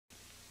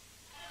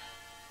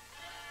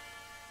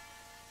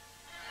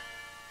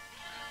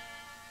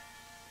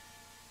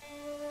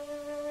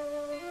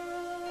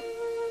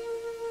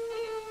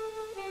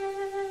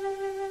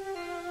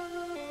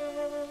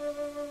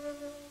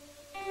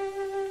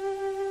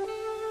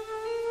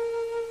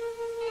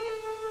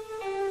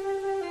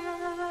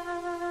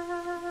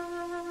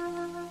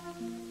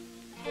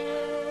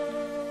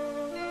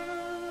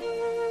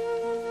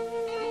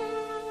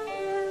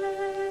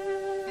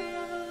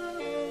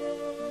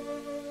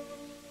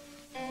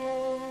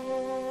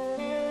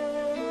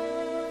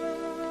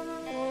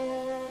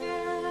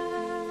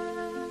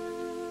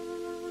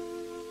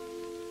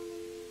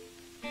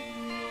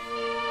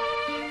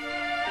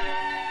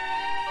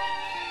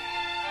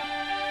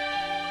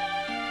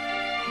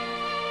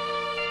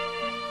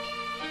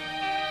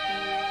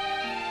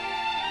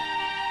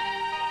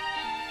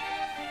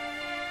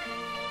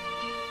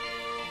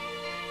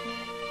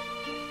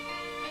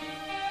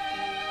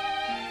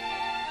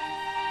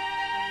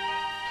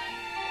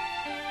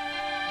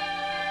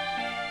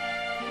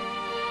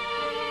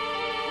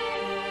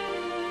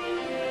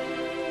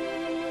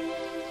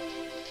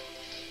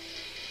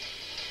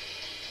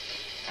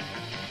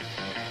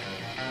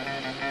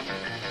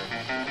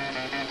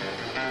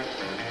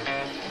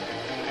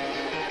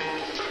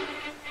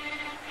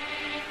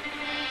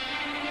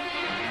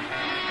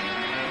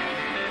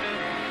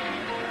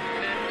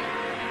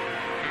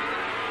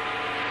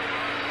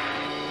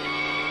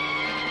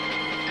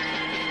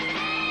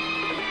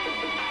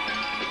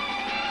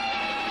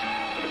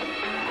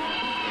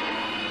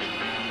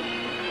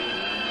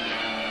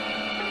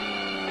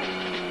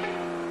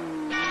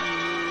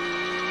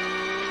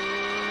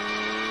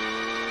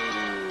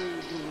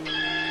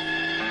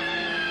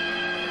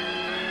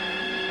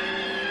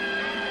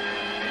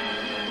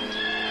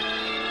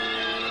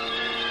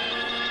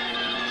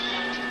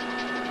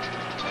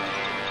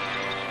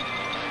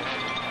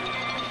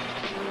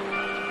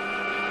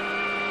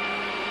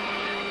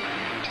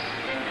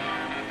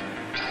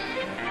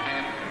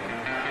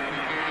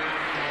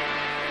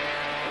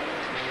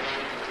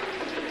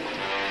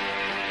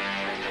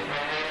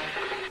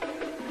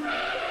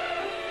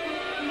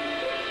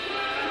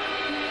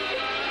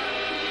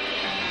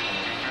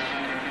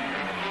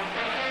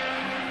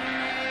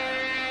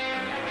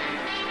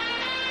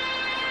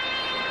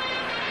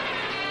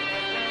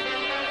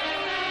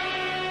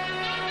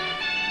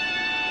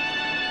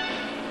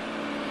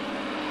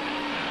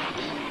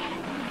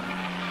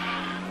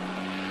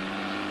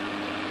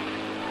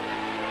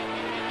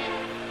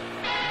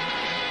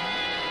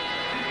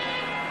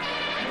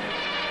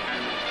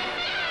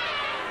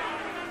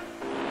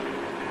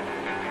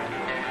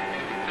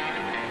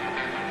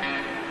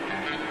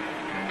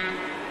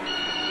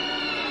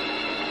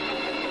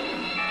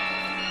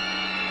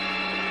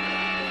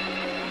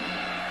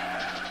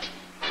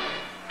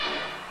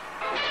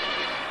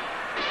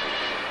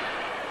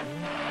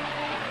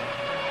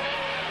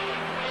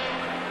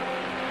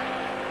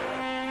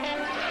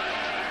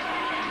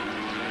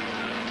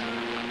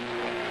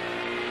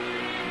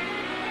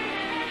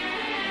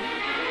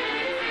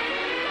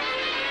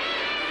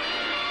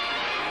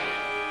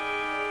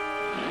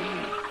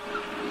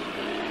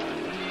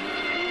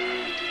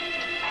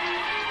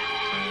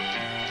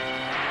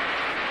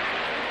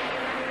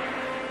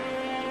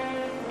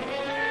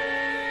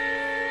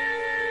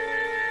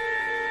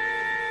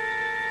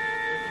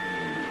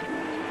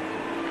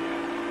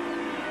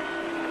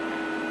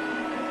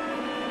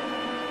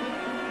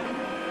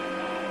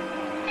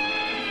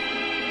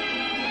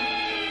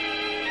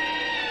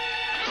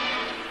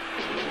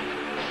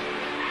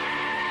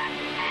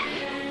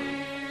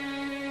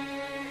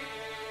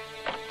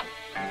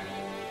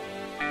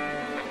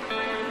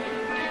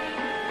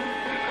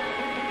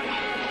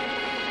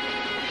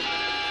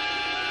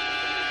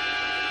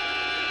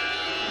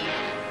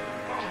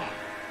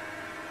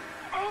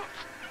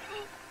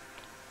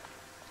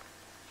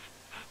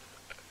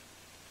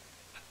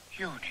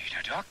You need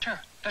a doctor.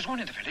 There's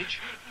one in the village.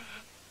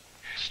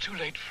 It's too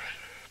late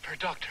for a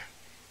doctor.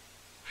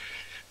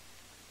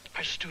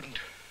 My student,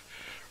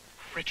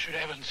 Richard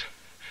Evans.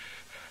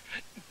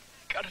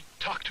 Gotta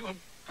talk to him.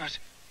 But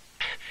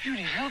you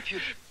need help, you...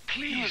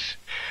 Please,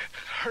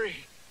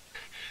 hurry.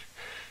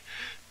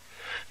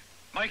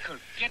 Michael,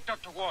 get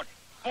Dr. Ward.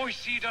 Boy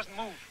C doesn't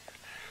move.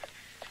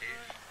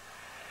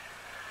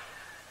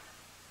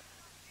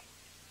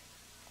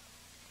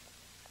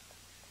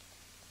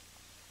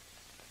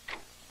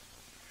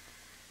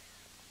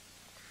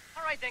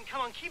 All right, then,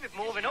 come on, keep it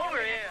moving over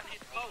here.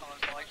 Well,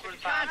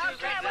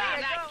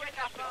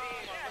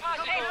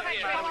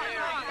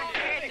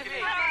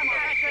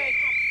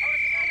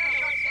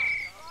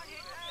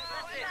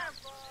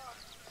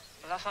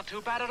 that's not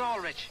too bad at all,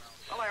 Rich.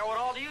 Well, I owe it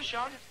all to you,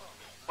 Sean.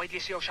 Wait till you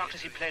see how shocked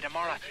as he play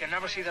tomorrow. You'll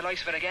never see the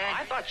likes of it again.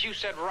 I thought you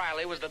said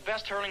Riley was the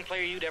best hurling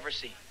player you'd ever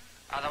seen.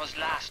 Oh, that was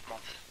last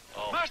month.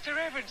 Oh. Master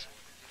Evans!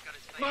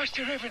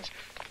 Master Evans!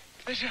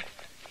 There's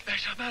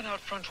a man out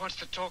front wants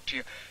to talk to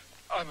you.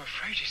 I'm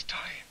afraid he's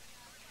dying.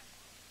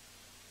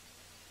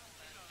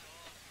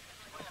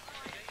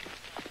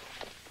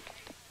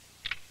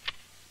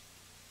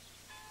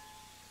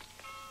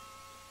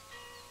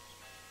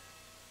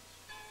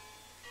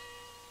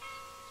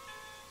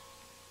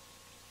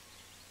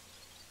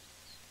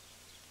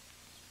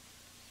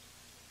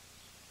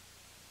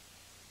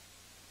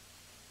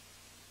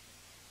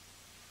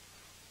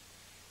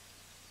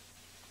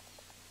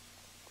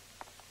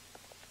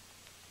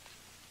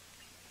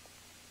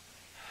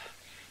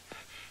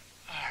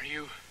 Are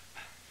you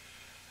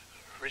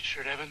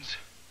Richard Evans?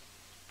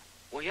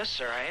 Well, yes,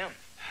 sir, I am.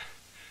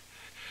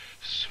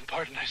 It's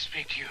important I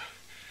speak to you.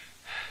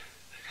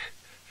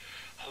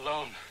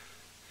 Alone.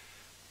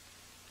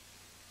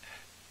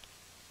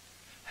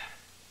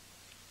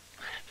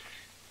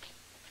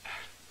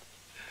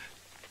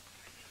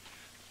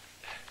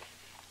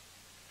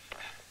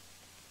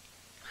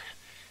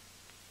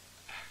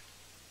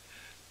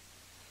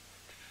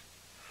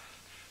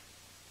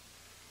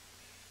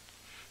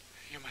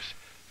 You must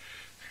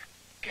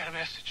get a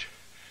message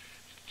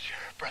to your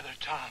brother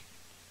Tom.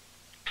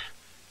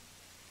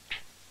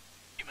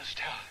 You must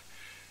tell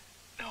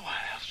no one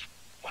else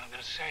what I'm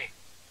going to say.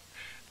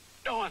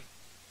 No one.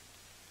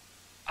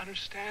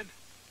 Understand?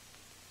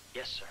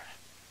 Yes, sir.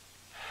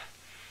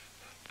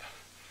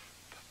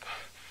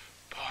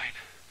 Boyne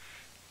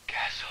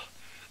Castle.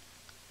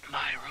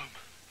 My room.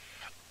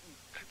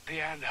 The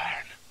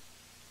andiron.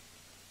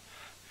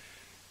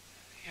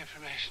 The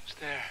information's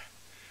there.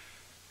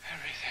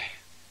 Everything.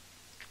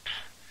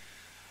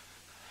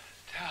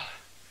 Tell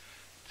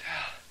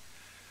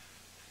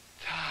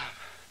Tom.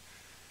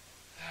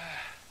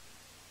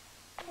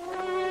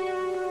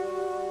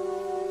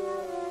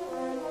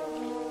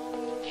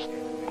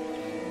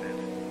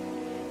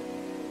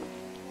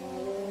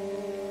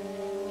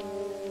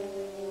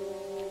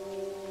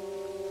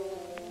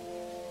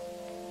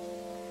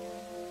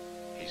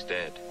 He's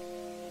dead.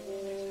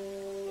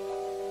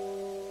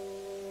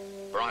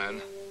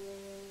 Brian.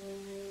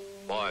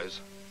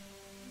 Boys.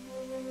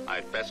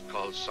 I'd best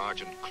call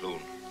Sergeant Clune.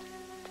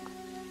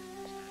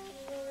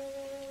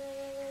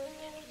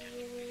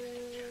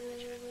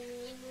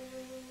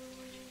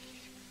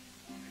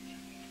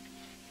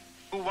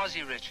 Who was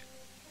he, Rich?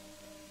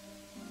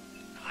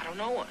 I don't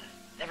know.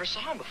 Never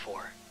saw him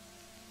before.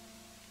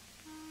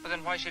 Well,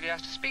 then why should he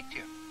ask to speak to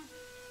you?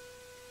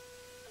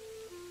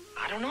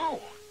 I don't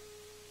know.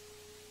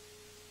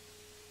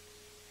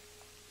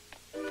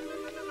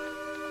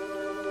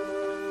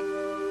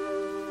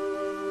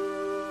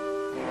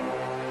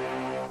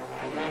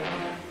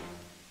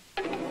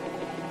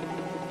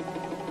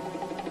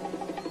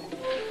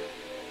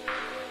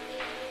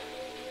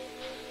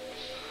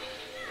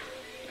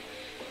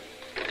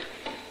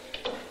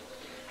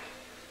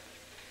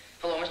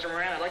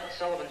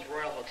 Sullivan's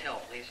Royal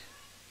Hotel, please.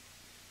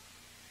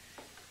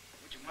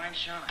 Would you mind,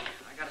 Sean?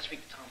 I gotta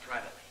speak to Tom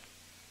privately.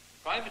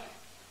 Privately?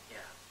 Yeah.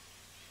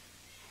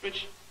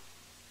 Rich,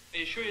 are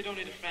you sure you don't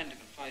need a friend to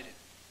confide in?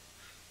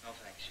 No,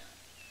 thanks, Sean.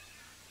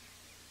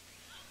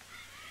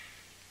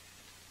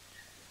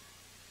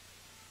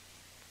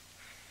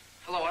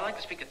 Hello, I'd like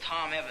to speak to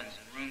Tom Evans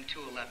in room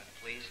 211,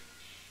 please.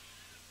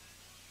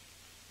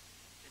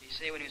 Did he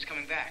say when he was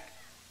coming back?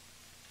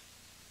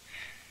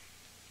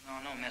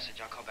 No message.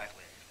 I'll call back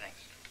later. Thanks.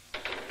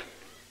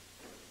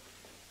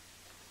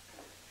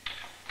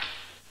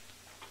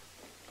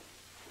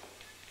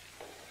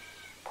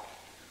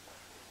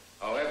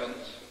 Oh,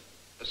 Evans,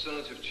 as soon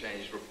as you've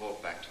changed,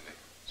 report back to me.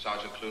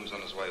 Sergeant Clune's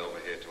on his way over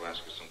here to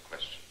ask you some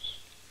questions.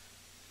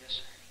 Yes,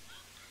 sir.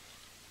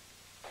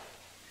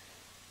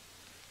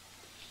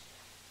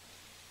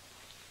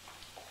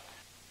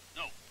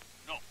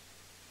 No.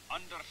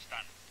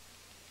 Understand.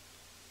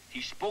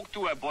 He spoke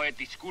to a boy at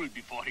the school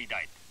before he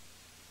died.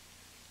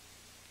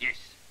 Yes.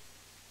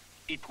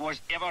 It was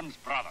Evans'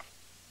 brother.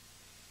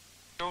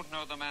 Don't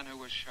know the man who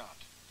was shot.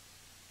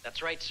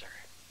 That's right, sir.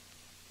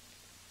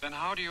 Then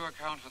how do you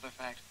account for the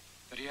fact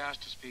that he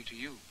asked to speak to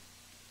you?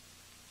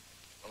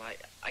 Well,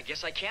 I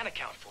guess I can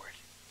account for it.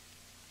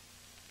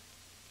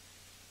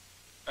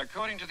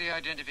 According to the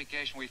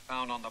identification we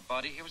found on the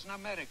body, he was an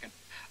American,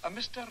 a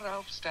Mr.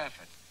 Ralph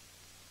Stafford.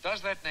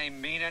 Does that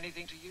name mean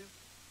anything to you?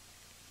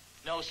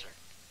 No, sir.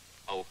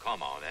 Oh,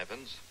 come on,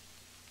 Evans.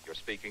 You're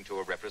speaking to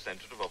a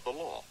representative of the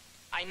law.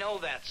 I know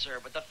that, sir,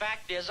 but the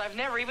fact is I've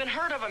never even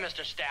heard of a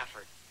Mr.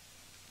 Stafford.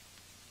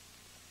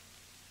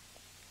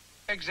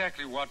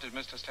 Exactly what did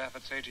Mr.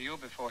 Stafford say to you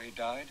before he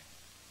died?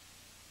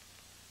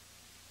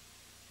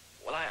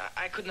 Well,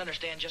 I couldn't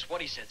understand just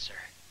what he said, sir.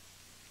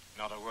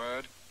 Not a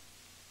word?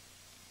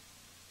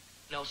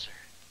 No, sir.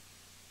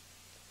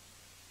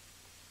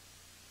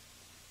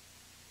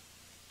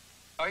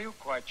 Are you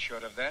quite sure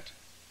of that?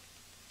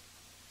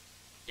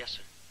 Yes,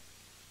 sir.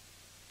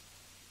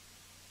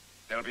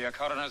 There'll be a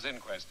coroner's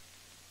inquest,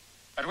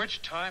 at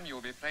which time you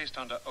will be placed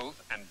under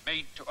oath and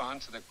made to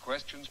answer the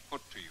questions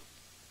put to you.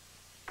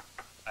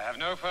 I have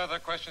no further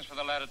questions for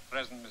the lad at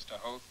present, Mr.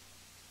 Hoth.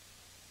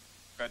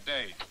 Good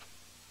day.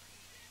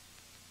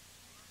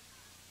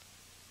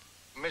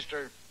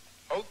 Mr.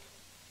 Oath?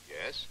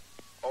 Yes?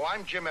 Oh,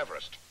 I'm Jim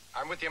Everest.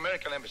 I'm with the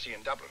American Embassy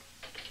in Dublin.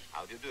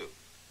 How do you do?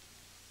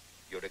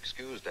 You're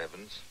excused,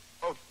 Evans.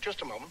 Oh,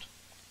 just a moment.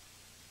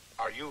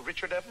 Are you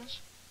Richard Evans?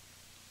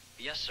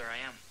 Yes, sir,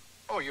 I am.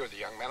 Oh, you're the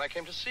young man I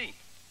came to see.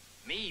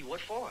 Me?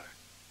 What for?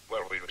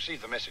 Well, we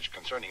received the message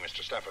concerning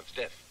Mr. Stafford's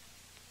death.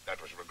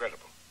 That was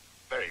regrettable.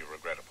 Very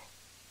regrettable.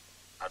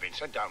 I've been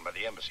sent down by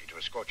the embassy to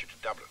escort you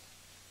to Dublin.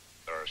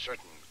 There are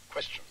certain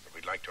questions that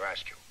we'd like to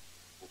ask you.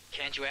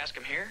 Can't you ask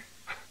him here?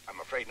 I'm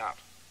afraid not.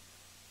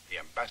 The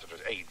ambassador's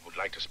aide would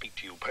like to speak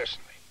to you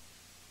personally.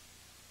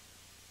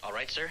 All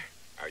right, sir.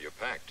 Are you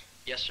packed?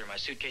 Yes, sir. My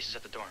suitcase is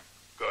at the dorm.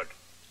 Good.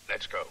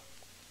 Let's go.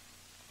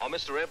 Oh,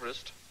 Mr.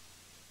 Everest,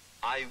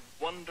 I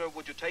wonder,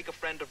 would you take a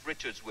friend of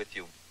Richard's with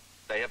you?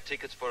 They have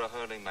tickets for a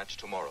hurling match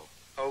tomorrow.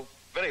 Oh,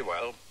 very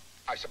well.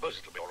 I suppose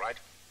it'll be all right.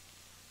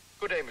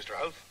 Good day, Mr.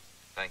 Hoth.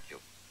 Thank you.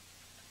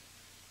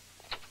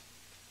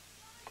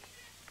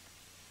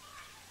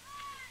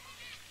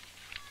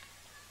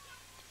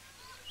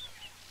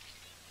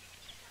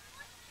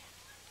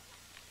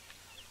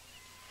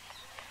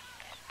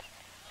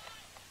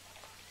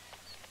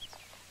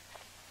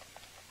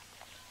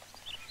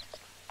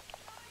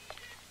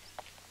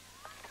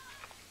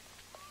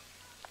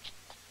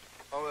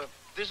 Oh,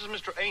 this is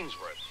Mr.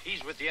 Ainsworth.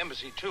 He's with the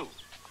embassy, too.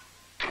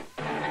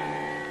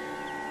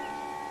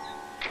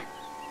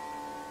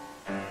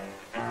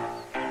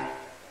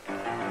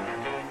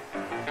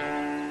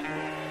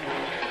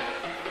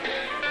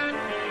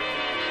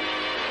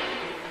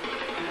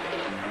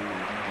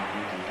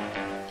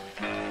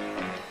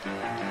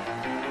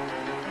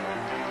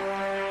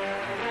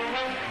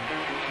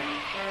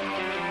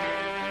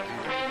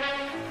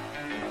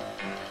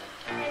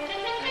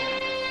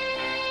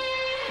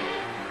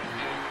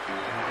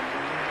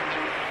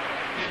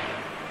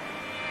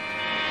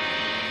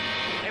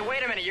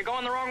 You're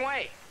going the wrong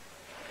way.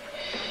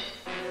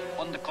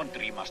 On the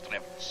contrary, Master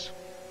Evans.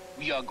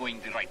 We are going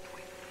the right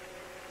way.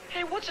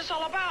 Hey, what's this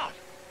all about?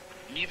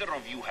 Neither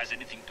of you has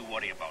anything to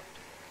worry about,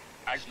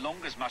 as long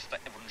as Master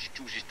Evans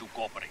chooses to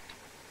cooperate.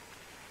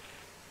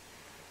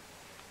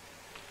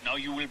 Now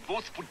you will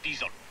both put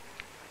these on,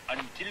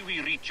 until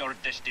we reach our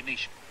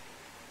destination.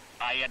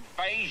 I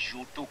advise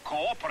you to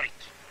cooperate.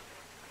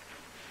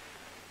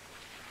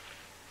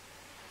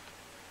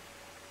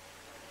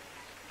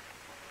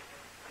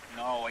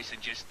 Now I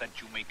suggest that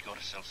you make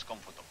yourselves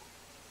comfortable.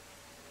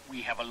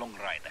 We have a long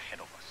ride ahead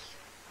of us.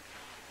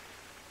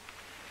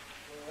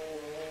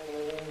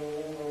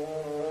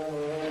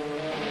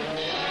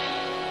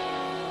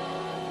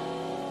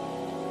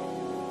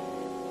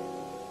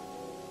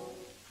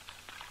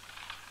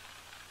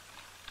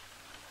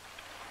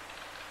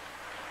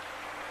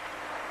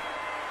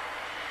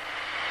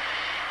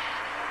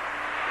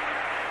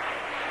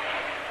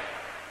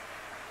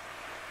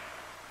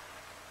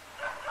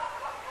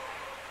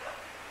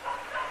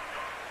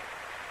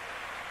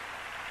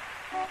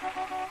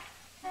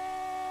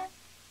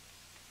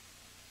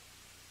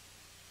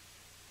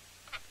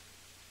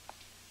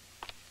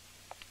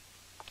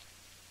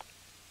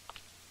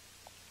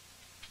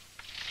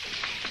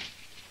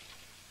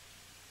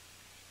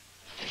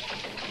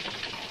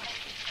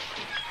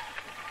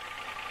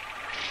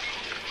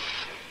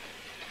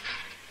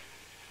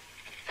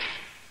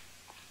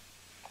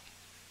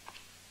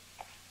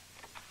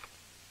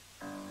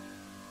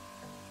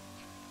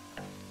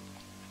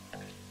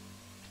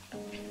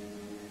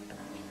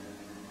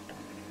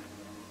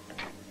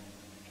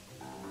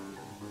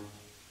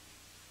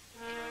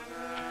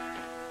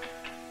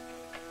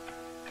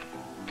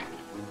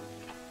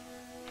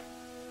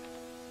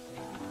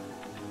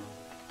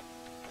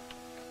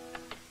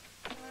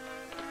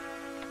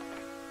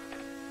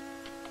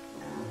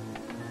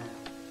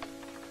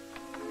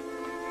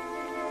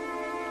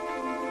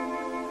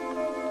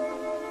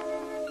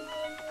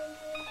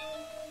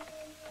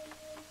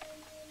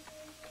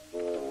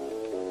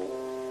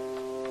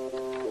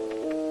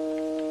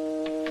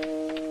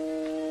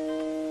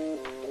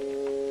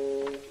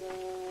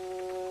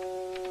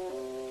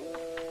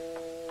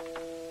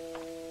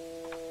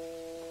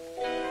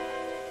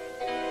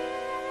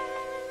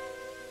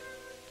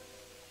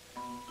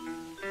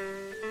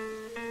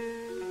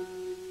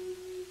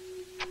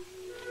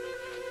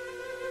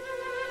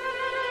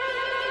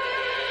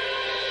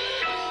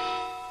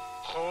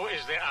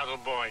 is the other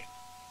boy?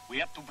 We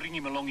have to bring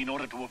him along in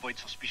order to avoid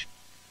suspicion.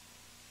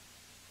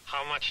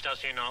 How much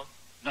does he know?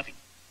 Nothing.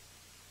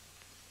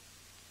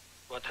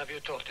 What have you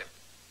told him?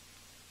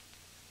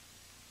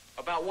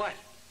 About what?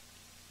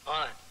 All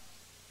right.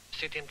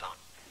 Sit him down.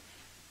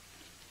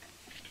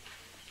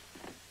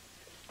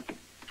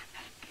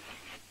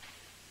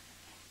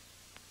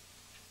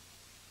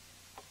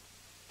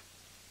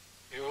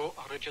 You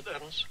are Richard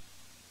Evans?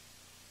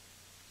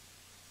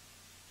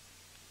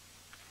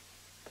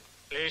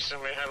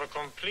 Listen, we have a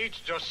complete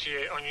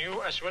dossier on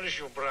you as well as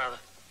your brother.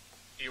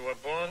 You were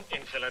born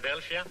in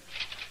Philadelphia.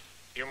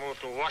 You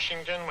moved to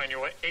Washington when you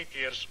were 8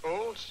 years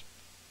old.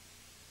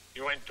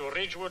 You went to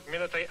Ridgewood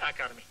Military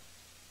Academy.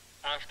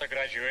 After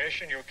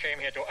graduation, you came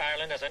here to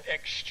Ireland as an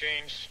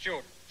exchange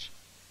student.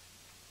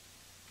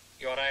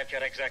 You arrived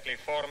here exactly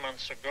 4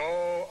 months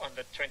ago on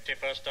the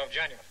 21st of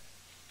January.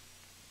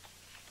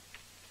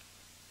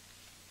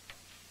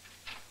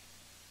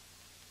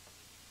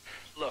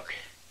 Look,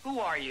 who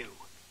are you?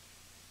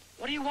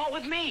 What do you want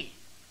with me?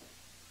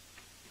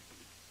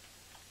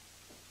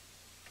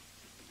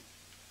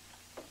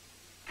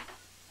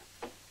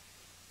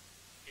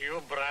 Your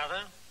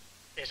brother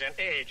is an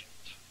agent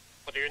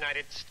for the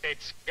United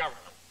States government.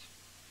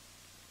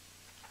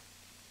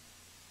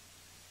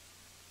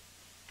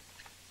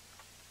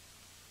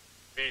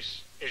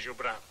 This is your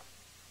brother.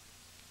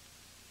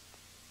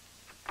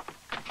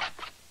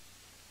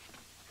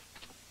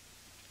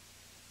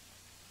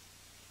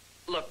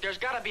 Look, there's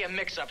got to be a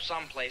mix-up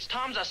someplace.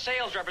 Tom's a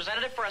sales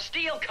representative for a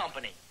steel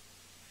company.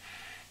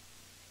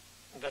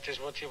 That is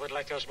what he would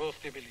like us both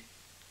to believe.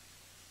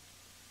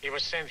 He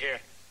was sent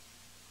here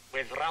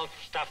with Ralph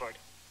Stafford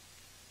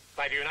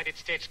by the United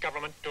States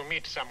government to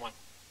meet someone.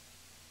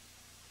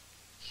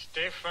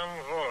 Stephen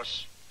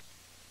Voss,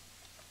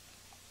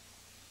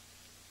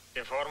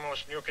 the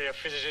foremost nuclear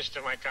physicist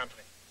of my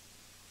country.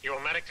 You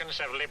Americans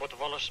have labeled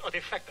Wallace a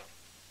defector.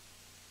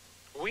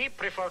 We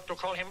prefer to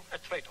call him a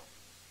traitor.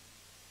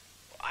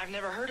 I've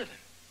never heard of him.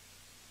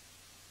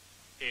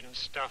 Didn't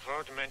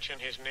Stafford mention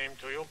his name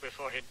to you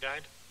before he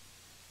died?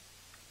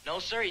 No,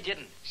 sir, he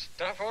didn't.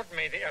 Stafford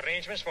made the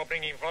arrangements for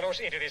bringing Wallace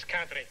into this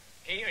country.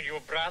 He and your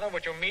brother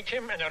were to meet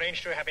him and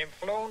arrange to have him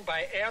flown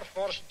by Air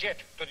Force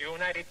jet to the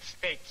United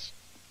States.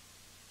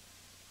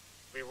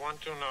 We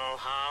want to know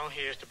how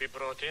he is to be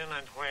brought in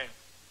and when.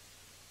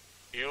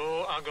 You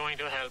are going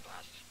to help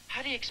us.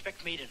 How do you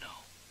expect me to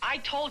know? I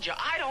told you,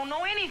 I don't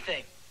know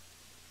anything.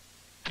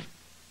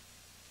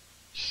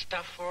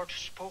 Stafford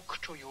spoke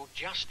to you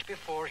just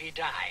before he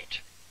died.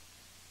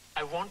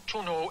 I want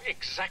to know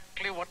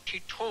exactly what he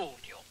told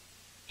you.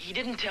 He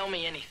didn't tell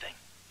me anything.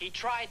 He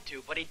tried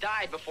to, but he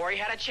died before he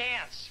had a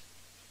chance.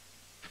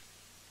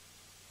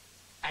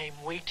 I'm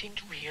waiting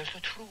to hear the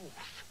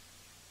truth.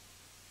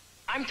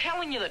 I'm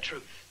telling you the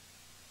truth.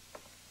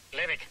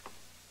 Levick,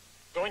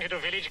 go into the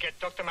village, get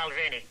Dr.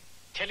 Mulvaney.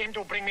 Tell him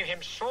to bring me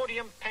him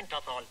sodium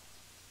pentothal.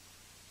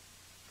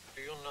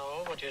 Do you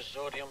know what is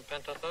sodium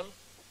pentothal?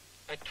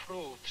 A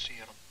truth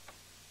serum.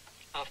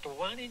 After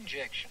one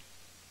injection,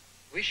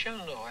 we shall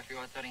know if you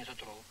are telling the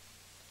truth.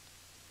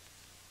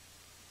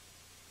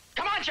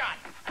 Come on, John!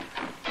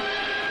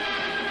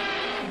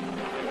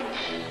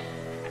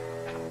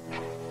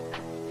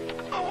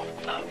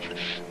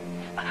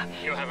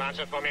 You have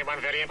answered for me one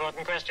very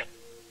important question.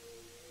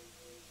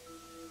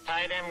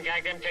 Tie them,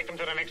 gag them, take them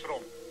to the next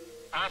room.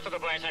 After the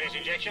boy has had his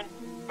injection,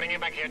 bring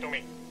him back here to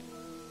me.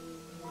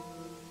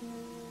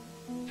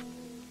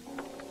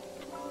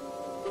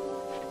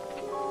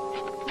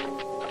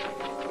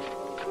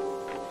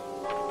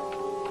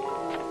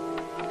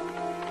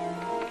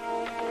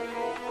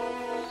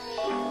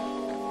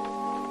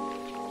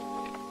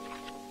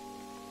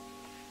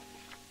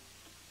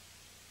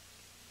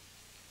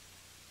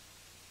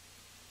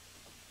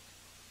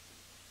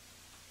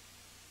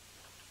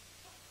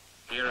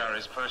 Here are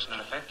his personal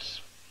effects.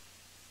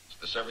 Is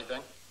this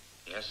everything?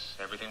 Yes,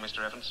 everything,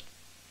 Mr. Evans.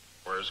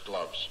 Where's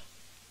gloves?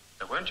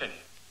 There weren't any.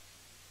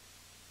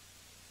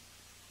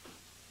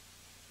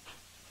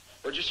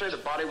 Where'd you say the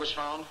body was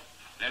found?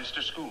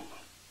 Leinster School.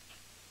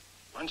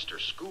 Leinster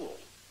School?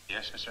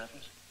 Yes, Mr.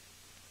 Evans.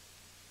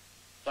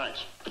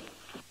 Thanks.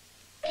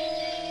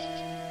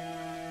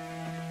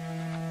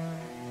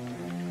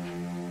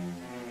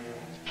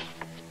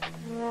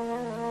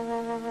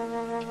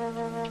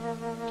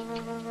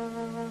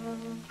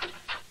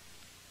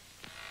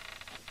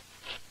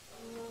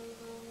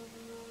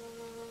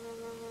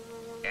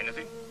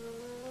 Anything?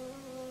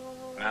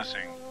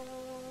 Nothing.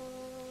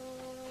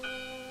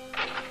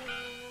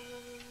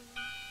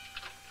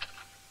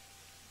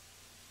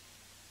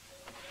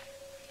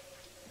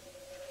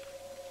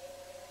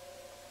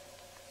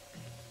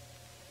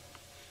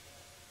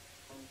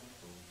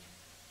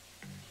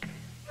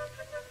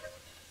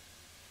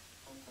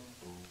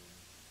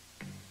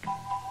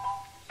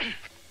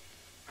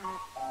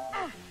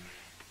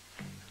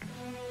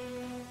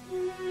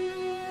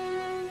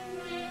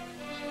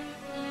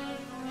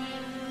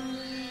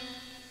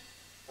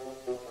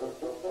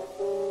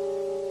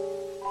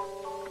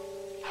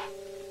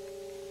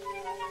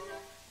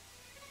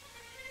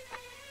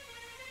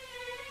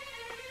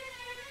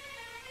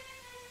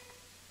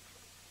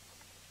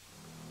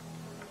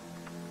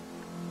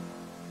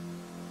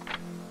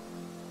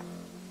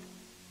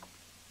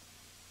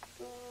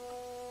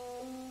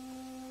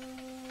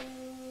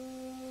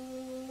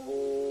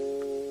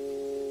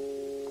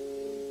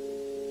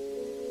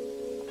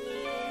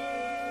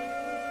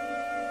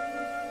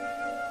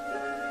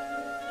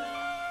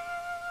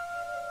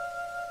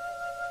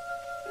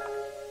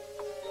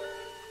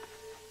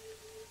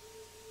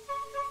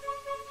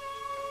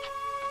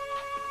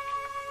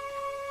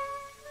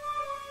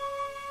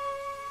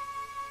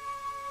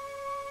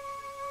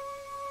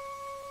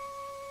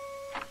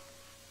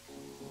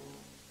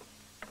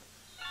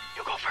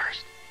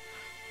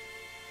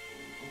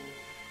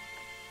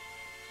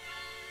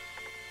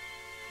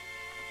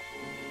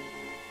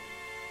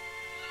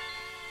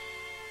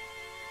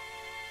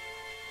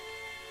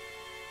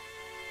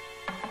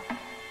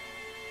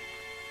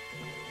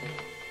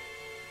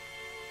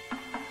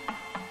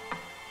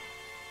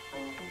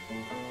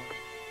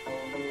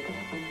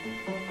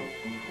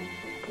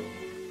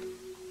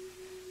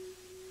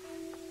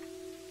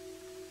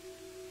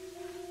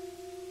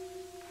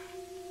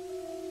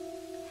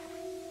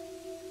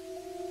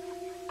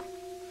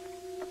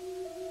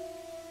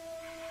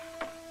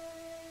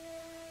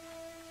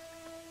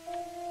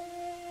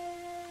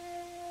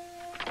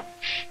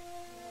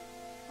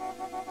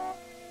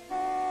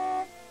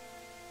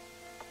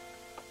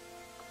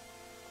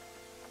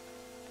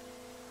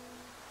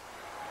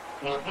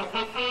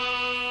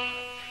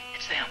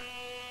 It's them.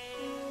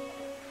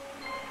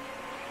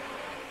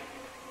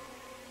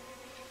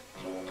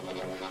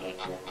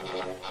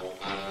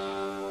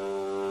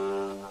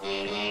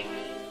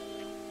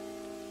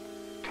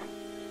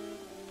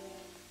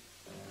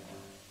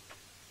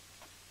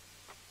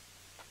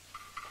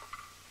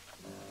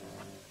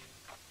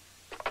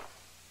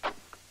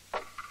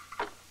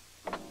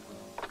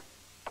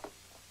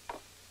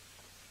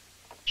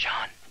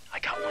 Sean, I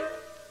got one.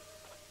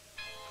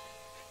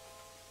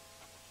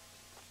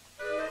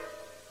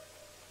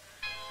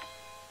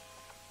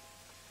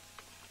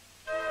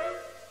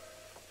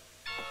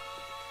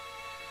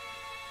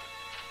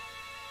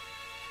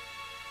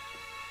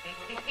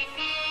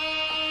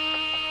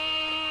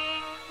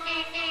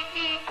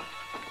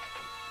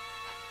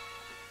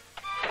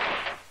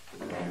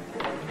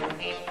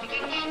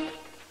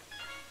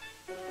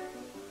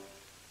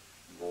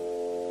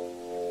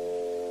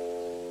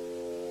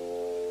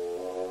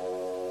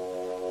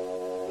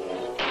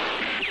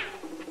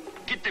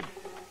 Get them.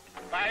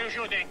 Why are you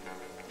shooting?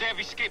 They have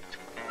escaped.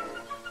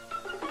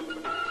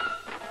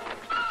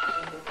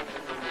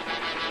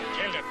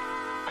 Kill them.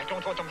 I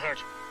don't want them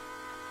hurt.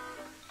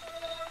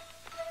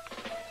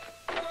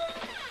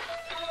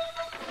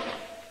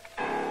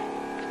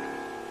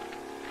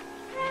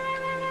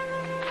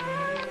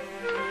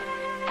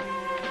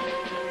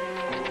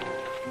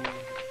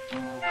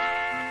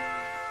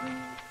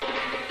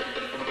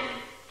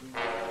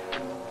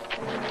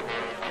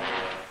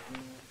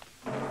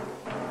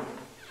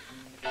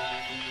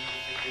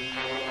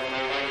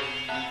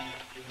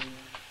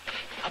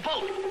 A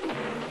boat!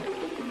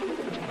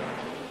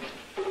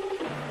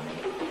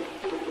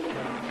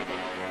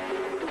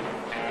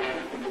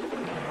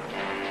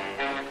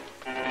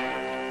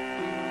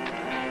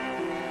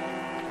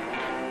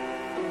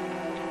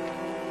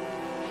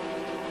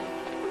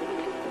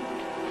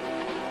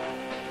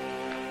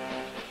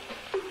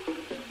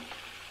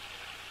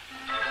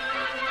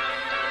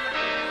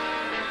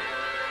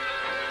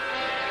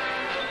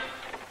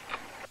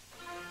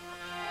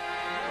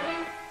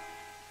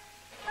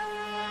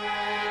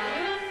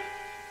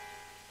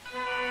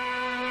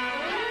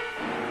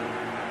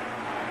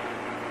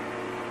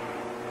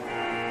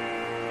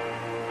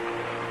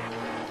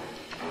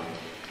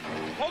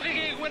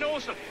 Mogig win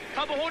Olsen.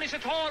 Tabahoni sa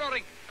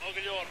Toring.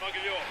 Mogilyor,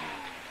 Mogilyor.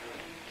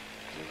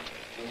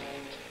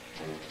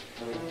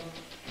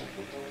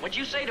 What'd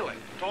you say to him?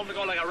 Told him to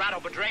go like a rat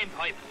up a drain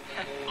pipe.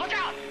 Look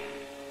out!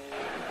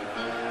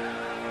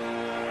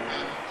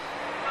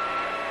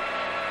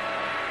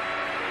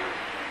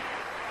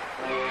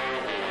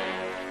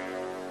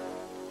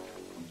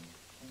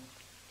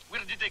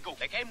 Where did they go?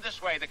 They came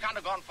this way. They can't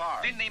have gone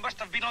far. Then they must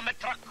have been on the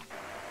truck.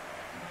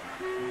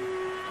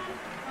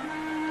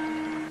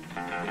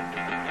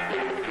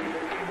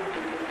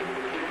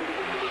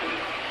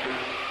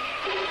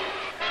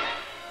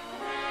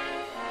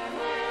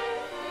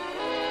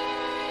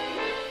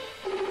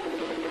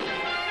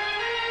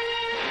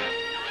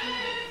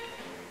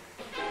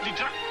 The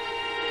truck.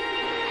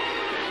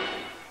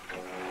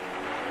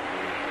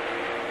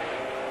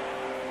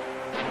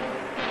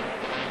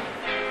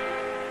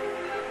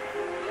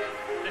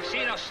 They've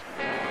seen us.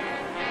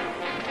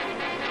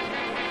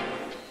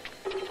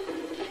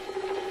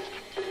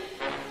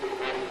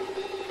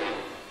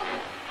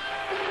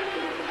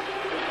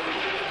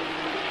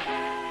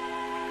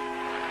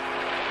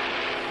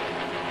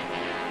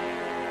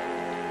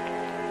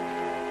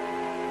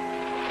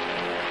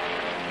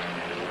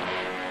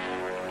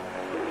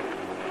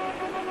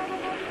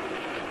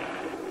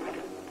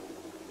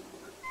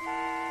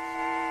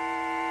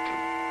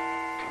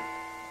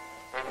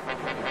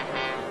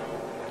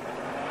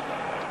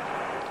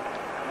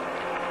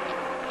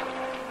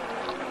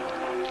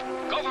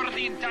 Cover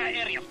the entire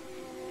area.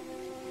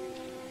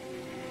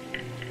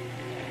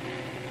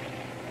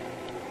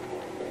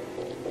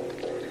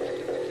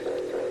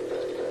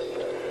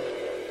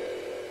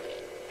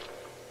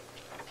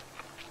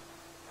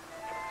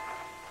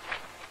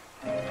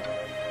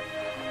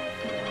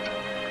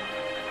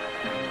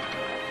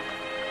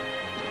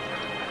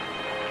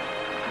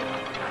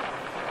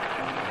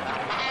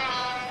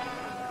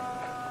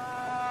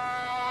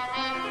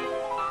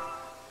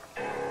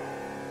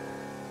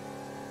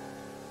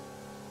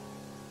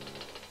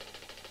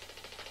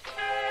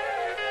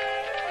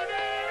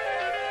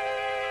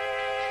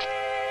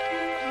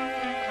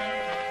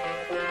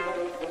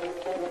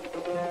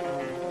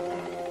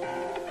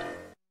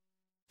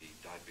 He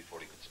died before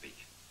he could speak.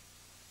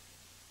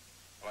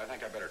 Well, I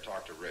think I better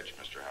talk to Rich,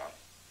 Mr. Howe.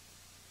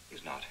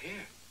 He's not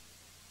here.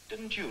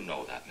 Didn't you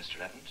know that,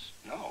 Mr. Evans?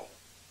 No.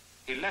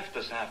 He left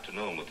this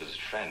afternoon with his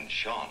friend,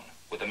 Sean,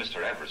 with a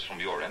Mr. Everest from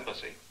your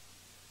embassy.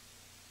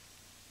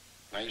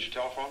 Can I use your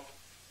telephone?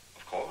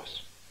 Of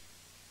course.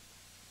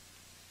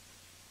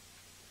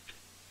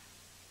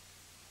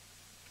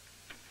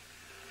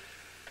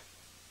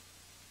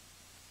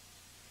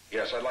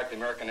 Yes, I'd like the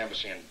American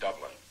Embassy in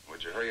Dublin.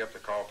 Would you hurry up the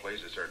call,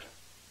 please? It's urgent.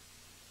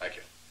 Thank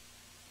you.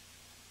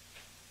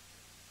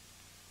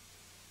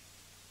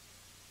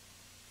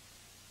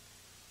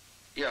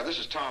 Yeah, this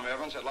is Tom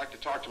Evans. I'd like to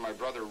talk to my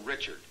brother,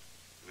 Richard.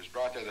 He was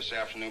brought there this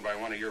afternoon by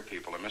one of your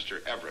people, a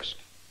Mr. Everest.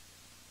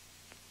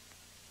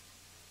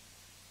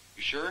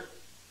 You sure?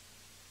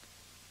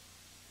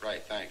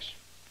 Right, thanks.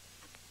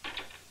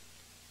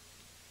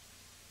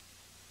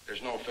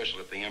 There's no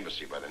official at the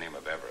embassy by the name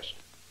of Everest.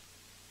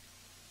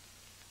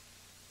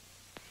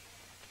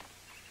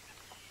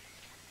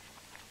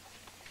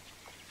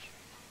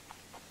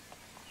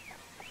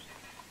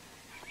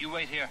 You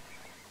wait here.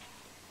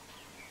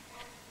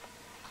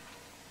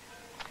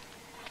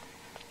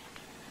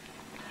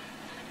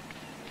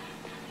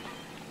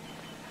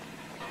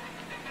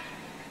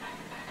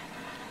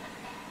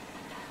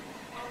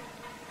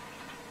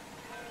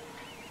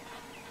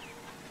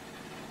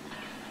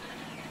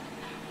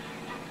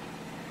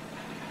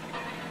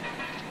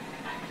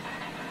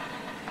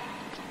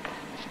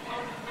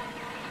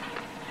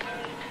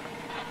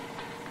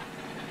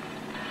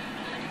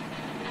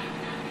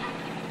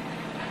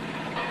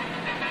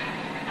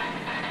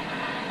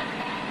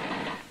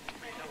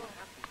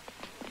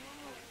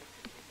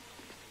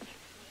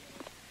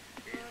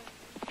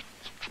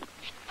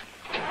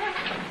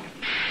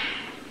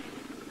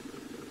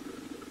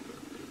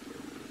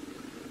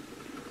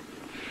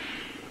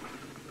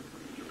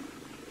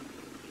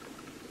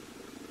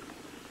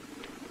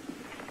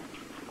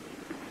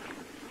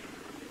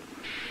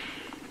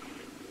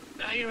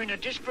 Are you in a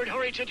desperate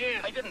hurry today?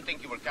 I didn't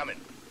think you were coming.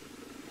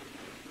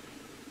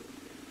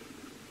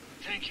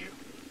 Thank you.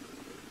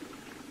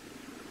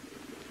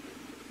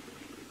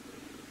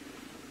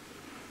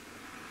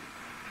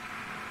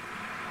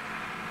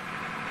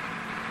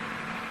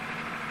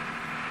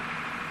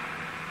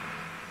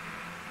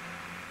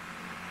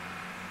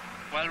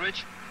 Well,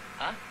 Rich?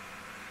 Huh?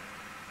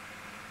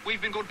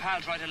 We've been good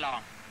pals right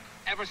along.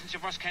 Ever since you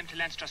first came to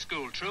Leinster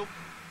School, true?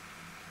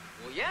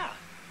 Well, yeah.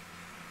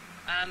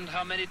 And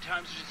how many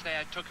times did you say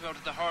I took you out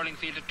to the hurling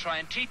field to try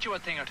and teach you a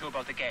thing or two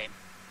about the game?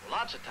 Well,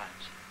 lots of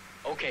times.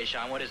 Okay,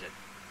 Sean, what is it?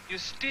 You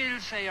still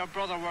say your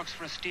brother works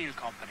for a steel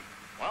company.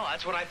 Well,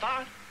 that's what I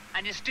thought.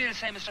 And you still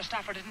say Mr.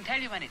 Stafford didn't tell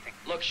you anything.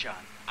 Look, Sean,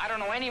 I don't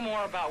know any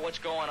more about what's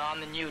going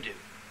on than you do.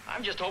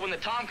 I'm just hoping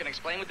that Tom can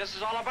explain what this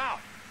is all about.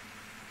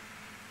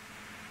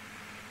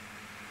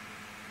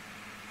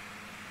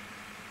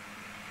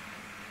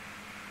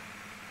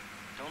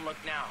 Don't look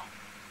now.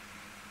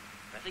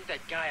 I think that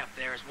guy up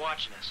there is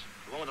watching us.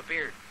 The one with the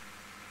beard.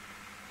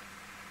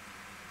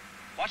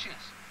 Watching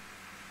us?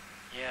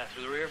 Yeah,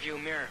 through the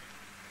rearview mirror.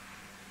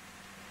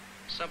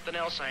 Something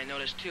else I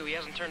noticed, too. He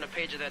hasn't turned a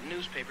page of that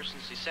newspaper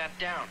since he sat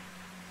down.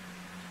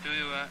 Do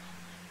you,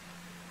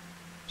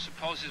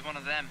 suppose he's one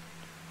of them?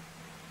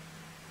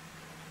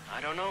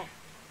 I don't know.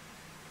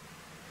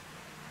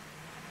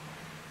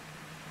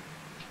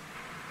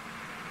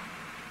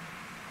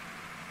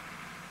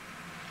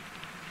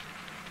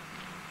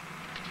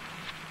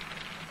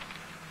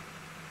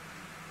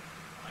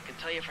 I can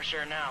tell you for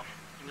sure now.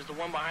 He was the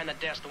one behind the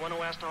desk, the one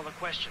who asked all the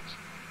questions.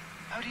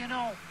 How do you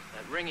know?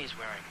 That ring he's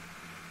wearing.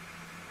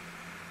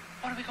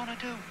 What are we gonna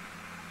do?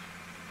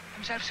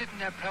 Himself sitting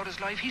there proud as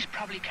life, he's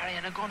probably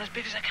carrying a gun as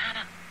big as a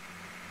cannon.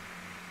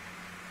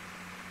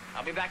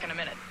 I'll be back in a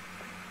minute.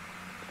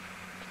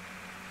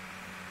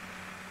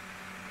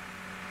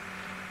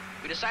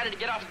 We decided to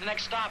get off at the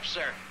next stop,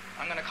 sir.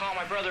 I'm gonna call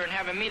my brother and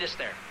have him meet us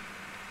there.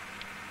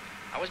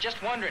 I was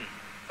just wondering,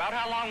 about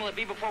how long will it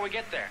be before we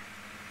get there?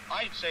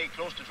 I'd say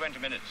close to 20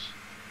 minutes.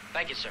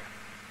 Thank you, sir.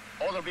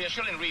 Oh, there'll be a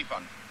shilling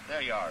refund.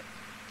 There you are.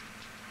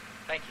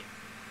 Thank you.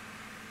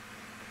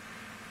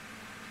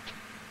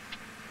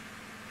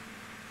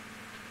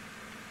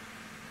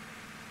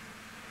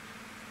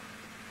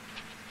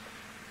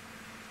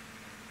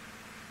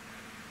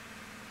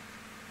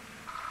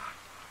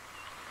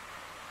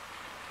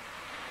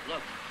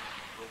 Look,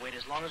 we'll wait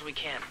as long as we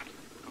can.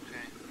 Okay.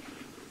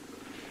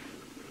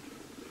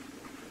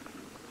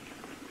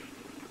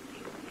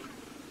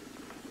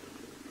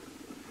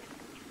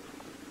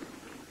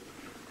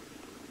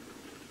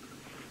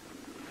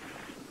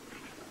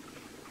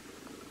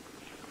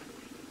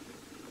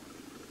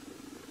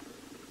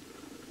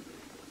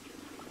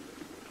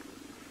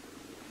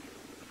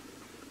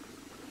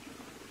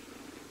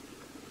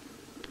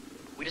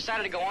 We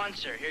decided to go on,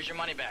 sir. Here's your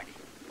money back.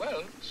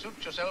 Well, suit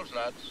yourselves,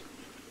 lads.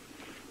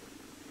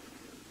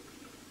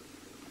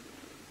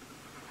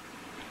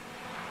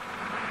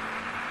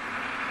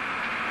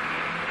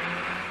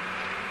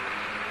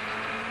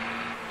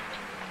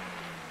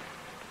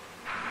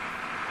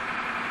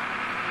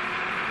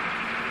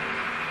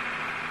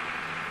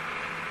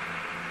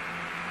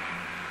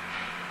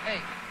 Hey,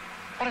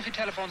 what if he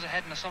telephones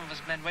ahead and there's some of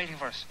his men waiting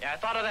for us? Yeah, I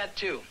thought of that,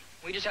 too.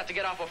 We just have to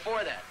get off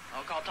before that.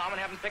 I'll call Tom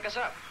and have him pick us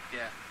up.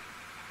 Yeah.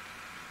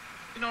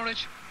 You know,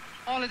 Rich,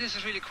 all of this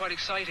is really quite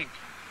exciting.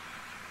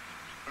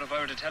 But if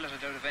I were to tell it,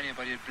 I doubt if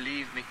anybody would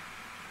believe me.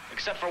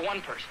 Except for one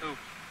person. Who?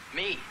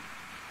 Me.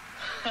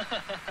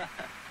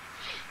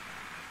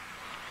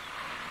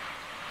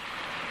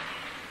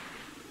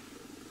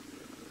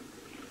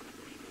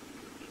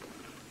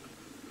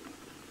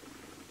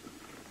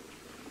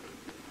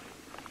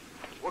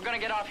 We're gonna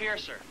get off here,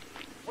 sir.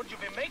 Would you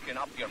be making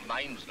up your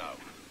minds now?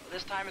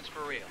 This time it's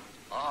for real.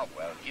 Ah,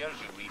 well, here's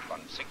your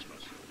refund,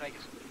 sixpence. Thank you,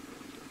 sir.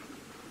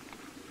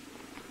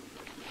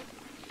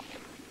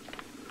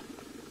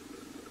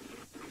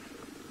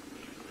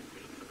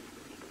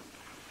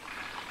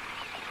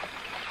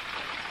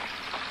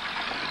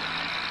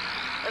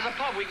 There's a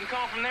pub. We can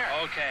call from there.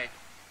 Okay.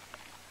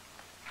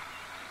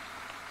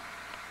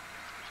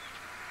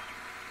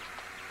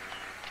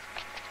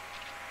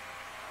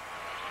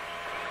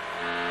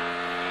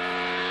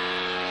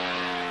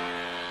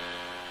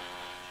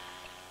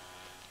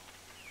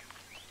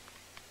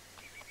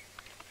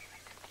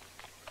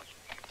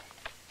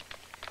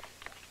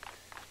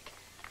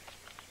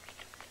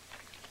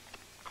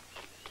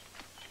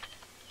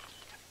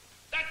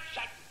 That's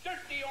a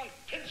dirty,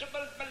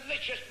 unprincipled,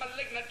 malicious,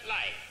 malignant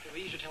lie. Did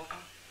we use your telephone?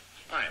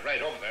 Aye,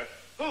 right over there.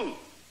 Who?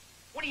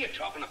 What are you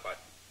talking about?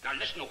 Now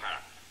listen, O'Hara.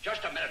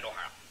 Just a minute,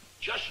 O'Hara.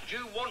 Just you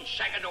 1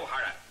 second,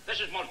 O'Hara. This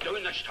is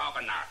Muldoon that's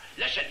talking now.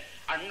 Listen,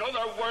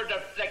 another word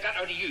that they got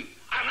out of you,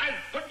 and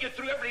I'll put you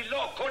through every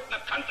law court in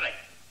the country.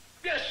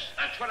 Yes,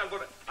 that's what I'm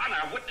going to... And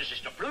our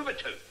witnesses to prove it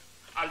to.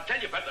 I'll tell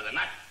you better than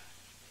that.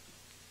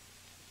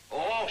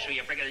 Oh, so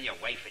you're bringing in your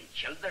wife and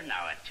children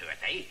now into it,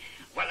 eh?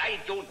 Well, I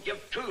don't give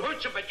 2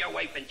 hoots about your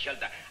wife and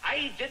children.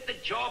 I did the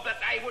job that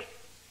I was...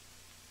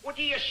 What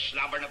are you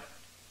slobbering about?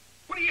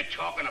 What are you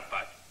talking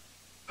about?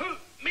 Who?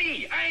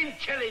 Me? I'm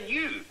telling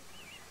you.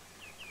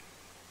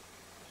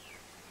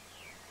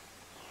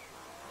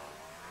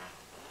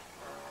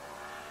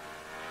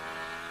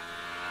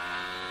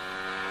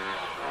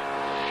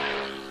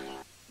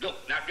 Look,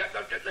 now,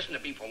 listen to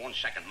me for 1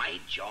 second. My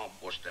job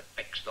was to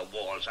fix the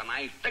walls, and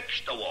I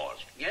fixed the walls.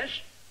 Yes?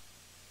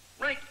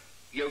 Right.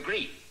 You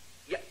agree?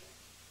 Yeah.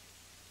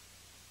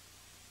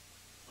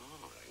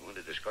 Oh, I want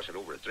to discuss it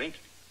over a drink.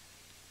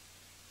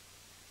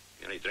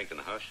 You any drink in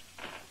the house?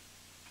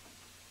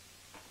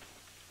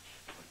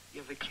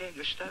 You have a keg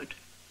of stout.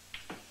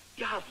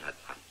 You have not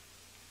one.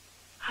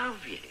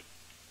 Have you?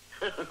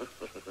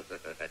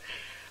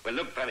 Well,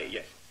 look, Paddy,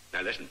 yes.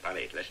 Now, listen,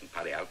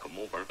 Paddy, I'll come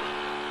over.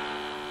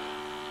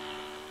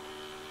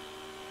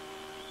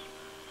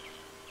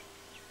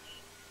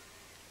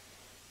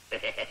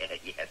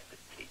 Yes,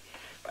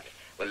 Paddy.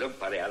 Well, look,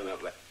 Paddy, I'll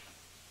not let...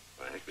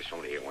 I think there's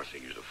somebody here who wants to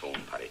use the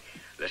phone, Paddy.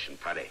 Listen,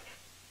 Paddy,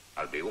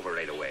 I'll be over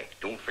right away.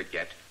 Don't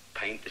forget,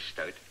 pint of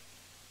stout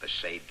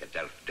beside the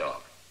Delft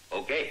dog.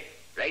 Okay?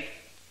 Right?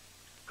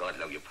 God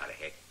love you, Paddy,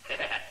 hey?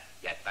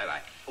 Yeah,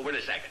 bye-bye. Over in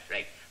a second,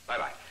 right?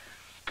 Bye-bye.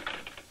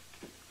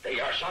 There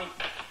you are, son.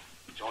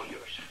 It's all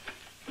yours.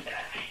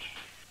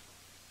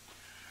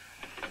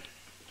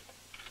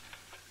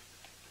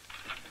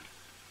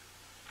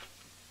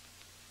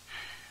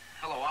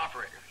 Hello,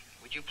 operator.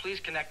 Would you please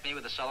connect me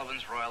with the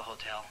Sullivan's Royal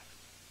Hotel?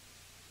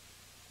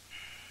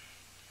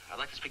 I'd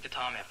like to speak to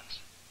Tom Evans.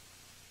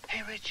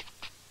 Hey, Rich.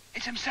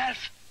 It's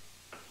himself.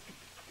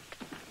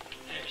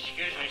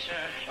 Excuse me, sir.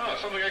 Oh,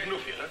 something I can do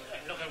for you, sir.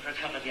 I'm looking for a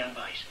couple of young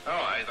boys. Oh,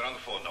 aye, they're on the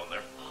phone down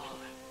there.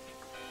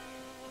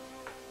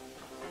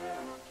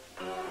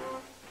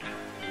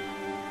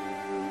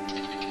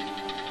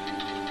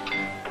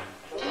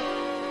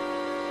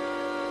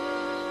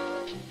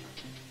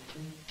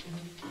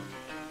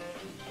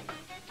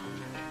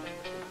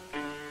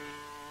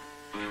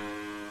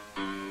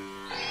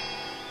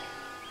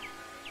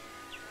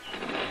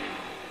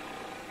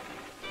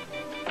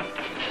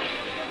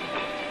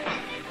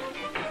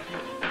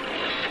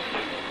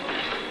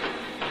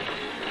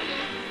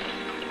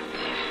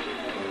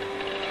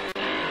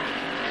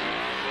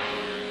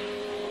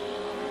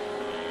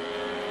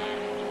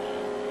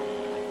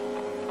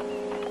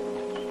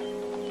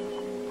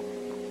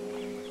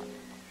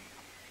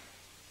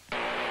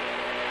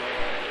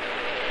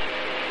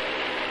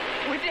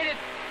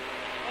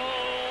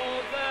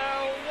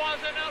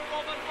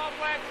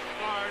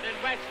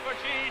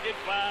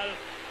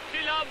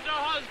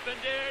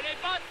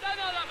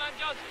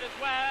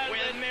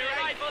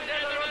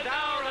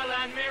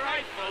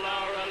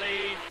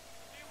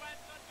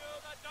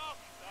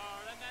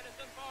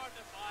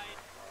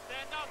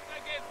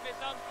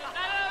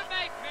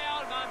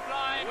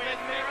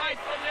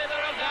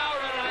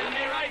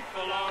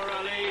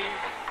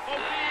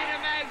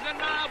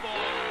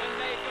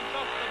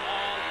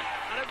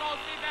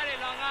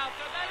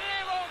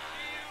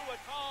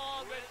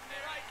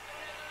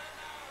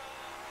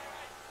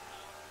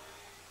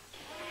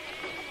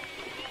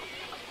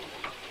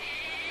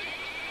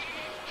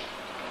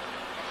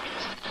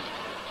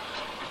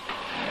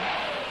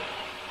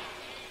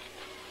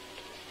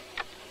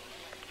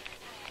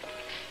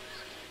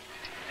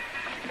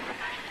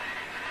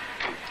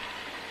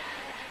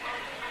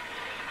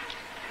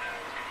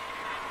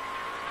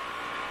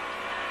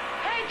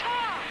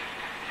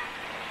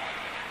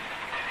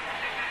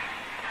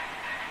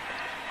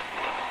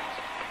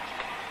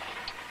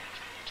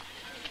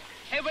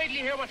 Wait till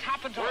you hear what's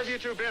happened to us. Where have you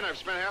two been? I've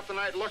spent half the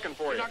night looking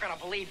for you. You're not going to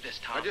believe this,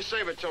 Tom. Now, just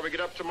save it till we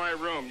get up to my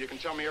room. You can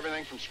tell me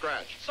everything from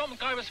scratch. Some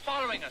guy was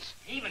following us.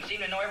 He even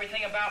seemed to know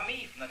everything about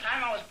me from the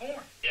time I was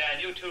born. Yeah,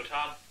 and you too,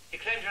 Tom. He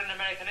claims you're an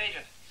American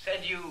agent.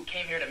 Said you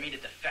came here to meet a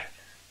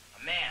defector. A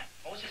man.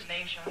 What was his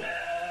name, Sean?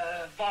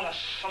 Volos,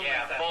 something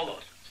yeah, like that.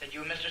 Volos. Said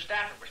you and Mr.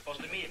 Stafford were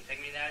supposed to meet him, take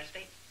him to the United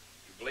States.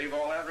 You believe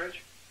all that,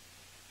 Rich?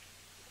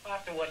 Well,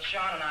 after what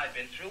Sean and I have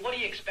been through, what do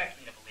you expect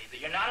me to believe? That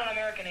you're not an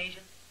American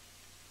agent?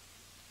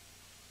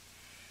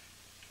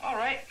 All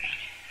right.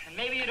 And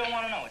maybe you don't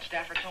want to know what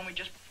Stafford told me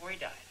just before he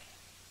died.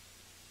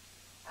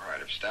 All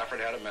right, if Stafford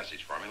had a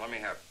message for me, let me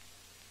have it.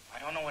 I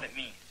don't know what it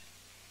means.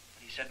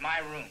 But he said my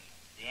room,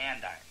 the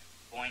andiron,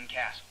 Boyne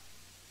Castle.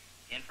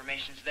 The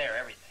information's there,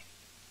 everything.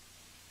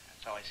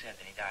 That's all he said,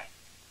 then he died.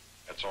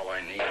 That's all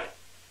I need.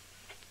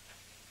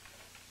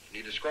 Can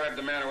you describe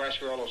the man who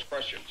asked you all those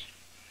questions?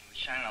 He was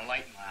shining a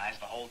light in my eyes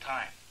the whole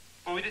time.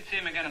 Well, we did see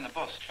him again in the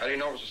bus. How do you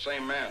know it was the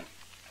same man?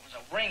 There was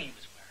a ring he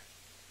was wearing.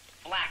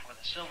 Black with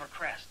a silver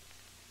crest.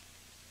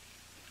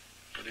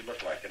 What did he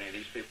look like, any of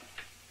these people?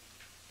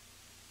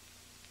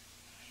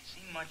 He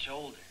seemed much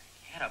older.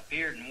 He had a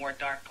beard and wore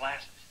dark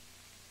glasses.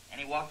 And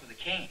he walked with a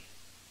cane.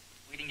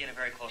 We didn't get a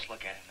very close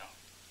look at him, though.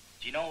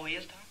 Do you know who he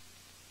is, Tom?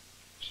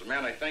 It's the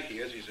man I think he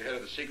is. He's the head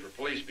of the secret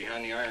police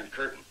behind the Iron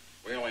Curtain.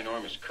 We only know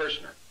him as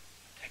Kirshner.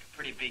 It'd take a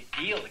pretty big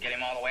deal to get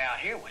him all the way out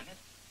here, wouldn't it?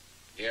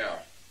 Yeah.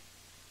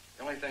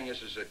 The only thing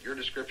is that your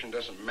description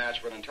doesn't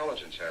match what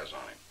intelligence has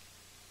on him.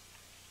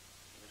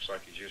 It looks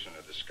like he's using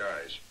a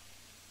disguise.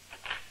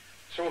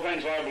 This whole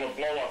thing's liable to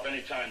blow up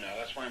any time now.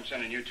 That's why I'm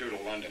sending you two to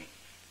London.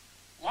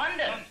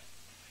 London?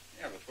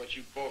 Yeah, with what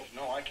you both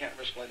know, I can't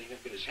risk letting him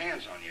get his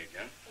hands on you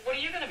again. Well, what are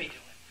you going to be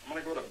doing? I'm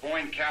going to go to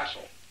Boyne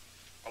Castle.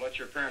 I'll let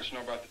your parents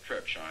know about the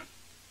trip, Sean.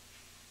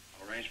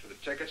 I'll arrange for the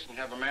tickets and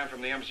have a man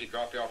from the embassy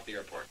drop you off at the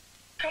airport.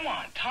 Come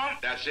on, Tom.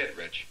 That's it,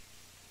 Rich.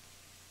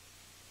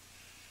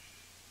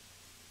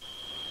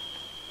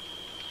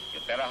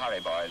 You'd better hurry,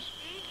 boys.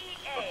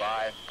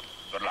 Goodbye.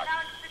 Good luck.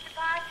 Announce the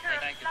departure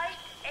of Thank you. flight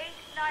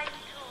 892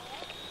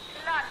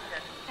 to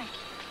London. Thank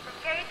you. From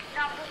gate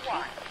number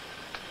 1.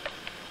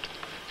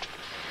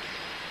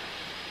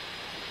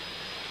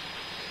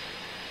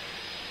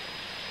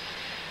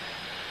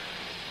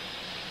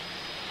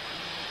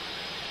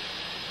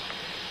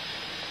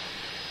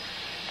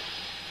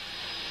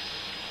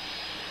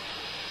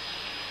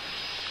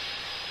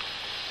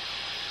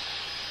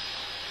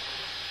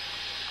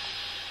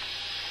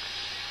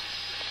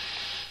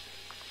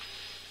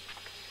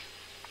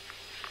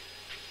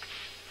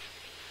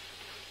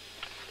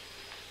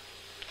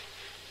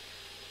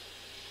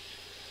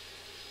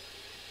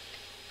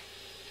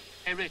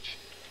 Hey, Rich,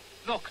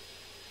 look.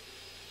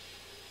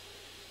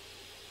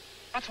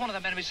 That's one of the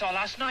men we saw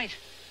last night.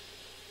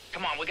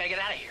 Come on, we gotta get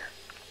out of here.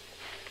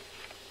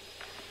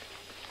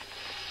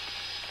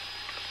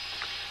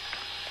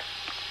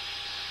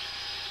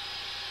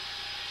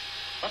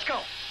 Let's go.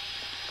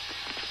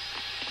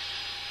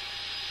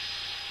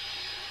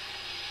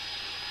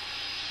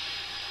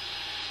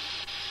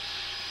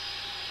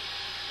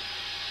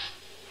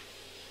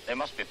 They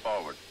must be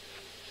forward.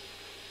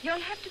 You'll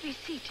have to be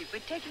seated. We're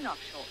taking off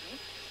shortly.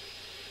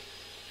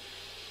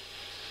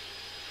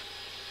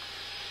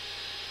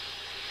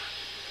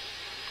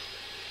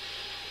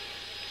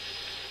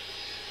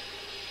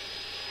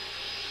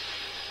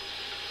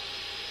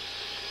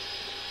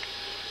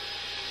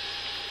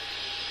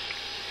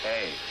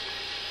 Hey,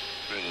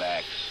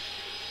 relax.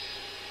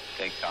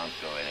 They can't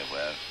go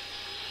anywhere.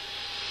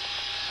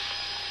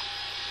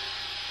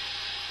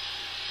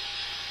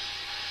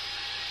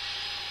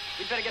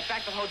 We'd better get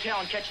back to the hotel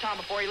and catch Tom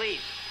before he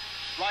leaves.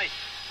 Right.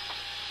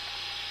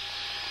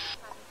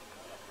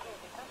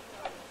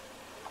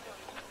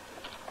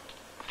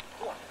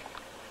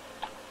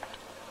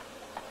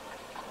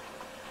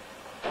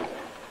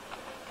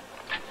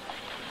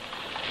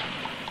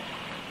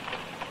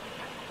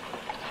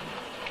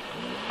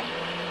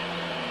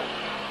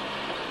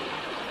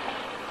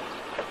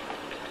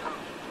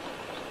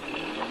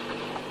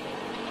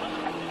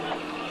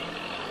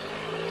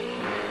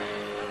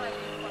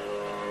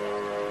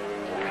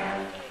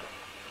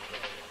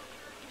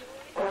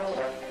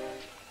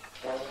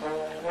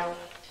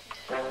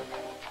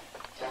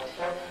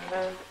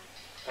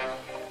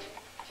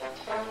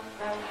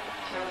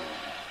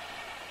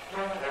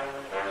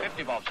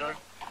 Bob, sir.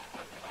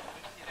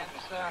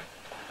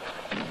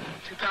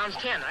 It's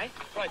 £2.10, right?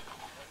 Right.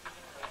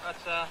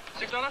 That's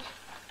 $6? Right.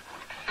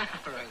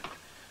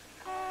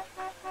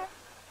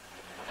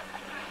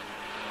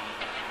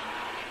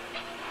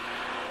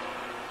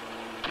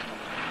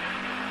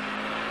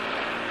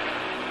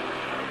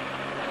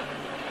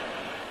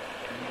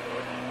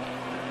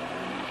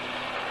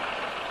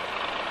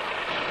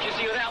 Did you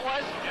see who that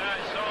was? Yeah, I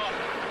saw.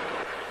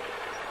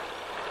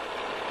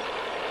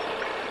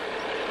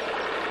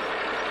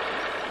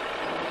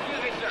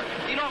 Excuse me, sir.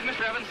 Do you know if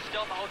Mr. Evans is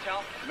still at the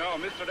hotel? No,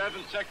 Mr.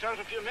 Evans checked out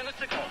a few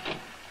minutes ago.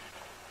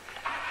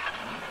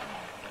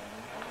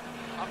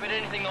 I'll bet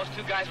anything those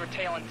two guys were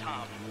tailing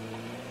Tom.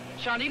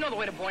 Sean, do you know the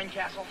way to Boyne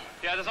Castle?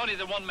 Yeah, there's only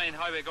the one main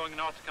highway going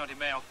north to County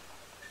Mayo.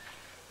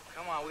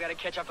 Come on, we gotta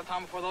catch up to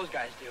Tom before those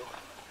guys do.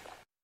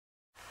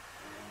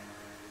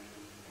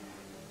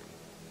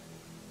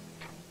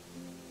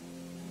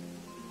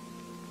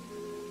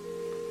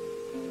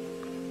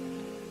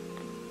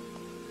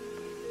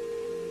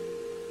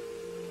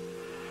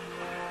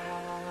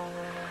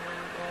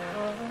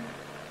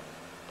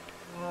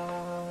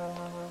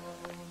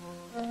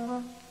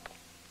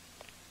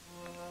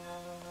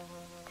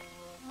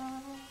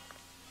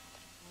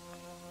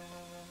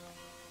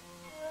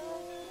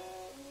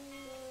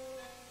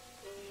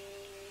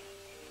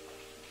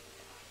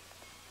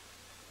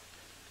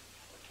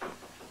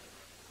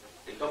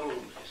 double room,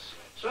 please.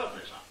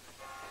 Certainly, sir.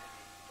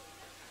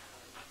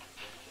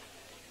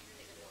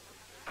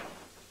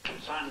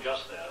 Sign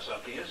just there, sir,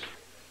 please.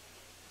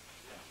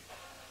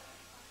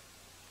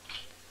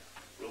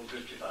 Room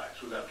 55,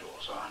 through that door,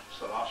 sir. It's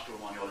the last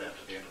room on your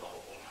left at the end of the hall.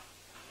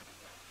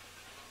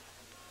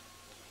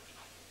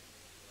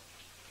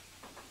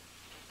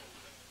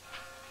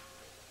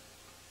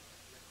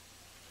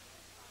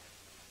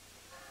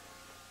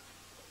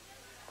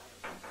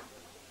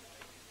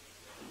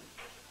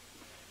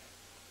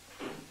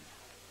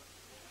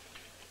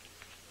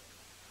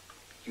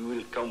 You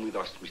will come with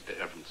us, Mr.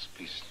 Evans,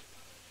 please.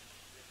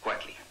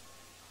 Quietly.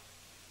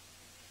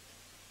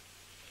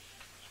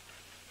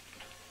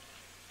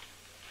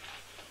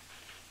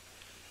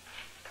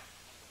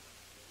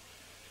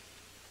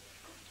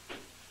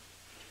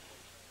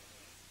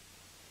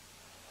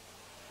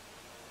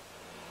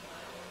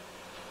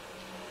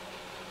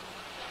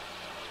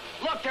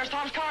 Look, there's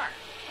Tom's car.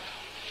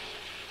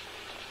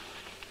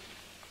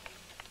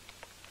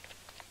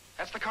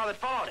 That's the car that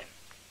followed him.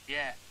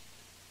 Yeah.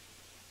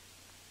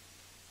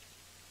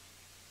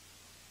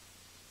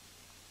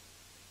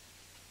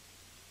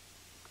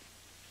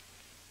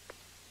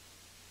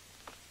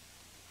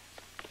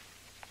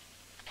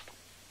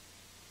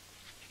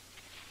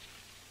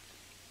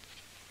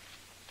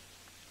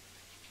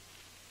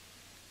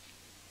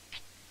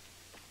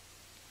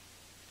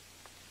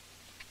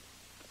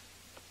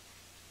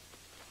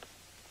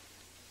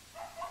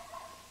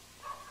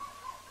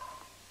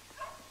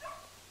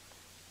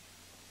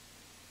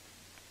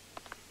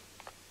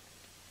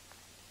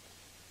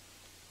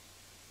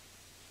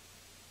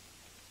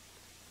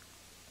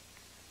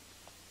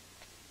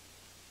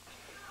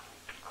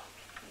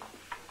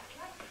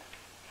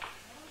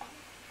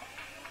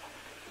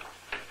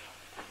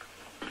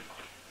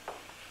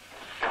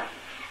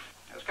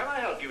 Can I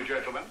help you,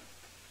 gentlemen?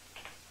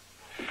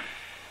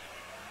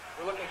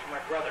 We're looking for my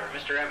brother,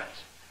 Mr.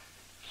 Evans.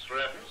 Mr.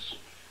 Evans?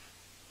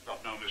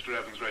 Not know Mr.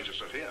 Evans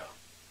registered here.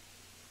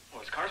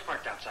 Well, his car's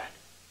parked outside.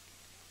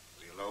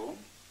 Is he alone?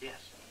 Yes.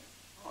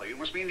 Oh, you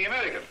must mean the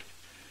American.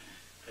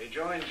 He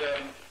joined,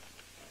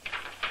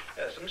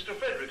 yes, Mr.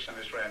 Fredericks and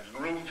his friends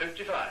in room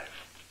 55.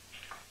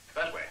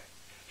 That way.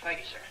 Thank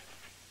you, sir.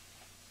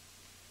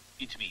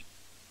 It's me.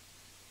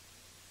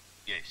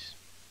 Yes.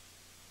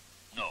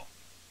 No.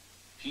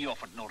 He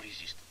offered no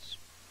resistance.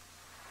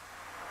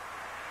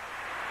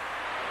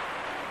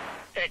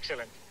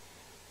 Excellent.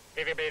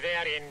 We will be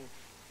there in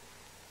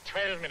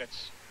 12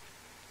 minutes.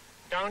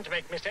 Don't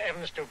make Mr.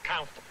 Evans too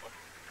comfortable.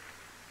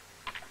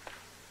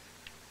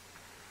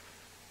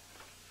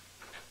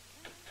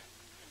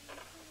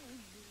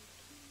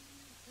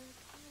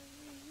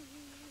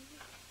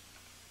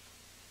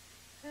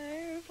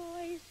 Her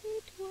voice,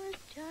 it was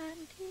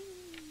chanting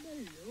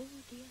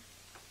melodious.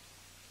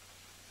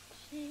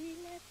 She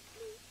left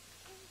me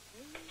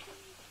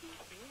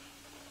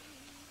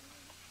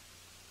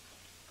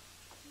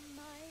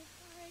my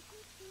heart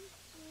is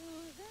so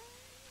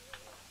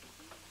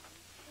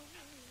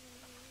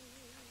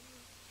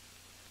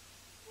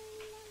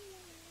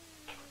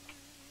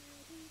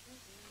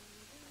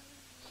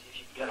See if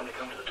you can get him to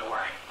come to the door.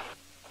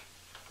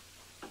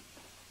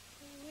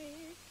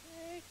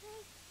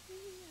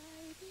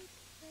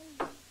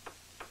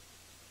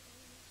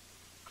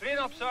 Clean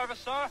up service,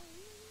 sir.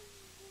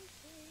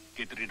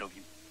 Get rid of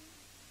him.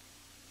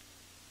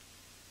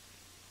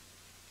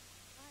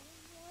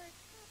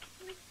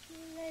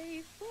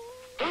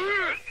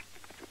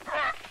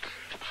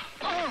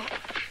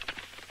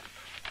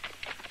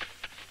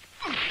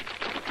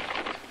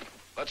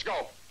 Let's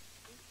go.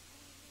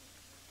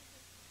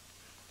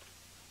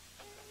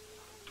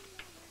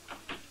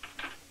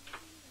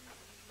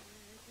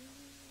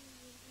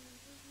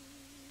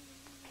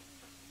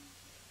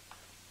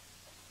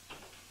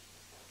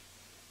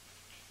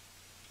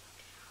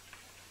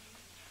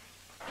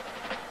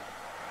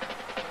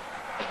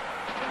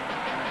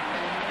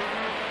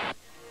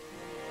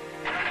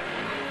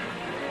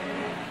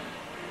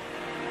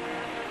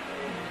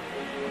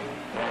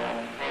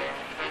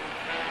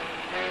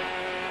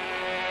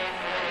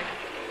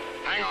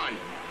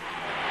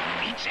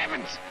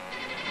 Evans.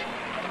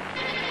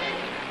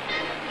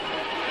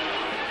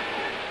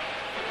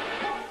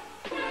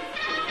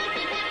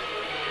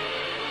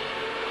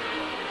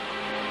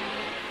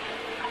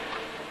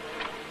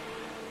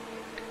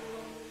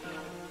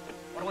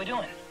 What are we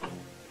doing?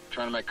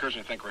 Trying to make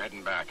Kirshner think we're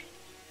heading back.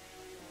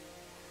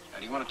 Now,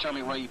 do you want to tell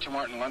me why you two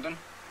aren't in London?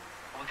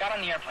 We got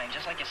on the airplane,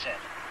 just like you said.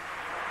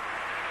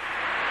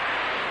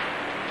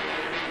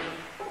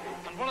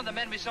 And one of the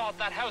men we saw at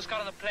that house got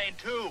on the plane,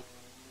 too.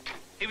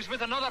 He was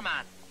with another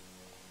man.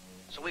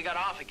 So we got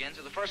off again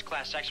to the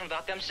first-class section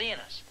without them seeing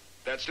us.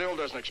 That still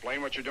doesn't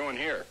explain what you're doing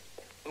here.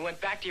 We went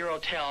back to your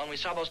hotel, and we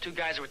saw those two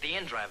guys that were at the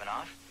inn driving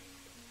off.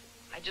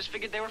 I just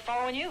figured they were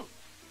following you.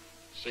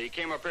 So you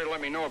came up here to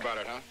let me know about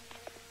it, huh?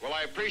 Well,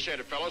 I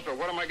appreciate it, fellas, but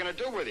what am I going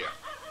to do with you?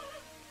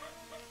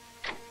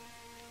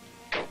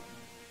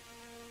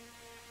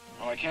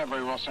 Well, I can't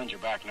very well send you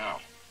back now.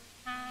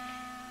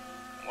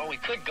 Well, we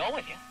could go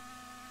with you.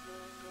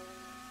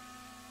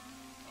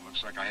 Well,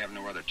 Looks like I have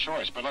no other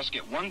choice, but let's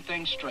get one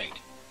thing straight.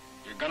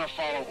 You're gonna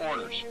follow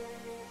orders.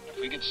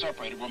 If we get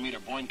separated, we'll meet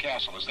at Boyne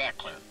Castle. Is that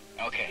clear?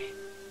 Okay.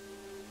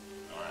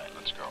 All right,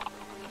 let's go.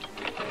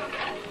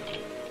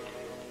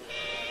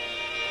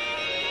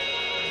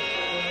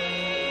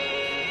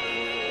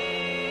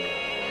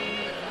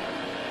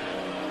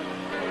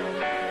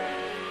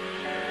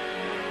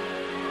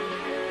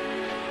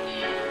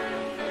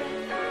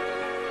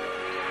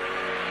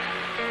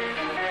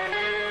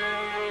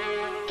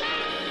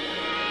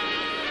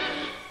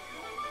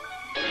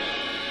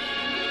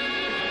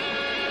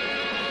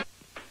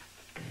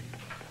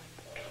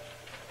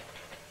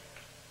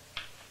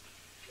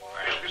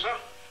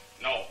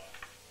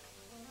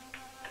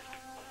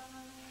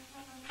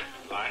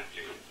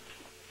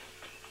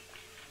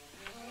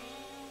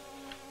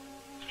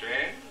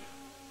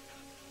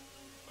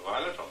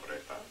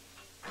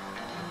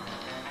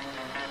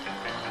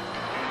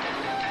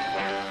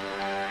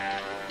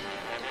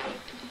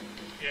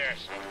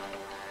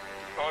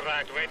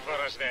 Wait for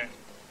us there.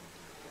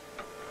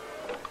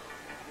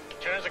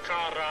 Turn the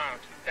car round.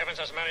 Evans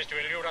has managed to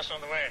elude us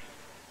on the way.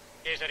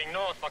 He is heading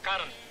north for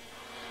Caron.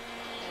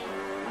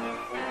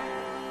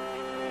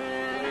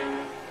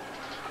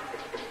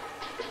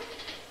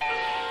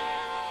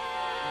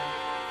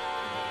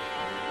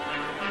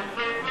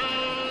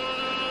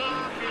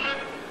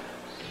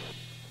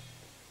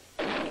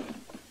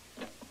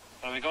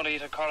 Are we going to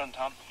eat at Caron,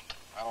 Tom?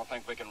 I don't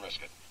think we can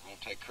risk it. It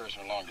won't take Cursor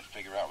long to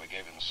figure out we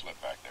gave him the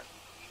slip back there.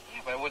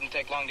 Yeah, but it wouldn't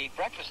take long to eat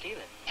breakfast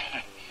either.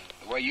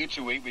 The way you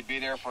two eat, we'd be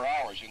there for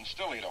hours. You can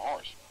still eat a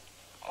horse.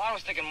 Well, I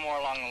was thinking more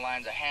along the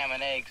lines of ham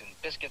and eggs and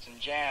biscuits and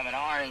jam and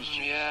orange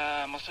juice.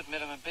 Yeah, I must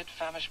admit I'm a bit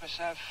famished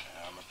myself.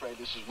 I'm afraid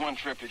this is one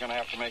trip you're going to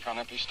have to make on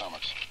empty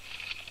stomachs.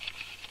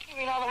 You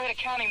mean all the way to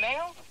County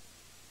Mayo?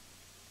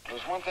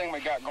 There's one thing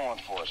we got going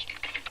for us.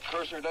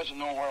 Cursor doesn't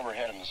know where we're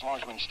heading. As long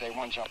as we can stay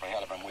one jump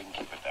ahead of him, we can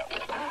keep it that way.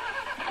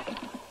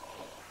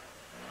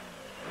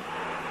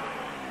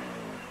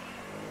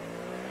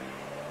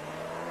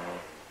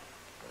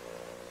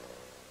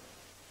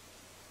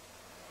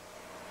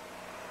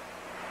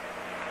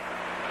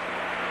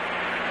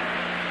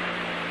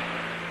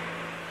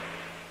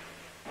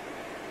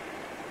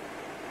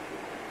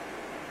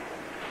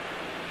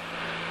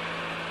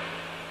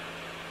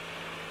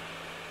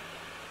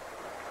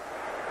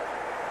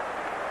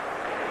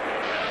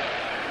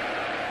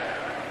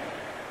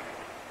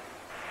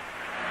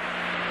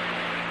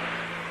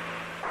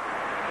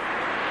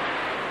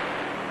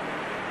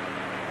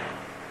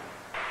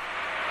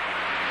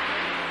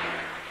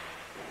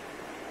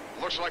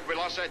 Looks like we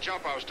lost that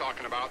jump I was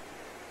talking about.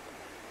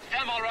 Is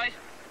them all right?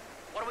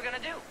 What are we going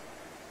to do?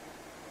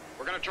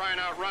 We're going to try and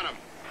outrun them.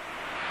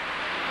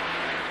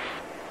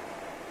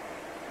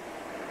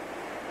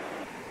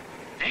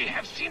 They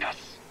have seen us.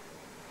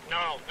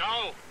 No,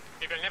 no.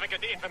 We will never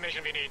get the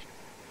information we need.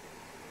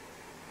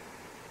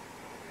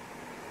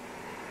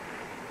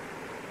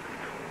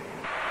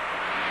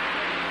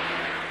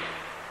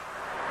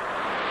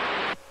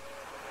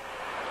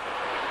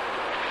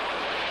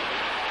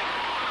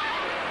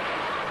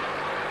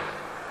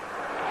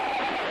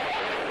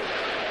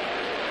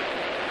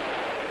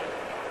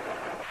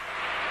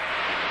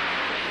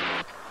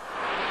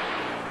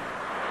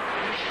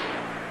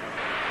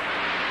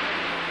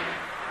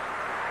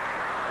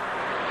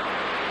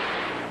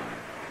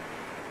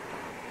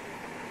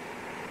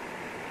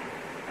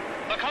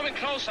 Coming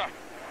closer.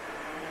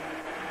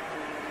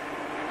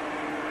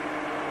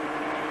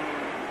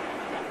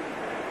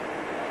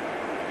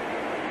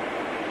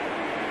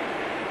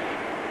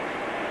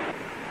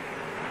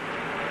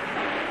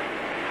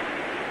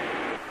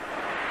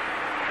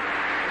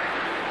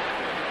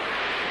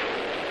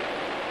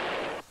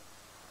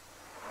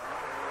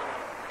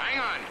 Hang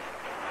on.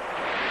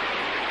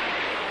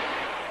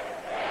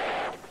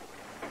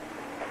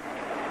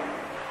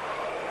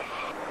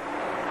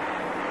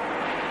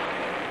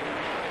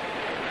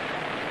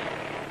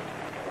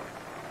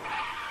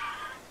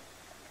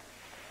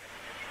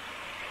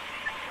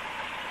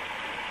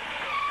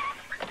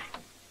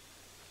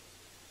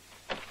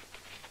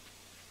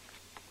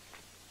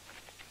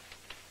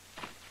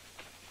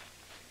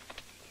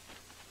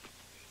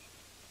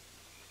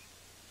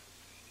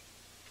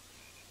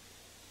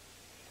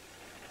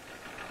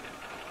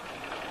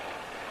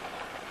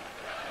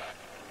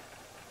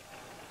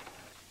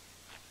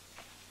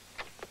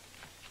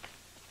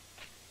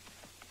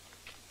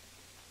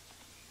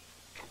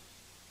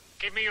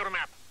 Give me your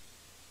map.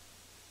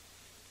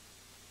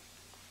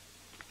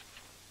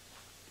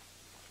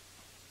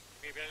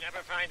 We will never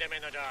find them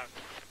in the dark.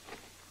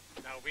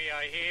 Now we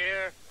are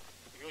here,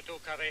 you two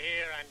cover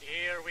here, and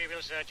here we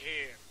will search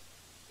here.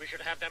 We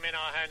should have them in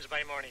our hands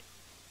by morning.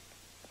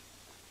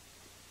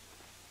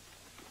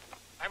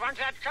 I want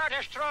that car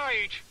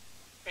destroyed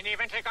in the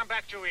event they come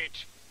back to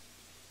it.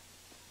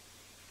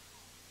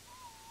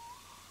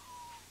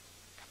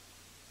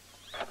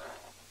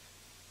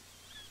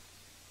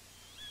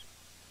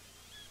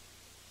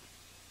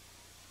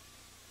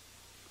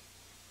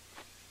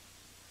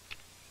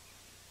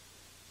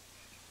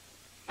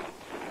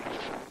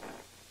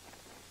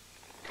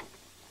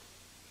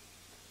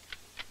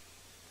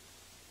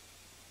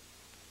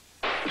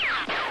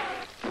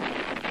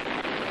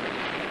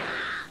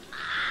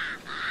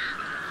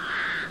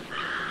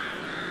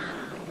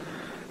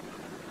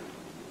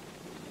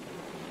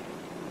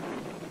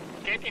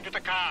 Get into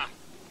the car.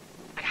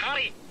 And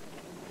hurry.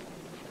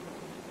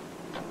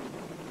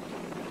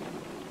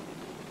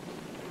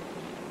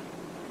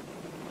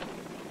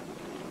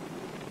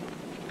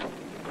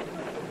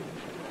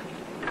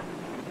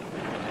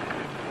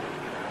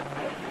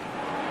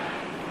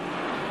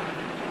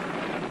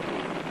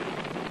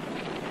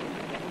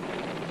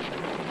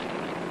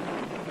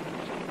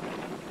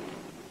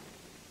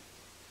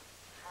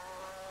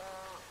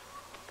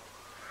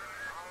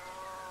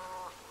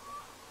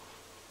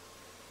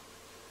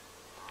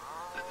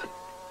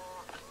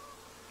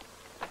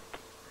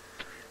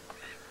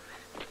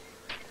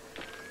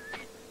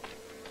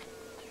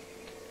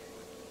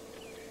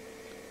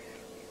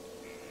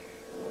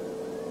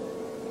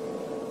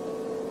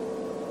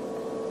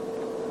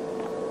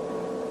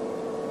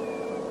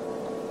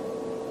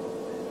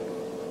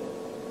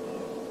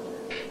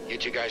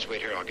 You guys wait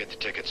here, I'll get the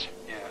tickets.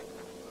 Yeah.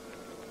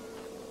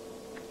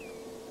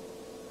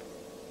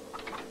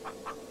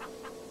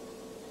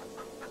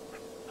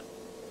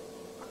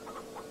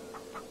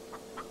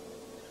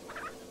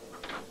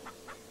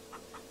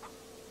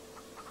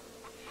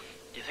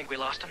 Do you think we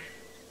lost him?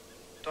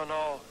 Don't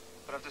know,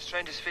 but I've the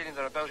strangest feeling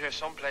they're about here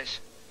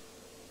someplace.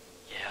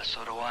 Yeah,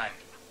 so do I.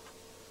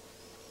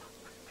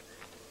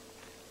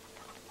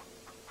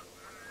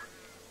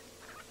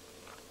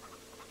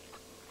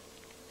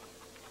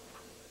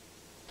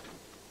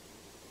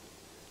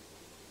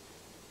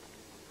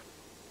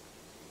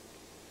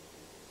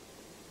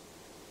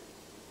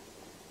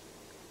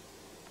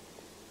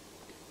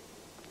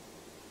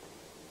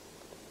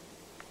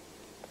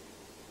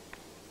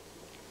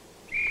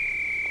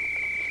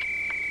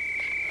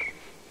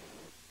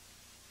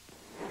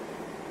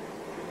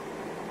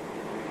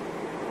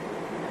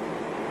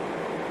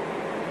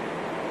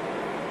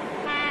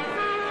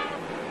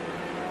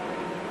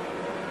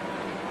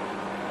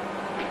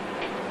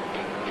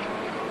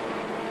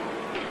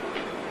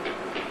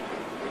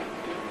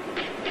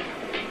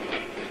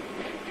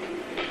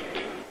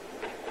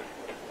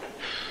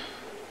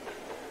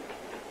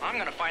 I'm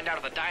gonna find out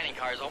if the dining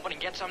car is open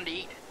and get something to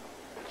eat.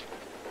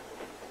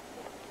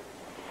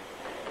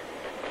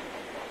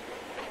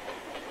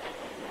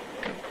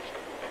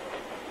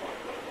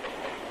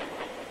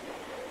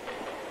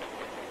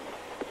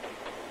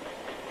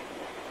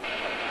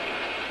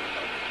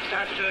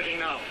 Start searching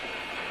now.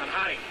 And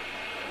hurry.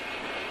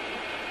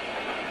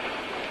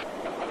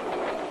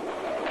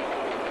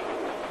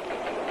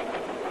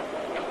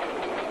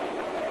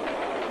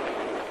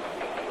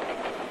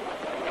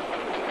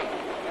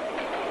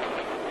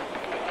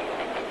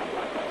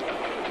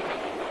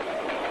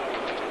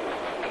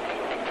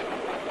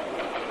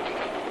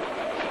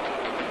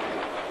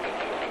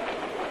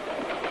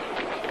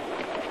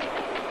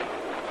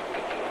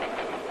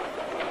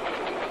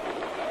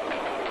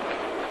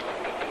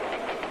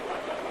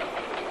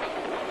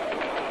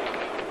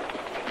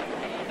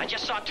 I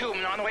just saw two of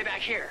them on the way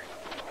back here.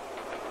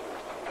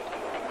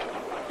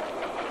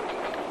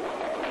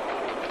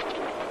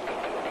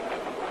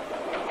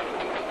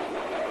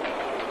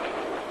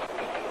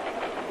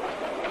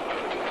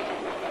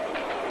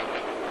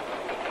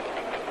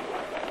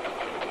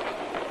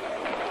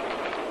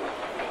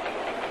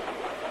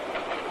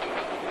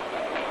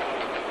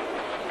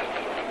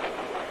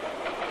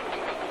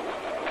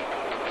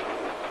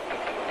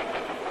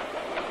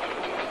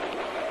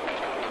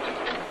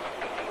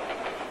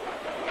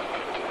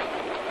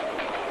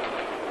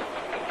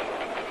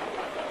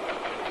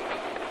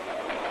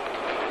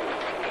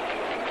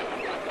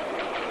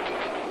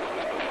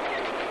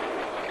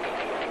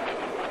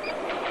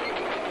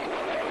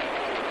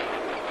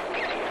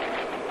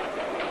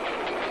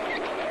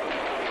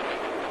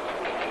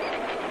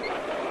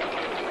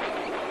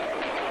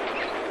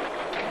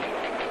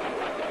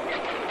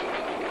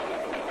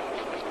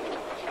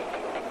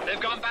 They've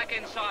gone back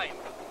inside.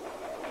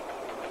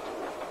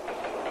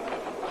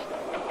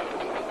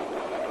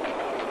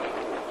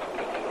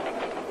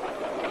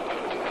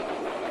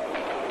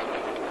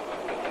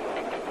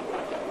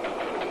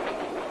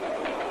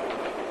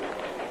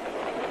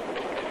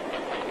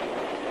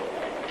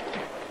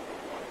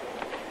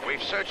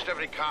 We've searched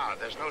every car.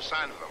 There's no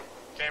sign of them.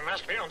 They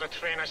must be on the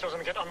train. I saw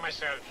them get on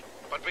myself.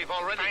 But we've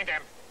already... Find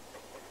them.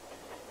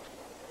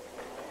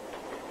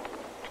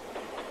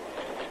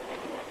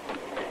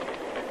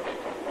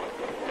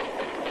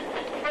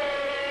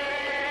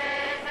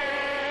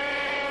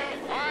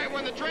 All right,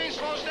 when the train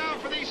slows down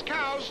for these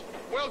cows,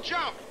 we'll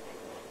jump.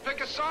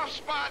 Pick a soft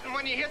spot, and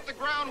when you hit the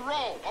ground,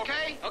 roll,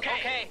 okay?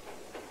 Okay.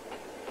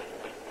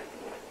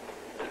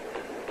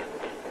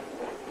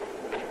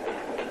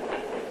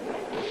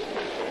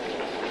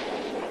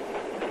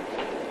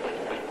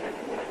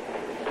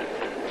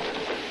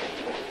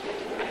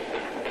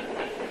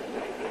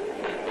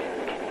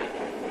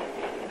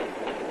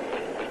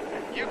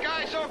 You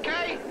guys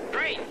okay?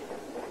 Great.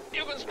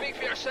 You can speak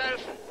for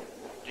yourself.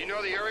 Do you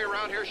know the area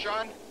around here,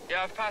 Sean?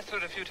 Yeah, I've passed through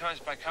it a few times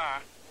by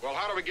car. Well,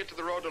 how do we get to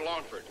the road to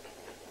Longford?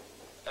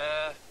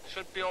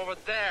 Should be over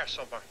there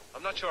somewhere.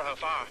 I'm not sure how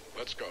far.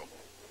 Let's go.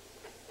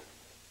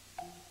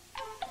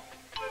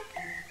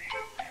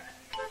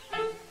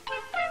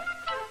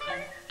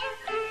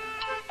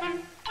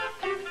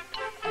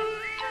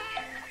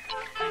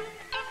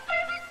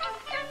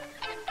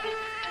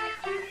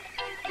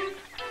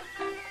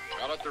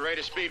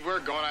 of speed we're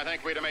going, I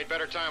think we'd have made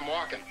better time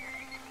walking.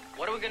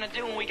 What are we going to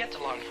do when we get to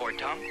Longford,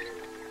 Tom?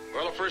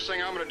 Well, the first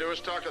thing I'm going to do is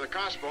talk to the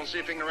constable and see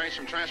if he can arrange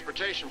some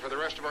transportation for the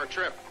rest of our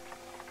trip.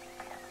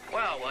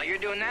 Well, while you're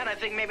doing that, I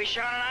think maybe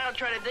Sean and I will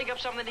try to dig up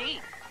something to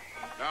eat.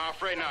 No, I'm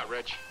afraid not,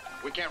 Rich.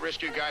 We can't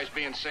risk you guys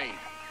being seen.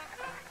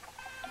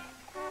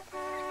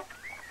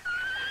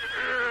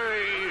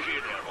 Easy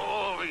there.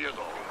 Over you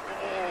go.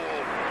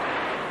 Oh.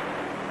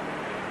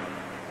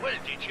 Well,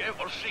 did you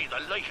ever see the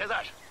like of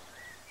that?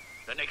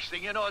 The next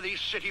thing you know, these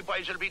city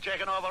boys will be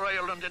taking over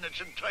Ireland in its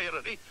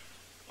entirety,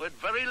 with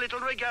very little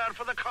regard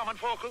for the common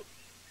folk.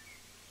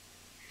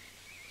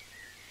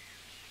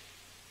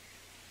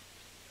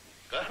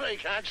 God, I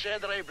can't say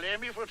that I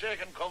blame you for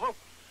taking cover.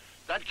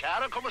 That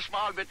car had come a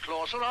small bit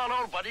closer, all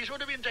our bodies would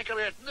have been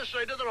decorating the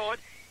side of the road.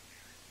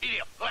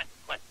 Here, go on,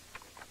 go on.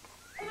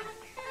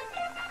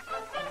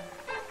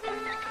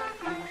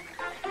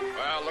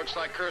 Well, looks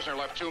like Kersner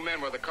left 2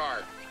 men with the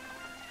car.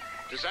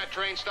 Does that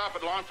train stop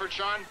at Longford,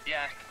 Sean?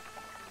 Yeah.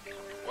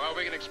 Well,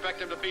 we can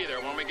expect him to be there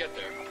when we get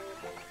there.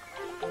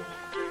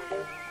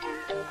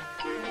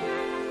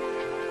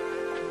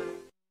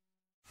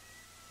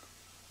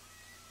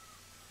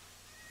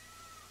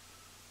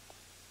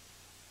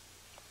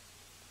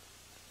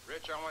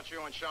 Rich, I want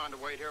you and Sean to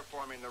wait here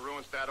for me in the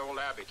ruins of that old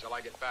abbey till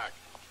I get back.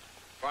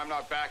 If I'm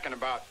not back in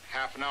about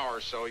half an hour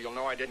or so, you'll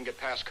know I didn't get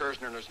past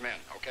Kersner and his men,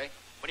 okay?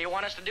 What do you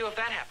want us to do if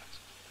that happens?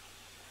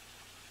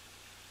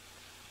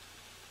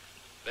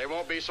 They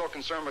won't be so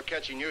concerned with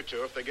catching you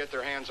two if they get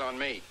their hands on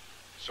me.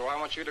 So I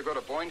want you to go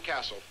to Boyne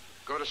Castle,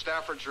 go to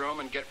Stafford's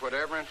room and get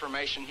whatever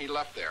information he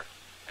left there,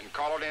 and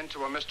call it in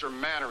to a Mr.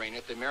 Mannering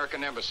at the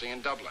American Embassy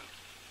in Dublin.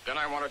 Then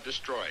I want it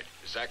destroyed.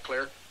 Is that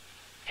clear?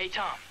 Hey,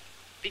 Tom,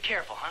 be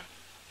careful, huh?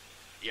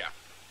 Yeah.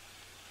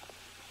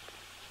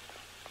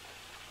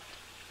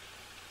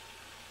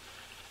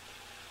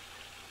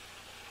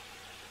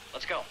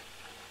 Let's go.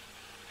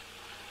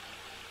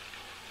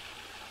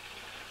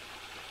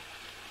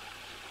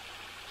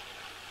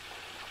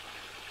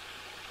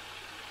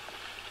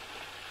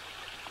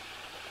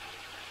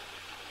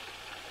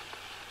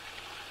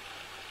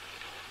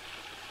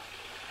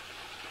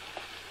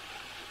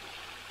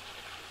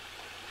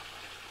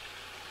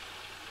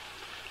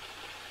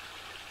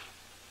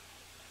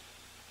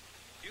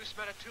 You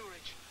smell it too,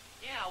 Rich.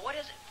 Yeah, what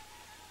is it?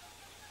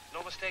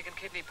 No mistaken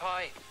kidney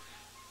pie.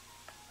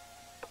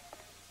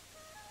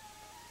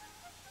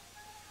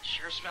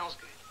 Sure smells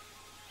good.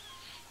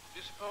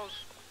 You suppose?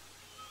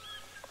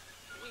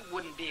 We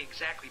wouldn't be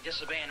exactly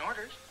disobeying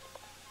orders.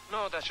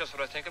 No, that's just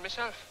what I was thinking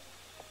myself.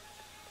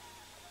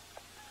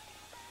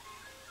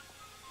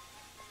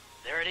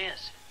 There it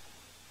is.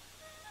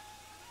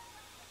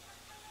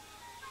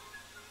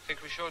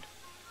 Think we should?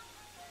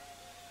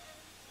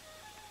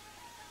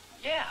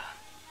 Yeah.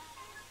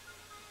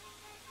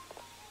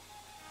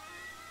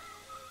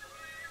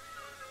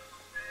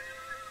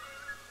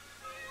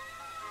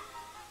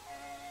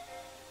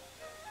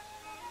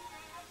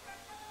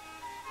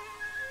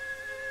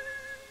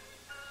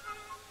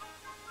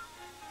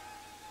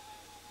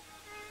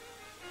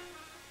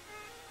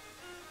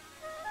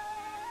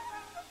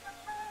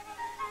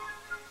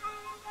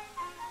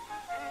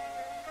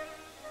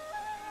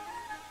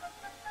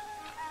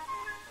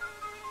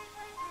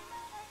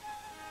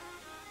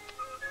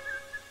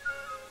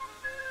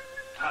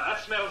 Ah,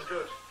 that smells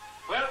good.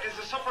 Well, is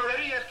the supper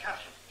ready yet,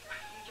 Catherine?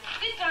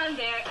 Sit down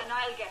there and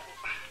I'll get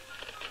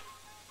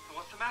it.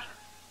 What's the matter?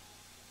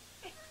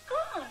 It's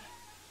gone.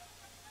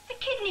 The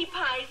kidney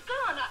pie's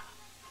gone.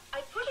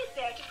 I put it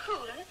there to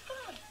cool and it's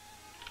gone.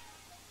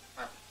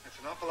 Well, it's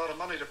an awful lot of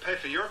money to pay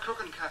for your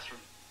cooking, Catherine.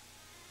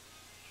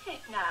 Sit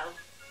now.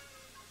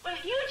 Well,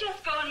 you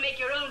just go and make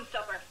your own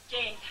supper,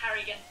 James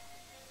Harrigan.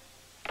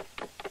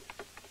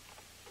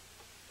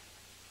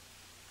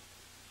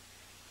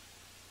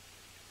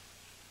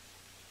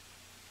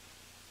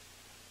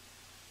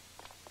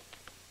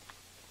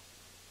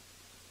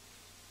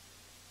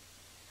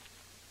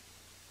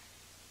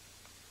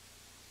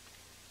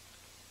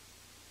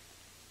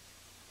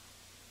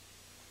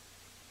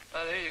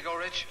 Well, there you go,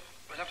 Rich.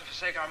 We'll have to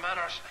forsake our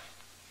manners.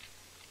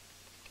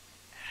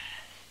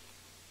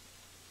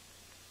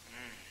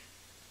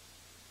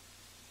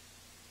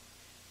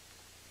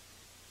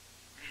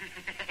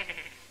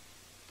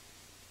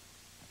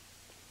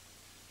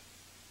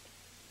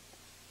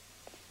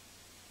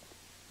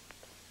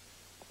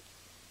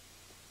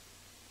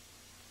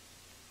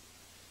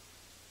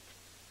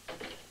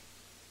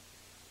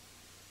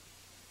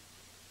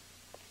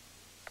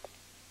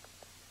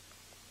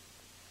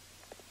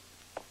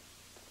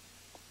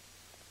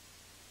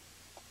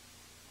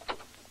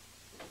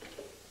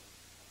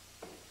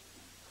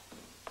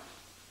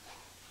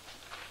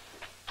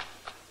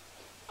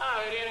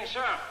 Good evening,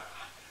 sir.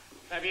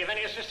 Maybe you have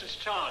any assistance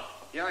at all?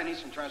 Yeah, I need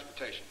some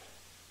transportation.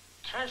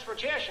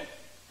 Transportation?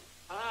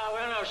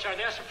 Well, no, sir,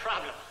 that's a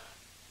problem.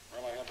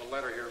 Well, I have a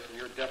letter here from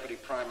your Deputy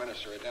Prime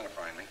Minister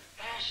identifying me.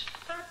 Yes,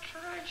 that's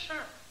right,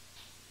 sir.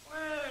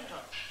 Well done.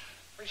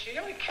 Well, see,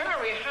 the only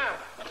car we have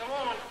at the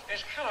moment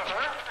is Callagher,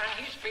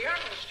 and he's beyond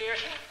the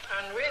station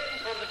and waiting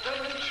for the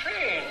Dublin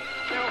train.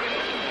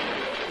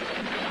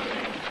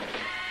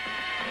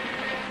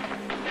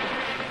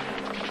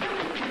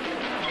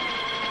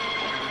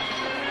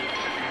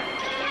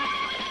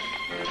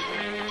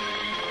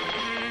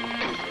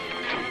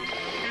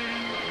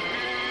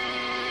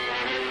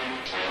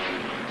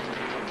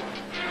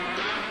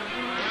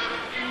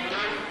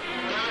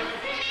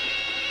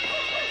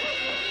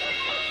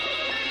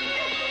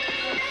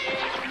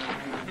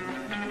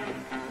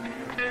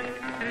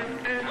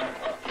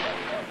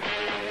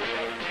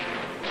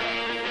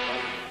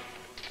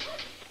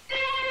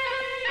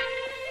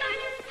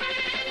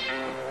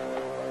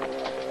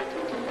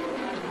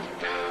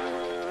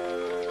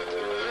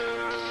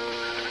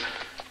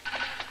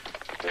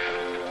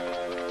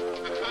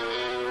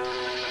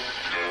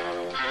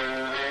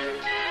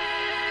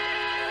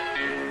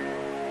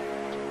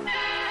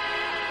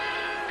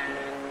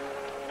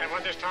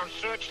 This town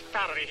searched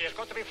thoroughly. He has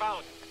got to be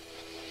found.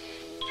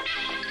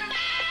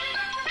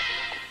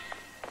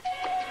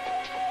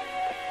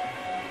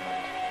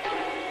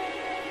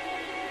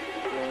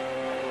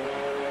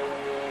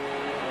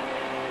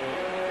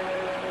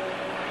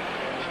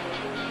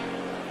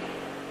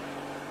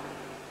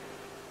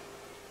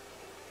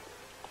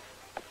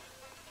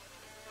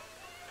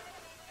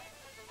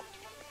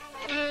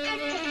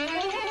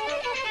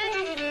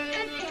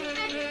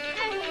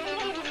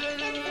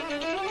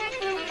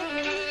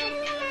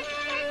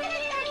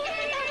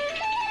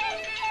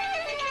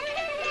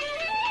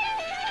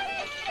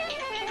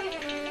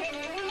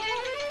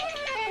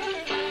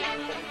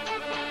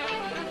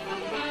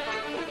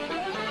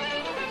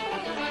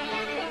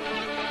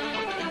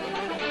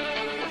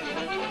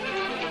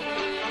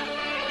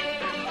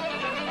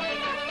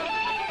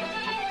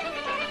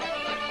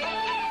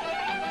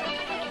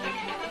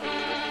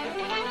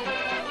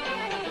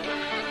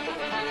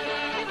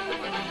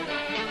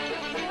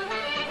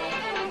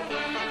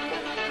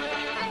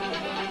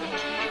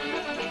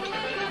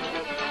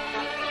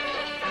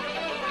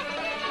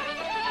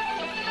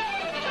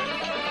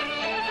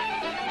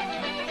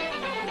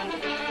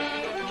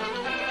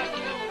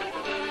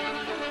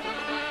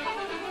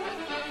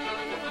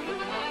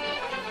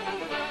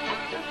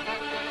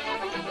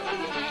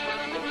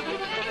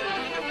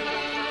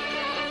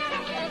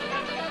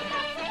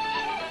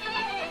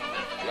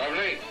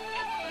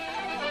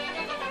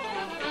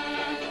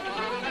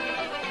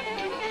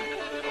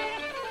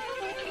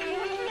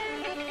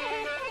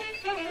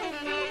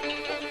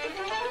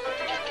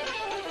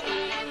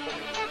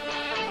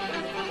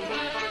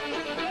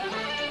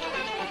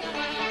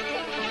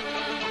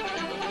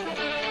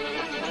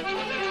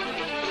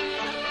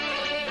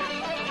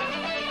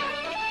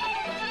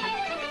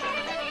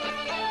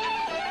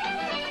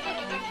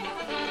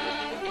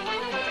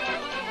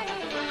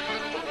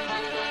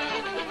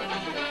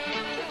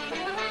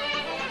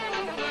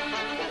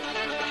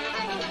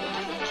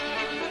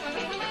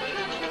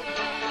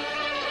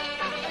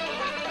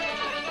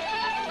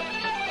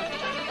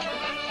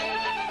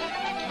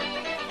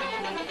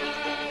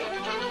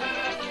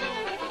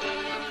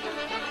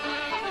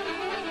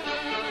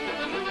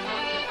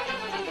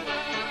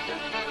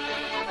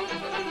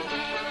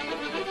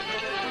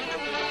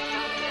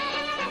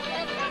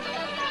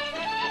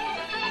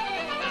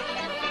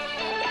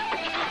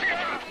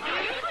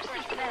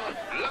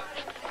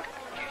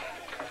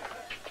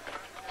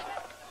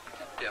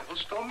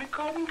 Stole me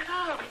golden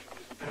cow.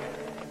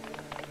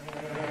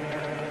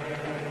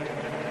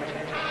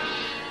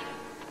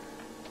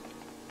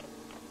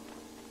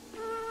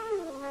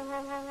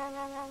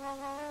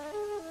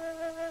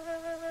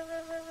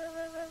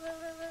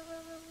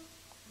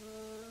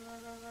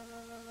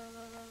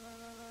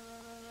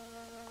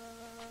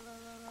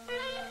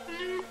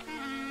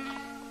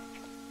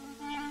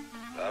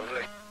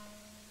 Lovely.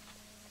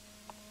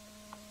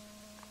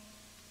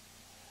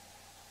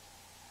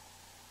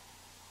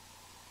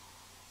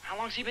 How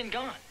long's he been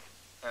gone?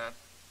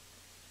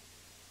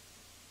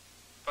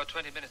 About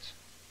 20 minutes.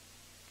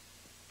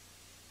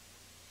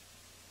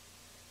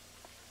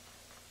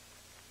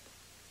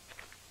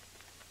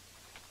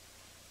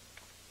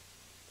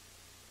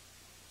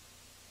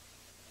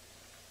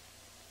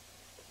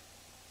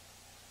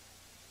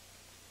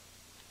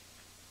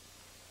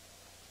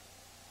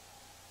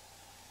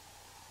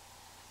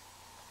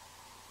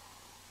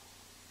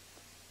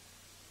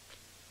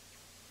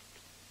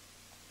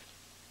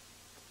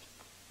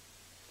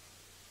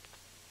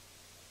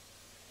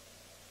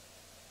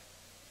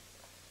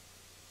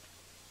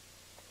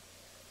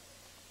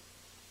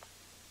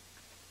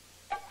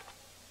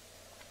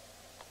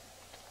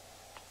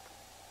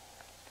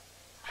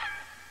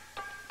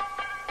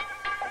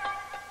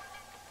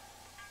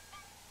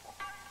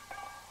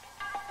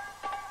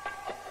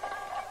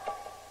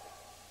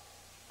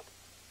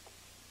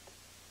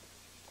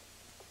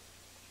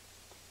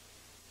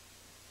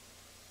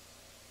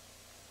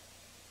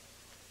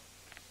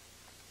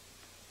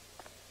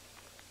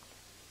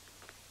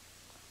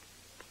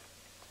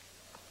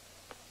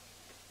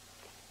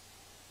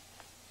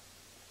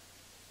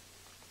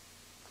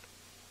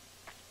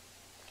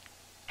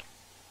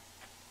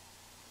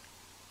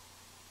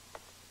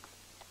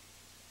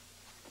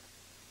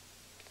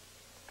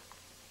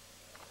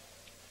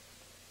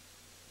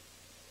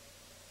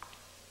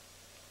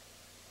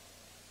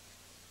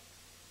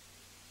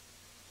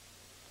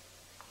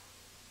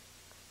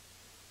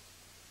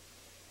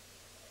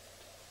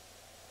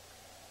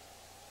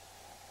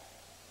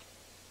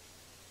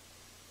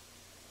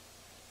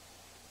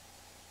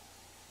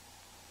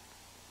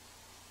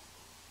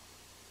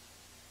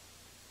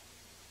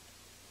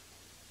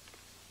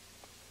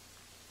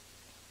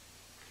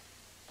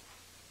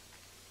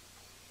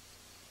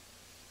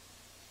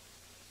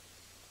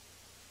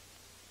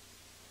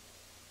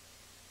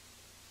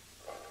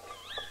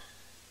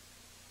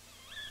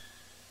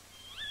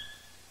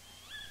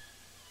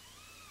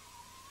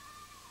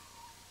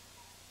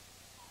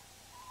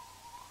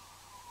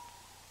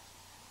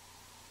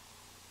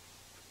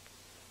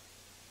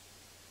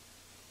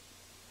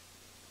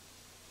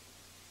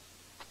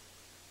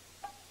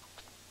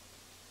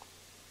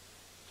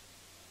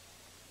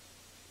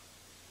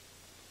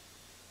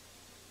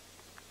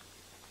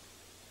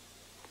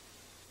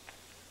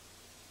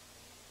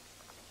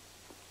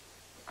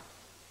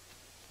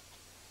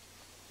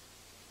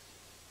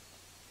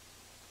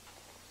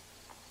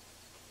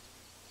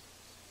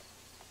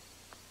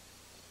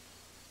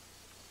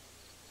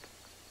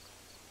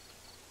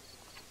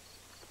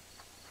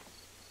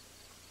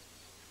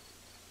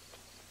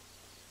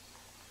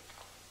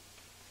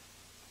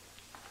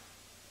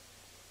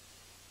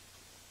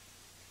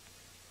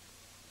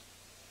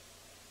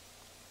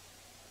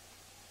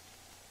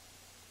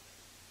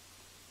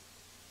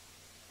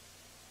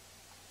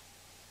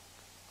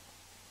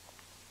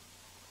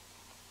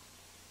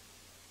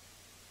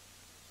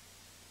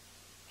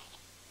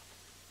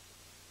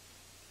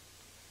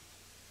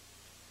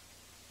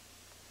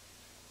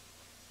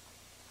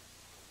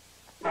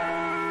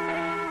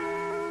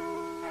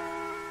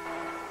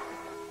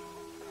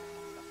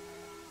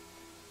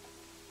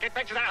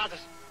 Back to their houses.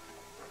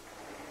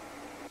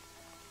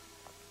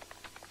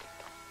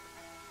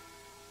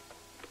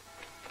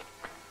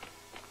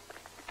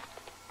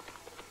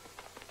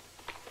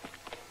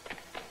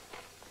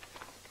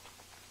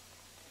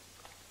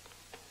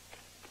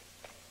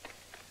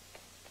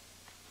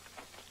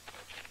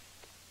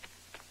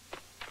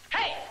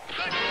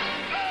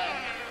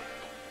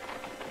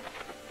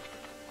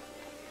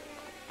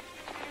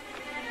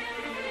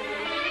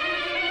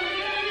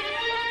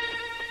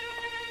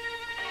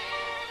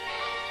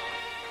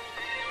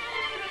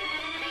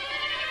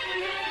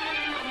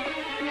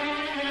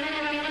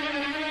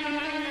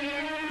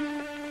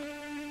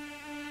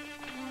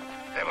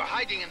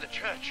 Hiding in the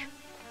church.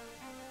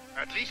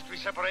 At least we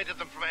separated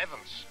them from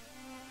Evans.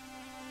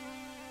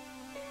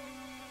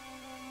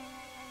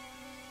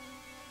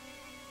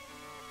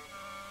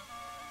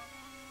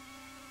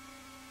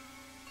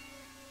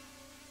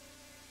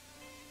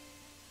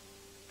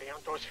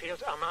 Beyond those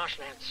fields are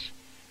marshlands.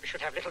 We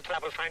should have little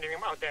trouble finding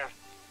him out there.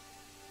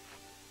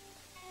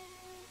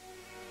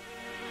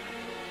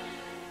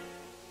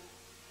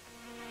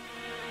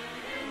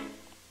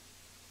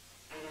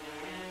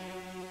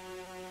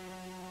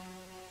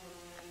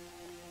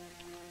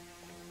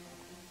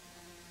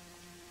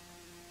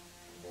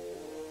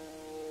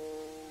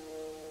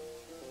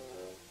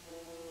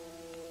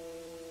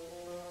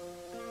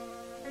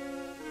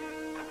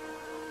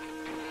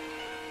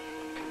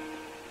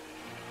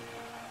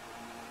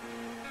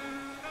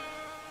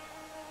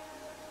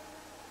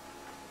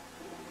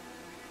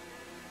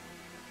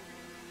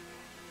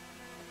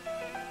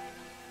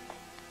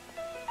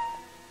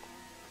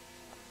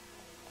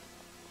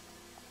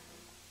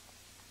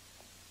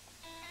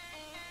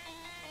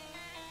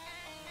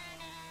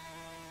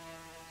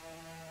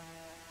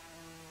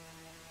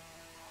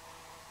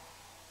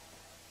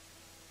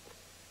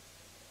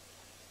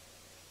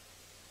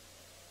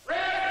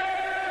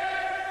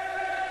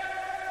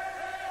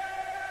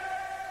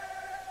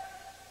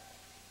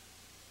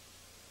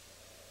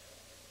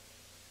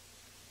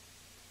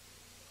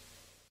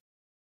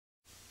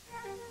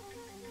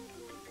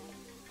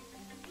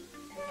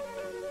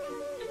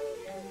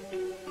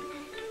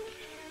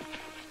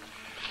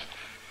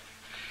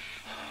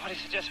 What do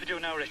you suggest we do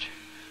now, Rich?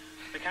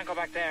 We can't go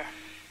back there.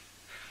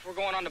 We're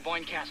going on to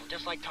Boyne Castle,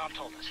 just like Tom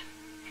told us.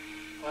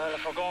 Well,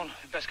 if we're going,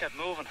 we'd best get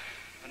moving.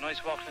 A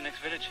nice walk to the next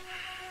village.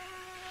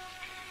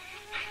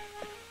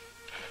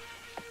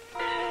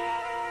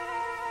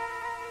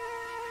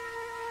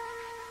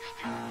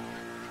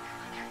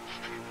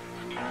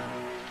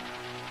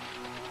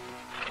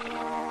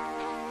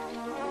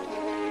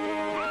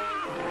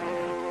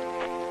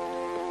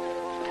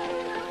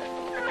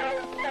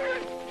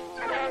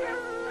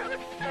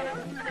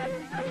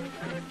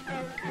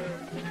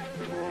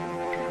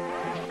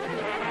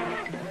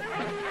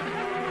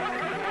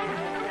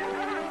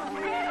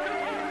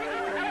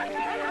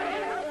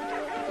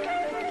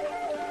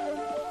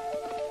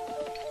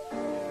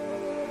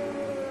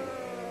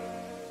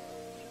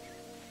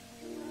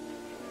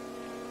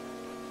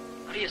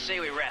 What do you say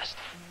we rest?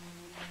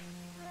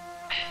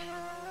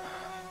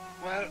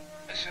 Well,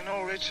 as you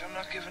know, Rich, I'm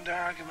not given to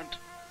argument.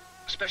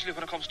 Especially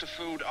when it comes to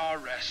food or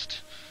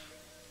rest.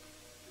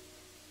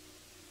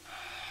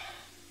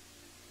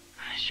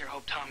 I sure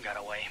hope Tom got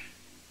away.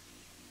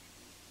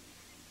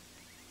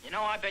 You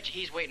know, I bet you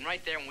he's waiting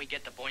right there when we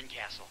get to Boyne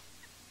Castle.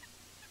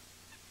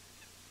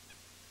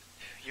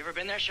 You ever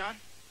been there, Sean?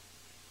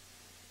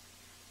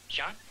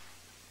 Sean?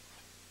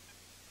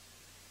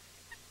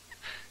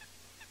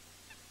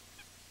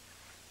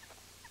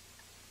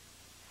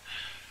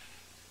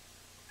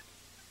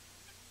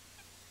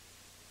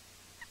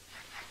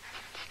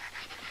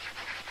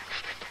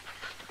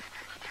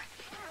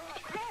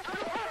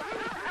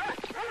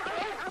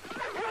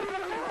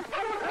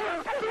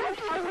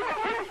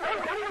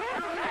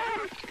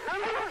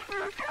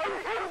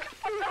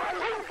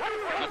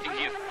 Nothing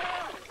here.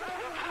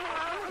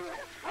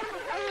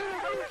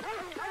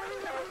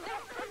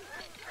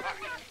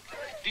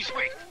 This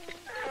way.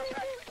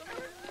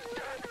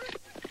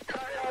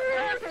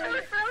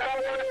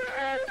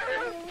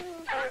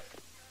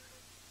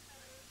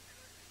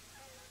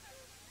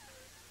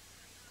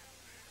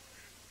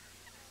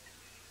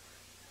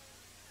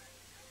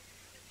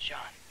 Sean.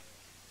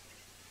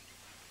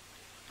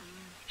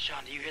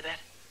 Sean, do you hear that?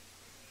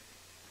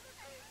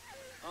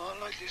 Oh,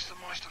 likely it's the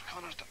Master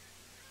Connors.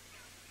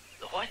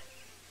 The what?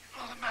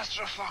 Oh, the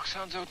Master of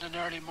Foxhounds out in an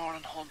early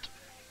morning hunt.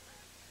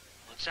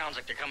 Well, it sounds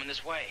like they're coming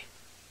this way.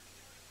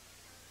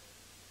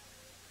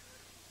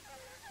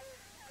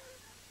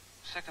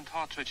 Second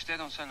thoughts, Rich, they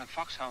don't sound like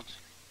foxhounds.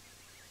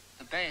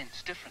 The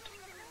baying's different.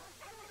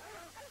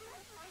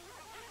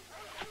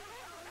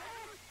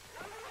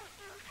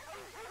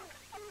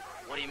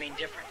 What do you mean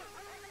different?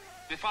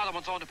 My father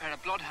once owned a pair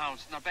of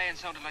bloodhounds, and their baying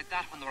sounded like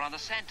that when they were on the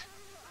scent.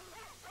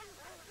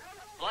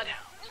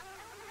 Bloodhounds?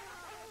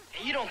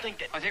 Hey, you don't think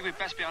that... I think we'd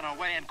best be on our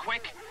way, and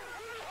quick.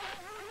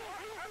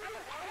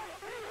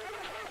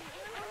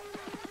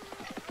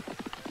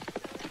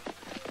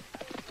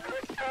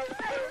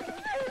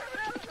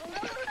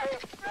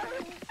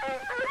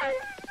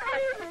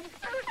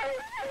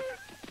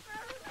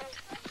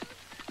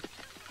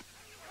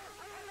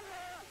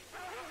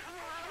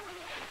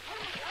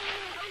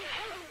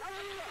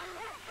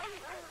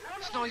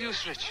 It's no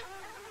use, Rich.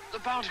 They're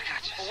bound to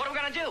catch us. Well, what are we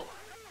gonna do?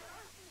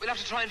 We'll have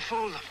to try and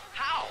fool them.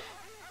 How?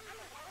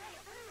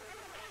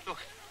 Look,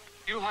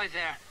 you hide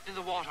there, in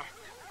the water.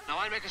 Now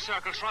I'll make a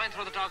circle, try and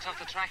throw the dogs off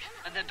the track,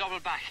 and then double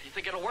back. You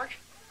think it'll work?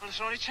 Well,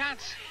 it's our only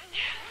chance. Yeah.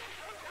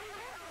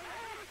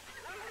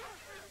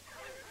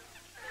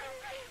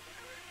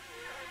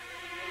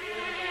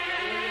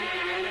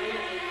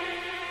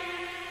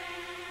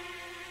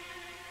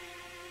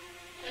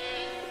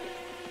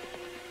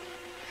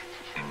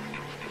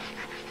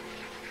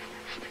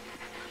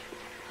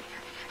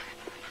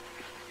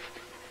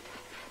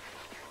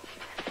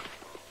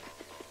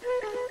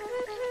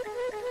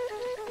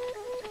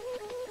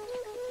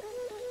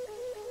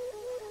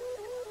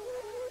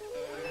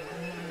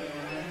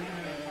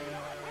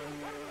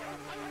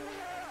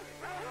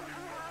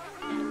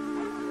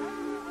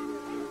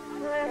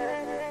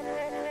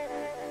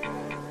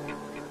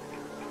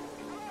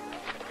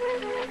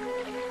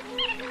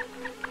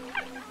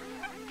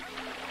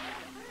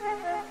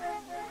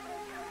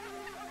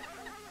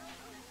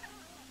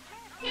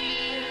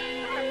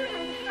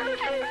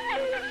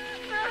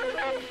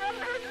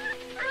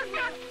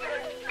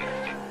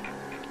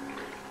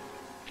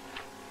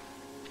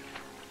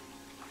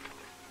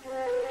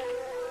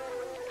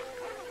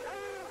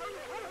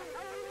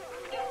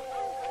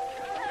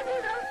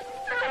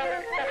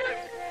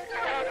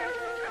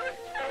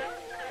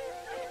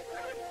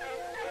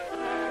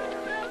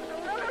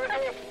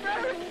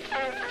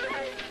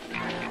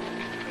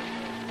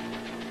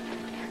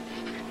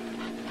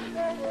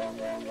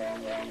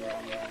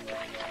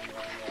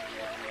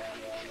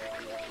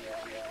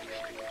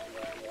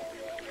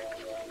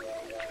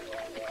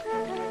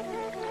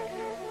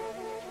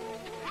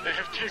 They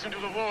have taken to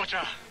the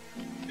water.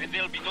 Then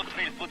there'll be no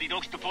trail for the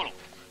dogs to follow.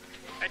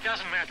 It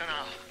doesn't matter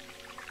now.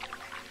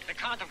 They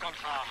can't have gone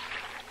far.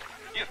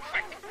 Here,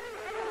 quick.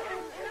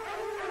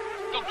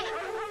 Dogs.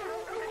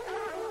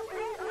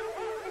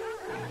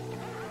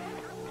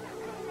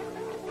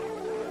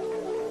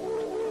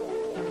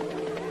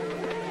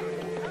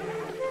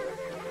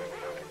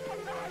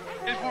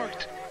 It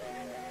worked.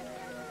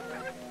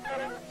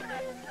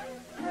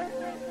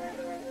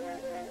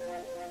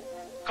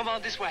 Come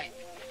on, this way.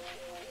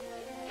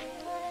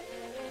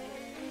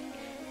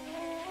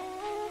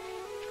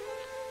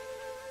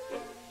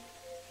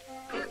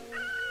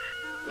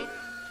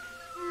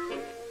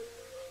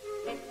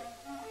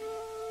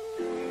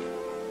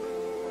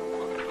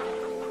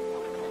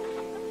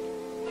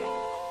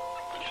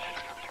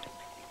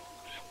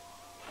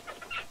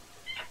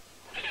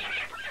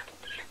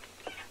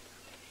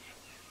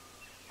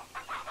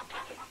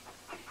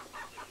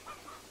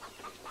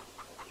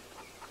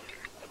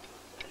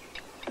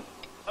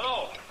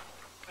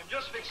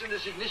 Fixing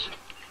this ignition.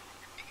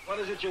 What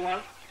is it you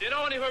want? Do you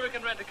know anywhere we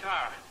can rent a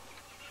car?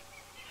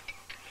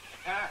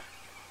 Car?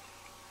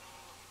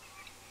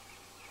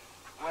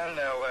 Well,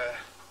 now,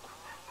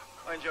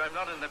 mind you, I'm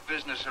not in the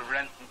business of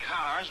renting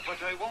cars,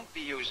 but I won't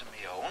be using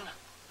my own.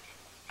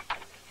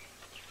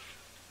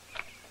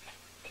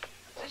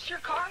 Is this your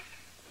car?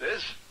 It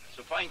is. It's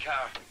a fine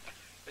car.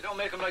 They don't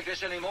make them like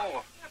this anymore.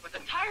 Yeah, but the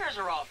tires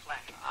are all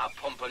flat.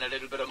 Pumping a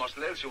little bit of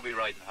muscle else you'll be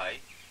riding high.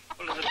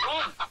 Well, does it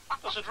run?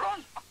 Does it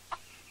run?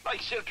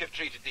 Like silk if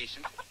treated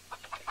decent.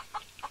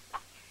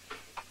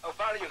 How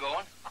far are you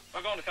going?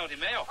 We're going to County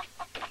Mayo.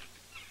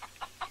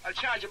 I'll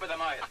charge you by the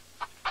mile.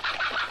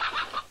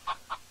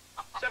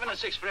 7 and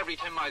 6 for every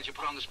 10 miles you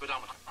put on the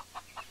speedometer.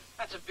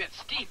 That's a bit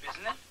steep,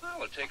 isn't it? Well,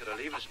 we'll take it or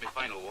leave it. It's my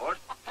final word.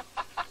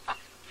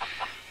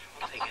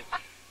 I'll take it.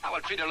 Now,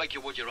 I'll treat her like you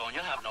would your own.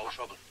 You'll have no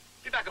trouble.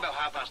 Be back about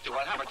 2:30.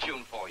 I'll have a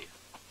tune for you.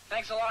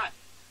 Thanks a lot.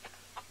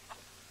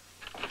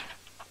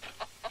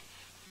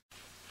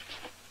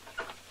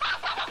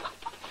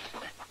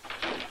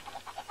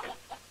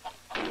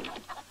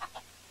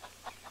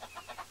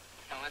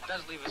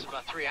 Does leave us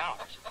about 3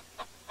 hours.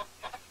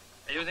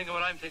 Are you thinking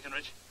what I'm thinking,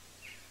 Rich?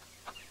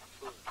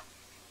 Well,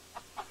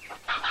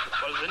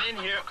 there's an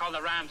inn here called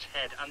the Ram's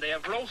Head, and they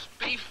have roast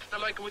beef, the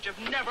like of which you've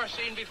never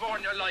seen before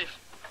in your life.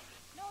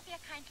 No, be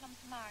a kind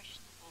lumps marsh.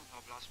 Oh, no,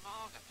 Blas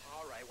Morgan.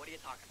 All right, what are you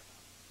talking about?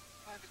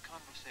 Private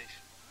conversation.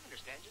 I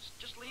understand.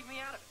 Just leave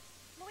me out of it.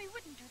 No, he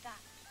wouldn't do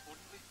that.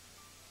 Wouldn't we?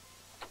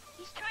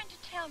 He's trying to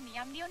tell me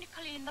I'm the only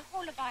Colleen in the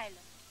whole of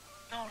Ireland.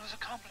 No, it was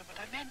a compliment.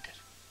 I meant it.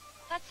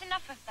 That's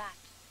enough of that.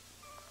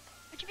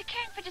 Would you be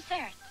caring for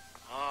dessert?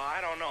 Oh,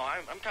 I don't know.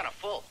 I'm kind of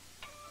full.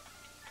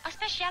 Our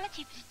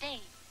speciality for today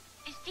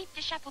is deep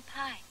dish apple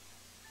pie.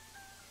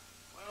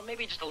 Well,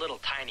 maybe just a little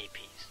tiny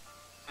piece.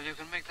 Well, you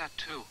can make that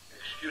too.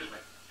 Excuse me.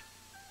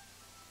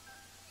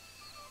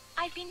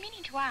 I've been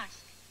meaning to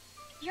ask.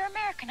 You're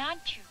American,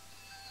 aren't you?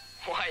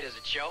 Why, does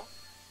it show?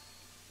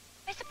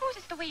 I suppose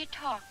it's the way you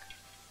talk.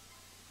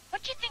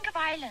 What do you think of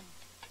Ireland?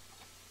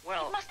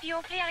 Well... It must be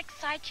awfully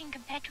exciting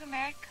compared to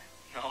America.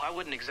 No, I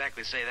wouldn't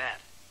exactly say that.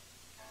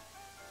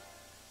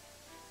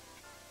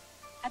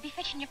 I'll be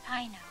fetching your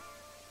pie now.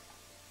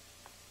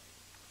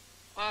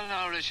 Well,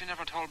 now, Rich, you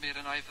never told me you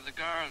had an eye for the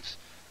girls.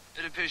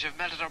 It appears you've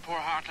melted her poor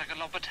heart like a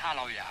lump of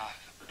tallow, you have.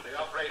 The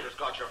operator's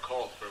got your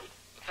call through.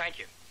 Thank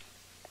you.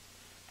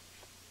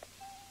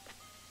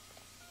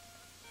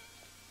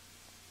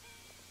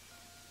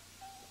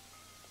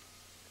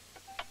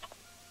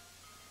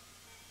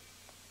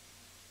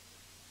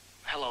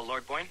 Hello,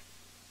 Lord Boyne.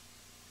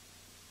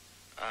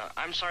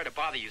 I'm sorry to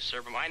bother you,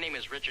 sir, but my name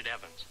is Richard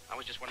Evans. I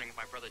was just wondering if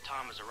my brother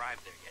Tom has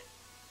arrived there yet.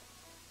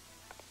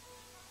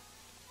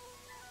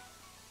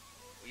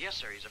 Well, yes,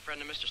 sir. He's a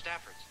friend of Mr.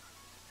 Stafford's.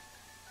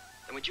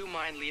 Then would you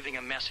mind leaving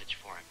a message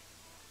for him?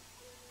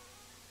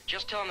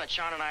 Just tell him that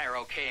Sean and I are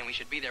okay and we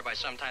should be there by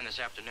sometime this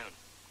afternoon.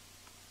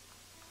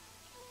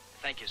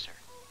 Thank you, sir.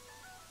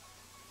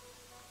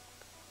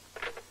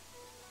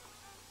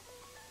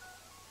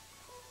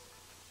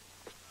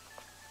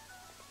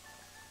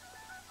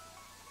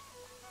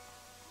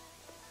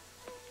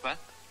 What?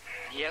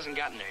 He hasn't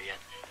gotten there yet.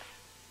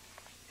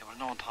 Yeah, well,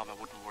 no, Tom, I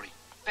wouldn't worry.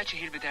 Bet you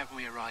he'll be there when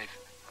we arrive.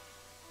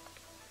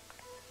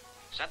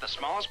 Is that the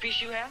smallest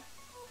piece you have?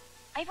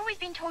 I've always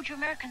been told you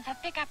Americans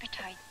have big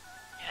appetite.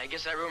 Yeah, I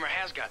guess that rumor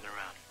has gotten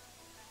around.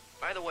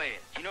 By the way,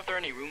 do you know if there are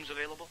any rooms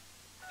available?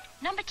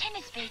 Number 10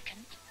 is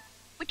vacant.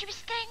 Would you be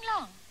staying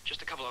long?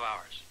 Just a couple of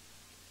hours.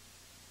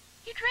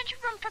 You'd rent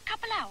a room for a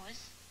couple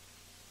hours?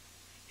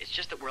 It's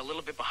just that we're a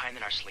little bit behind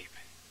in our sleep.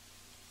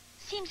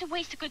 Seems a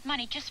waste of good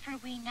money just for a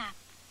wee nap.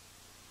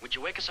 Would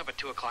you wake us up at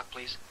 2 o'clock,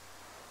 please?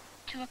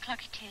 2 o'clock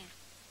it is.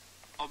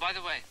 Oh, by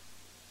the way,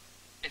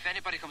 if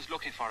anybody comes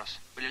looking for us,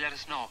 will you let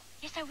us know?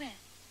 Yes, I will.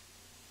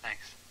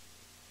 Thanks.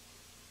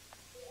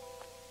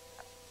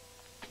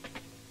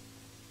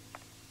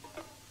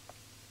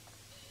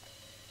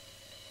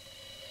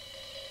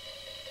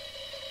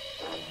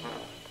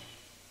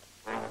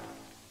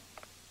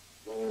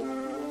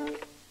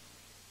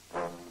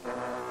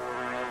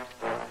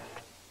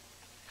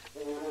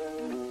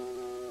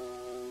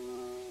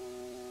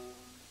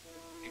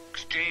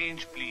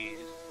 Exchange, please.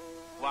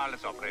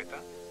 Wireless operator.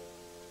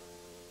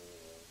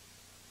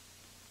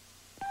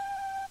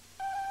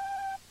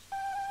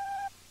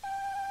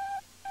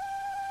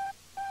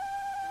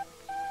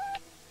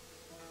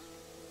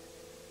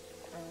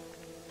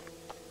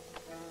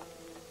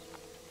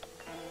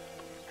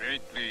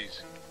 Straight,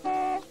 please.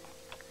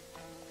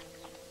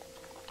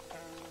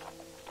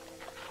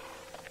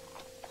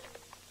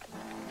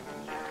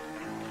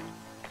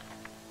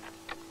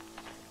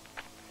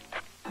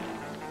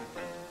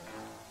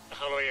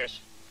 Hello, yes.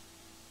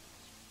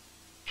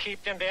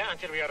 Keep them there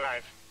until we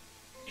arrive.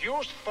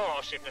 Use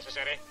force if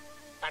necessary.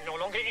 I'm no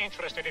longer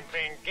interested in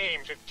playing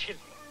games with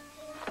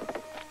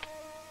children.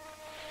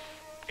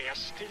 They are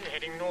still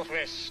heading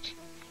northwest.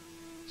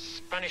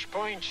 Spanish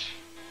Point,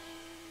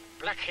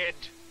 Blackhead,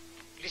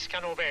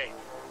 Liscano Bay.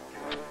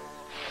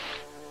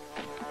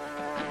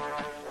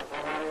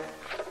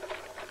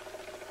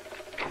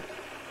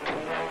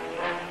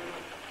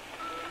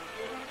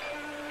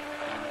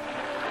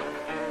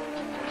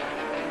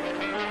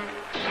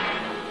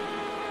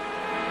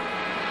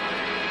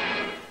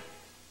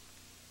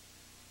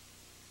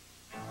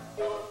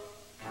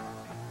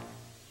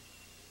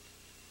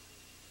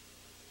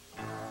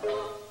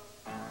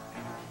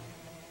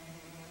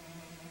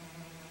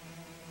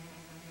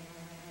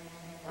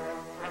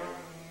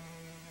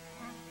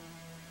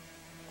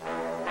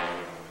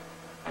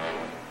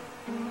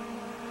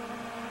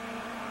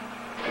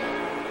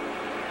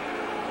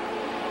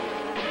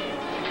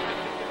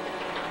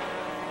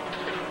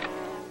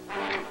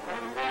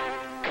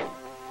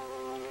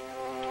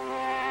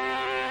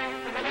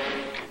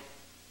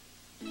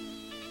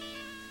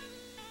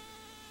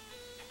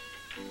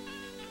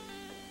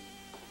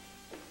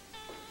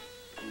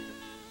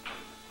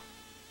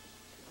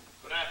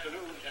 Good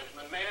afternoon,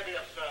 gentlemen. May I be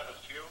of service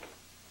to you?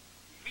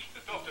 We wish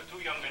to talk to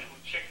two young men who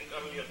checked in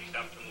earlier this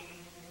afternoon.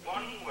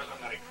 One was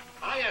American.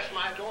 Ah, yes,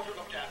 my daughter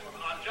looked at them.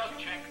 I'll just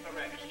check the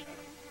register.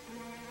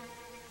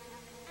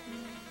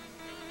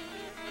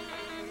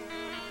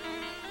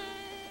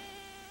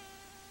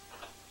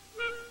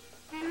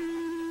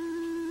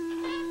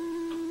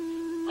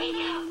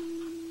 Wake up!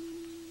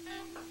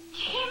 Do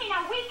you hear me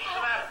now? Wake up! What's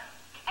the matter?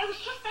 I was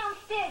just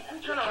downstairs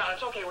and... No,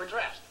 it's okay. We're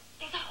dressed.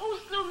 There's a whole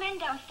slew of men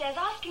downstairs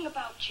asking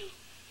about you.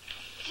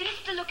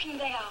 Sinister looking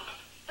they are.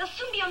 They'll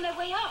soon be on their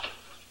way up.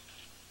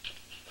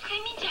 They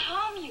mean to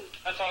harm you.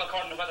 That's all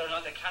according to whether or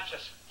not they catch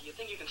us. Do you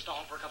think you can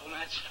stall for a couple of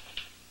minutes?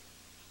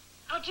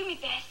 I'll do my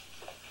best.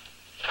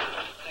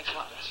 Thanks a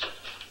lot, miss.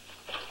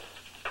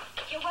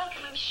 You're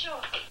welcome, I'm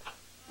sure.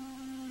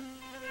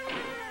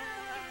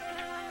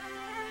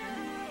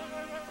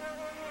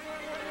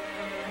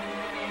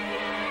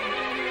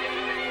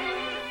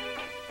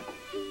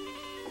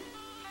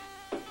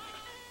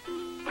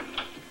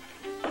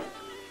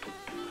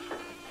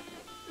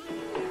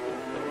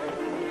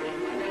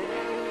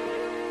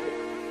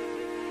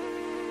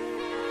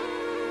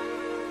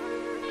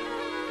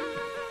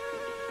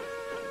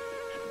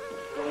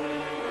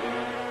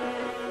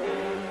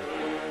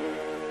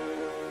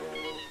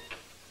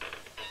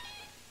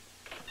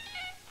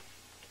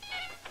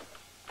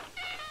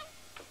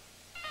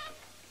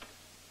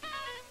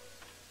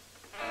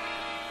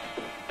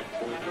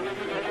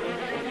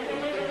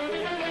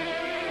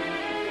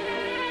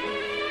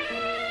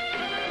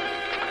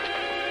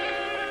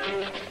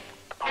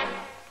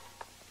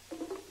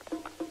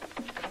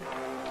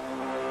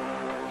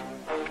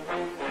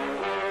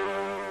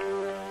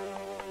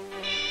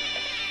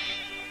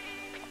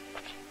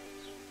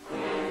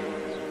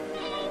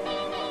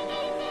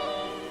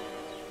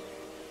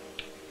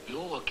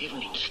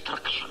 given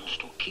instructions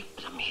to keep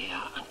them here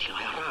until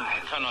I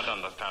arrive. I cannot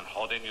understand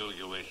how they knew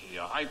you were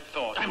here. I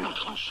thought... I'm not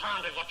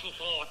concerned with what you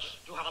thought.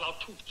 You have allowed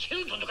 2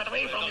 children to get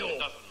away from you. It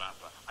doesn't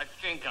matter. I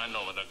think I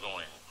know where they're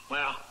going.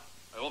 Where?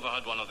 I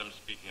overheard one of them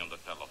speaking on the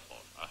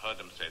telephone. I heard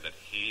him say that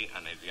he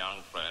and his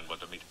young friend were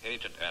to meet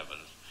Agent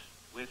Evans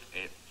with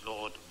a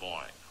Lord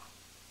Boyne.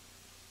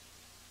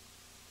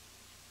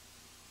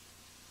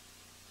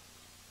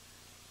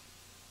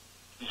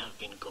 We have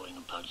been going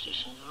about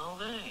this in the wrong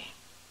way.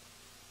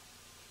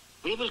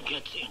 We will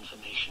get the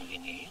information we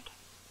need,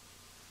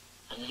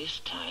 and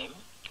this time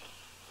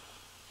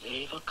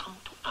they will come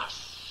to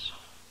us.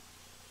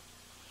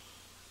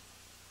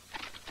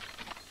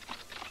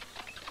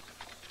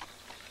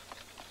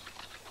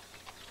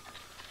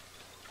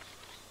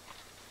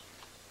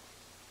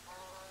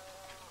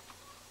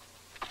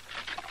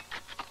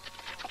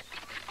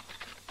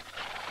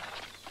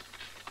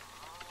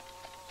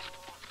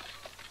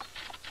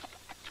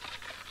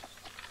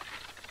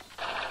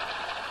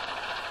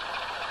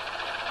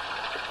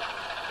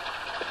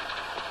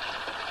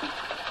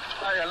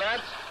 Hiya,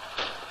 lads.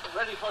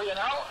 Ready for you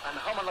now and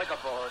humming like a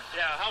bird.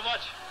 Yeah, how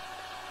much?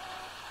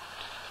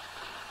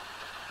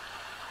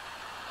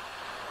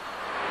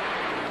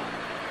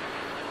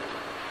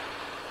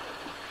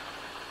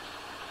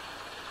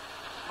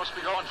 Must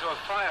be going to a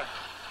fire.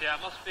 Yeah,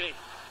 must be.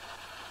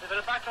 Is it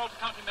a back road to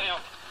County Mayo?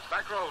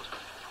 Back road?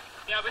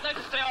 Yeah, we'd like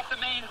to stay off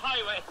the main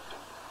highway.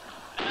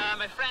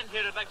 My friend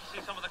here would like to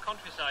see some of the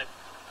countryside.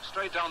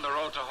 Straight down the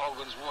road to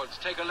Hogan's Woods.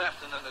 Take a left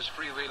and then there's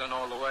freewheeling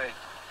all the way.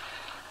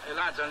 Hey,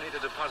 lads, I'll need a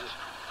deposit.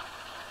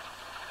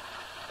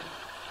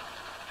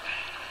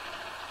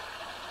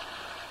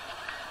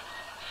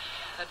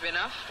 That be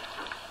enough?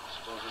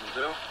 Suppose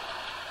it'll do.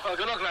 Well,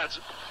 good luck,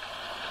 lads.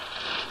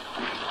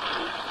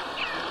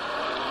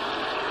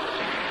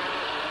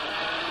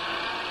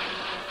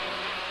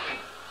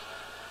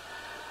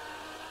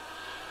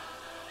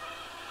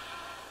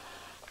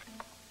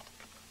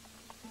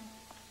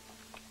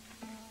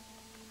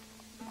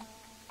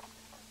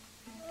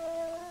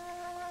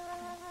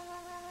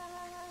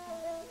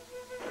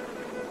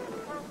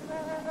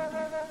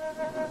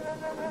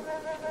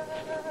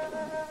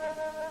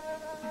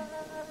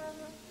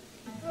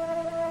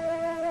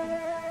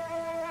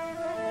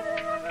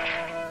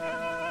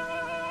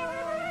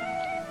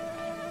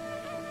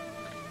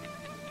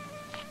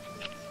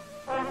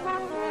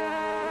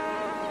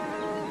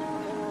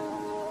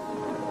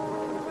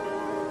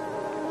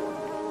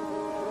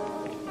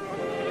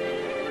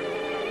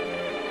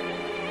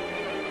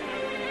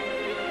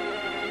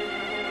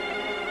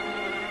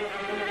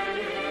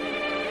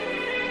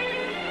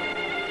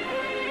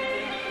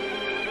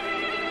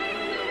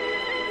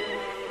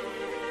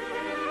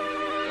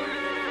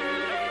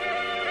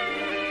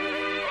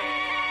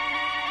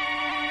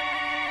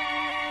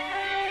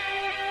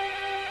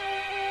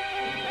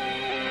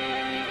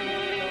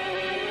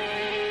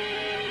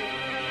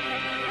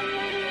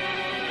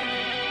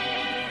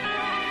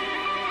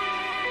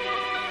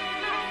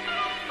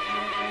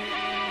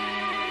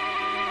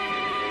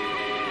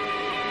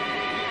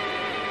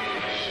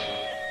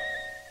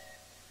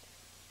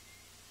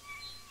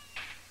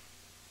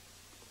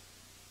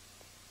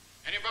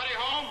 Anybody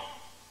home?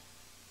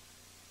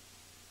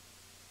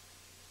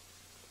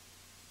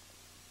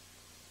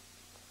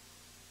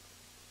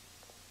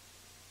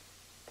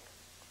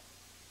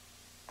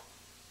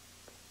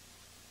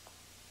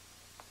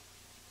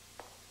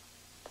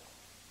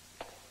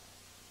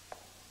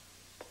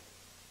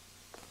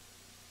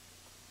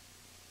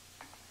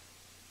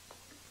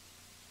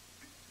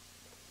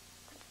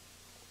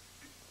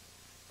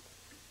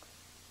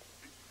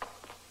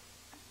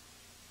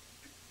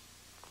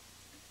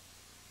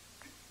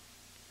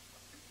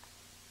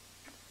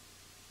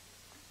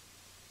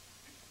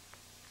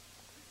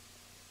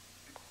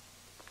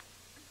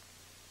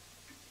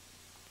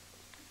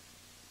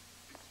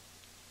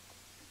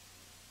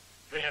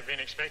 We have been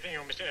expecting you,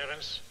 Mr.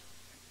 Evans.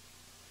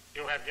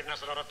 You have given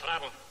us a lot of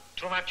trouble.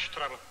 Too much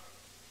trouble.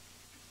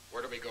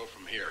 Where do we go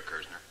from here,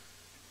 Kersner?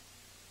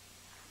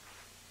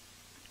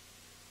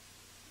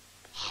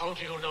 How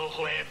do you know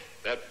who I am?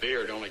 That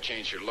beard only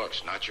changed your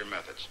looks, not your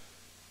methods.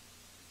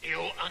 You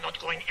are not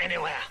going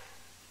anywhere.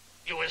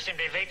 You will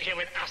simply wait here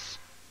with us.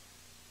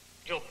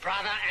 Your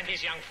brother and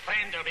his young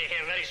friend will be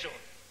here very soon.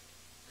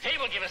 They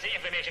will give us the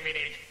information we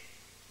need.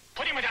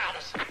 Put him with the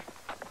others.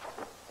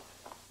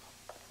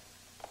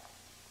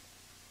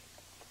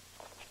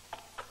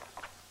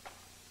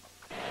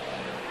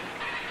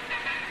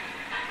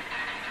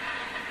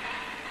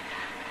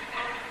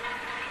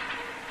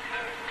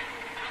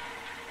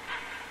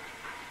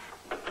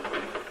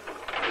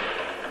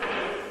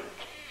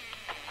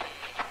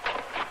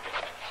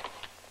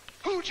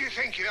 Who do you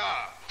think you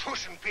are,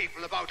 pushing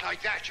people about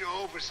like that, you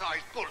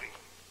oversized bully?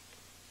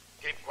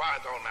 Keep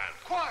quiet, old man.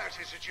 Quiet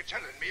is it you're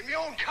telling me, in my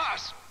own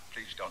castle.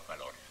 Please don't, my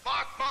lord.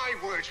 Mark my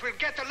words, we'll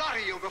get the lot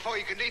of you before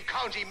you can leave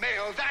County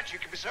Mayo, of that you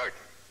can be certain.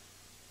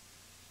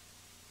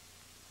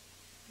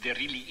 There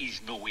really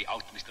is no way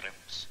out, Mr.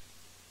 Evans.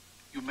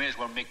 You may as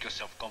well make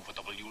yourself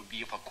comfortable. You will be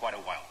here for quite a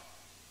while.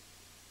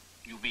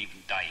 You may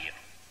even die here.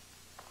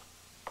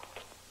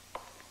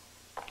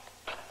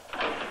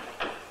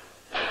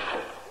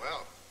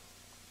 Well,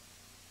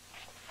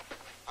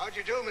 how'd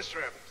you do, Mr.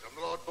 Evans?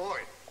 I'm Lord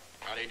Boyne.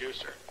 How do you do,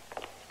 sir?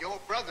 Your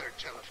brother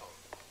telephoned.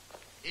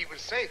 He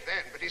was safe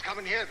then, but he's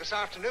coming here this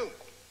afternoon.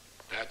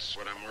 That's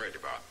what I'm worried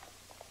about.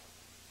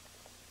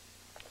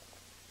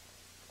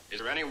 Is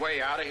there any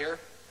way out of here?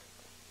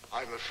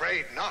 I'm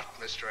afraid not,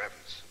 Mr.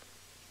 Evans.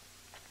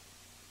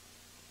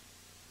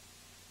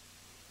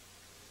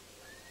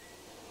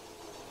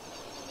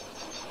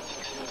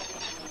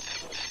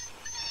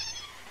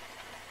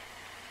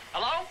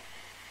 Hello?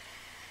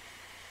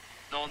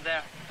 No one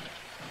there.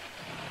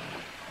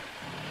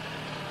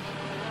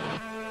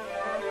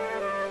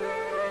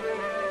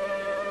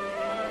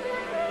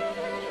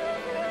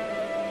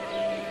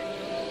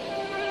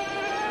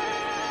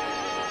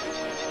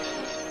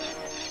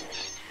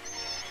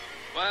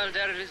 Well,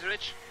 there it is,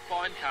 Rich.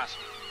 Boyne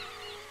Castle.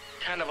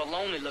 Kind of a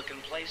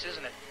lonely-looking place,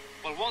 isn't it?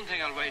 Well, one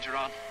thing I'll wager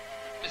on.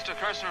 Mr.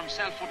 Cursor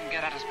himself wouldn't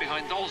get at us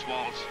behind those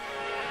walls.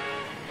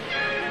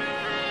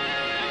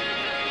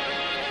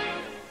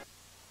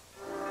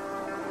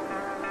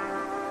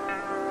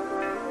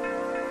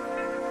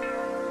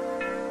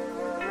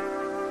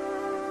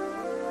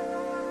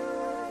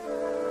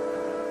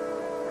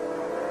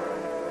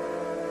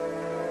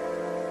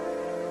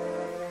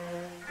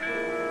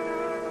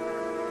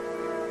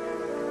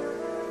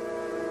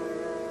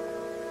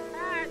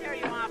 There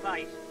you are,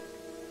 boys.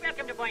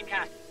 Welcome to Boyne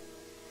Castle.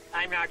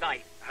 I'm your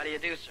guide. How do you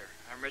do, sir?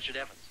 I'm Richard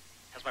Evans.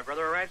 Has my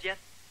brother arrived yet?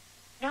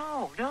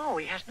 No,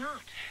 he has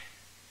not.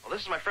 Well,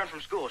 this is my friend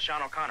from school,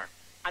 Sean O'Connor.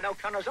 And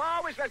O'Connor's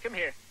always welcome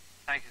here.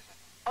 Thank you, sir.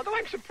 Although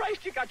I'm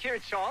surprised you got here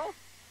at all.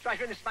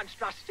 Driving this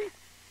monstrosity.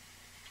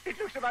 It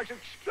looks about to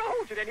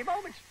explode at any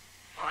moment.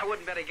 Well, I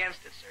wouldn't bet against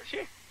it,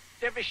 sir.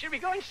 Should we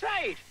go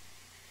inside?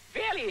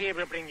 Barely here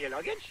will bring your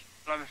luggage.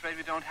 But I'm afraid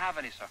we don't have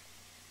any, sir.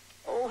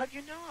 Oh, have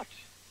you not?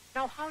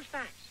 Now, how's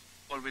that?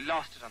 Well, we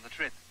lost it on the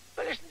trip.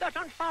 Well, isn't that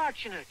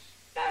unfortunate?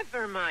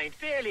 Never mind.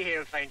 Barely here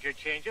will find your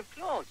change of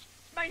clothes.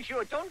 Mind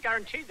you, don't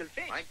guarantee they'll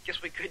fit. I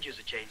guess we could use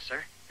a change,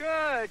 sir.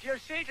 Good.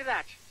 You'll see to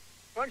that.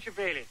 Won't you,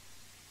 Bailey?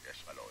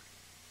 Yes, my lord.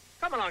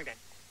 Come along, then.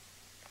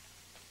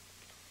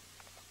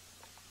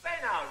 Well,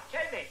 now,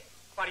 tell me,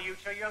 what are you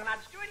two young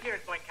lads doing here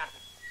at Boyne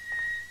Castle?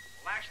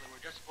 Well, actually,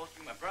 we're just supposed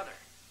to be my brother.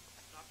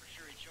 I thought for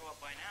sure he'd show up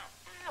by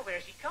now.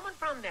 Where's he coming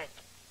from, then?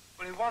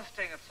 Well, he was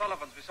staying at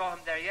Sullivan's. We saw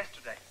him there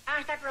yesterday.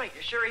 Is that right?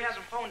 You sure he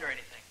hasn't phoned or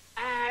anything?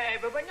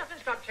 But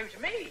nothing's got through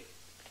to me.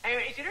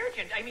 Is it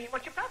urgent? I mean,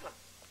 what's your problem?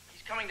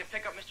 He's coming to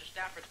pick up Mr.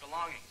 Stafford's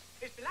belongings.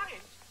 His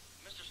belongings?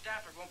 Mr.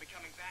 Stafford won't be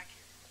coming back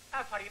here.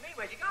 What do you mean?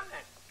 Where's he gone,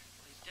 then?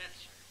 Well, he's dead,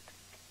 sir.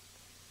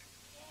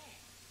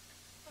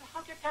 Well,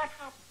 how did that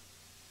happen?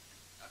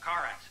 A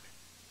car accident.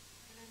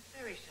 Well, I'm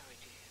very sorry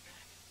to hear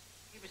that.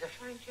 He was a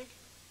fine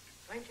gentleman.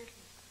 Fine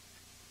gentleman.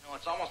 No,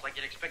 it's almost like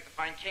you'd expect to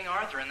find King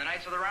Arthur in the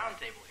Knights of the Round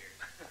Table here.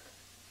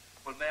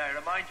 Well, may I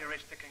remind you,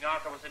 Rich, that King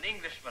Arthur was an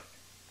Englishman.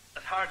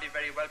 That's hardly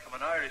very welcome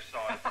on Irish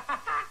soil.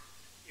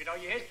 You know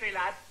your history,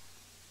 lad.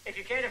 If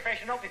you care to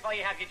freshen up before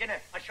you have your dinner,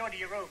 I'll show you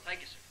your room.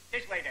 Thank you, sir.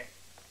 This way, then.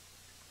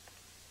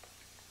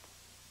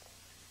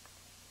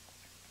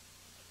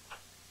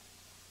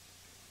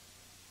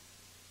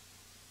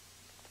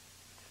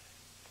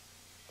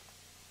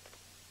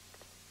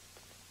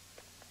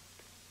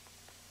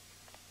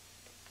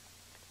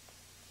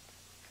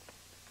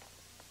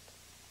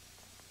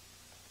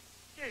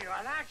 Here you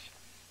are, lads.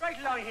 Right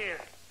along here.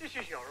 This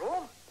is your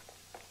room.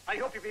 I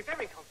hope you'll be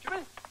very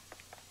comfortable.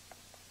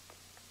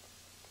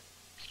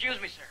 Excuse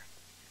me, sir.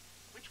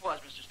 Which was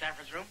Mr.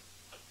 Stafford's room?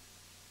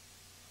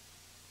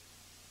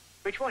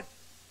 Which one?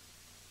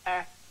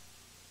 That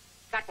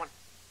one.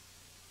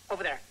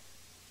 Over there.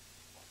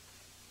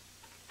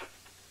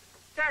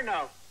 There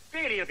now.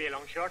 Really, you'll be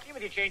along shortly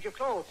with your change of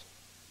clothes.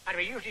 And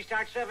we usually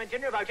start serving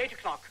dinner about 8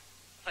 o'clock.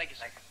 Thank you,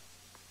 sir.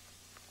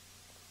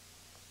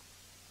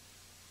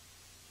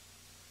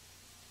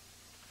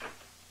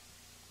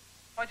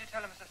 Why'd you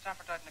tell him Mr.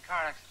 Stafford died in a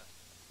car accident?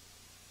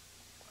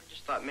 I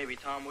just thought maybe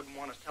Tom wouldn't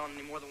want us telling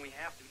any more than we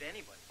have to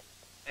anybody.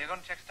 Are you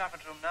going to check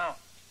Stafford's room now?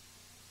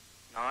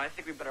 No, I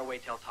think we better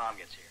wait till Tom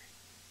gets here.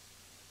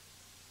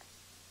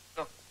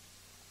 Look,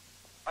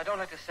 I don't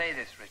like to say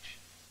this, Rich,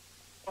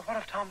 but what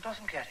if Tom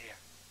doesn't get here?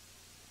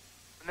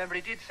 Remember,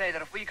 he did say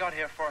that if we got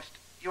here first,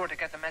 you were to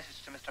get the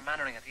message to Mr.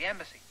 Mannering at the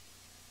embassy.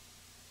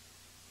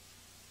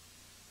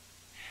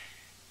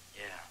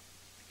 Yeah,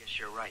 I guess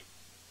you're right.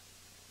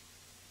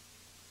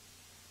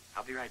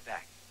 I'll be right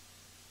back.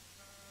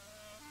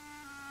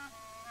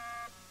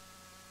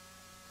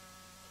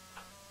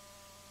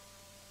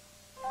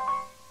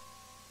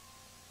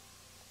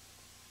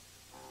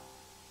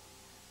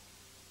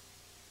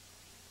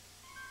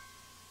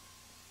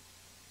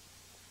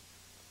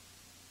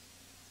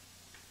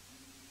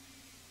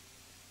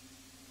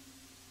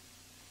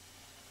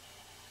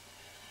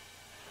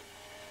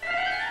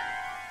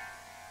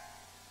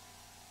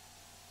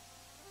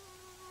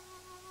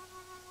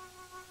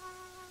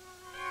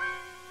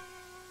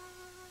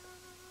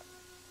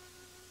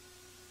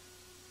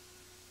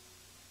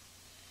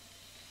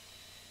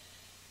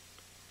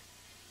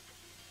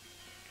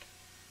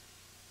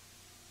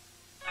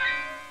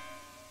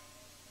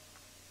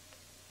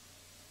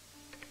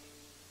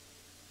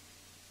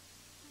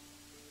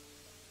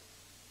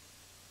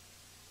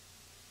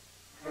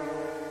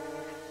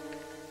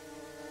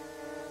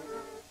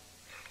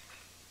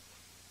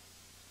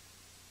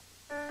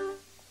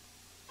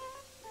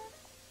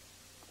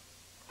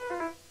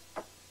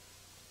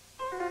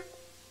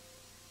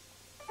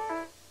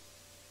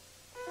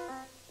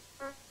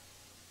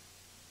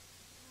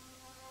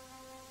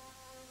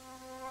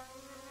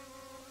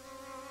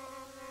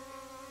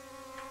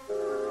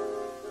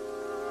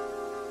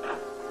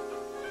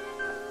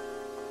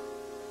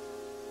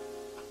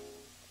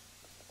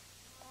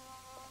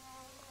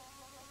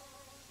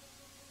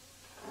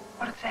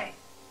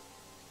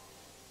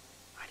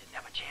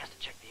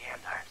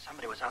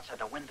 was outside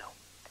the window.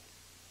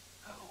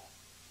 Who?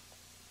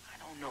 I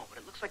don't know, but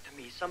it looks like to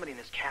me somebody in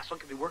this castle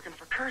could be working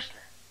for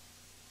Kirstner.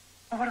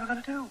 Well, what are we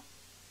going to do?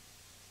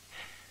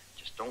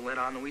 Just don't let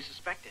on that we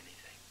suspect anything.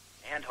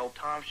 And hope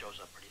Tom shows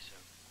up pretty soon.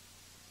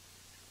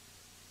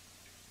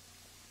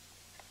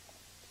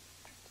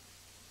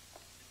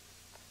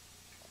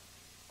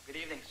 Good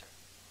evening, sir.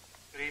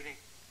 Good evening.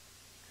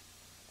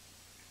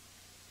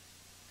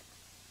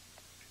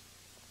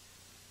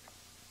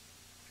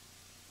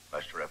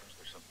 Master Evans,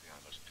 there's something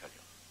I must tell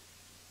you.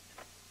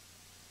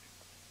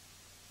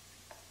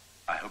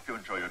 I hope you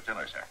enjoy your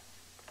dinner, sir.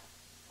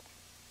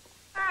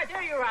 Ah,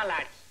 there you are,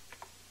 lads.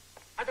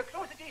 Are the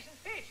clothes a decent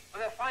fit? Oh,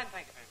 they're fine,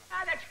 thank you very much.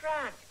 Ah, that's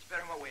grand. It's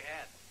better than what we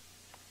had.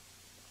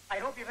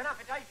 I hope you've an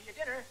appetite for your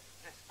dinner.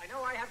 Yes. I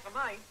know I have for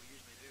mine. We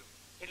usually do.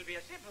 It'll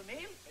be a simple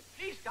meal, but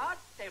please God,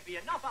 there'll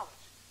be enough of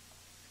it.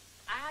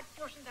 Ah,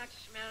 doesn't that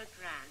smell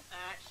grand?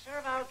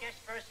 Serve our guest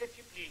first, if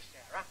you please,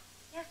 Sarah.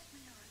 Yes, my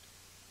lord.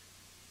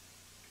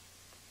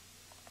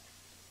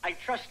 I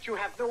trust you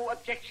have no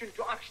objection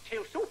to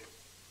oxtail soup.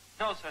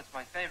 No, sir, it's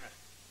my favorite.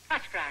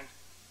 That's grand.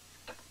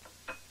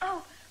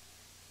 Oh,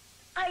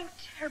 I'm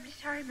terribly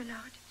sorry, my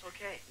lord. It's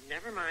okay.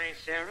 Never mind,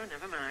 Sarah,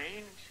 never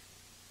mind.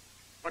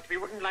 But we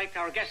wouldn't like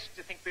our guests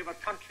to think we were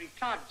country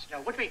clods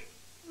now, would we?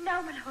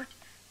 No, my lord.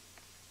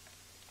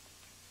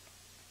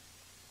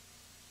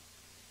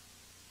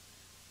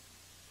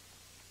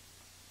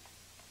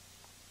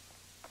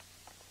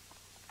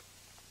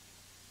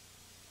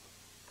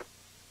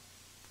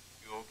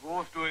 You're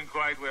both doing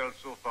quite well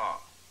so far.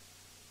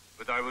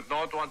 But I would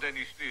not want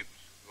any slips.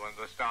 You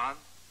understand?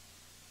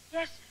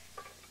 Yes,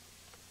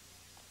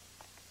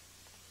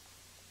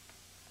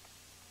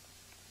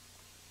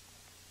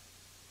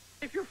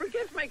 If you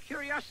forgive my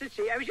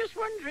curiosity, I was just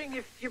wondering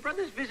if your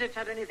brother's visit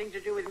had anything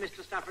to do with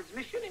Mr. Stafford's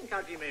mission in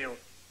County Mayo.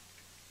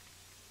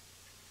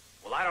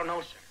 Well, I don't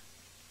know, sir.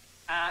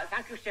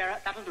 Thank you, Sarah.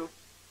 That'll do.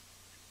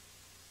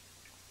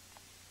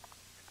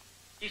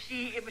 You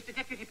see, it was the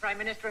Deputy Prime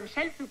Minister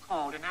himself who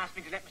called and asked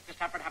me to let Mr.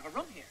 Stafford have a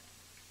room here.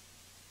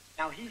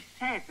 Now, he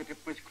said that it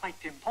was quite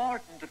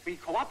important that we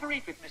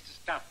cooperate with Mr.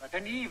 Stafford,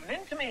 and he even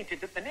intimated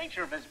that the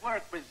nature of his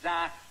work was,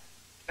 now,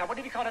 what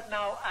did he call it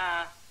now?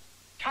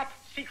 Top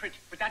secret.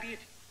 Was that it?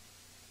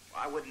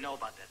 Well, I wouldn't know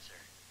about that, sir.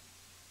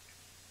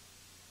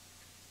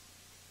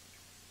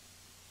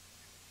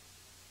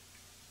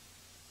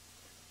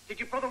 Did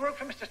your brother work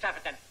for Mr.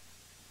 Stafford, then?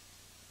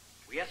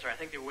 Well, yes, sir. I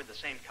think they were with the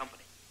same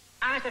company.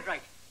 Ah, is that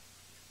right?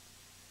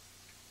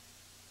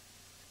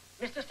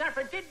 Mr.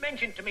 Stafford did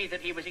mention to me that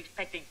he was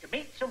expecting to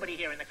meet somebody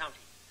here in the county.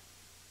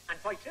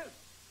 And quite soon.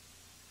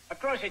 Of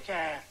course, it's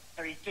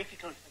very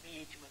difficult for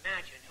me to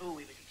imagine who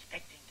he was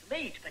expecting to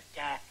meet, but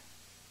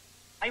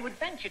I would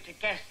venture to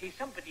guess he's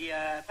somebody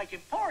quite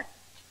important.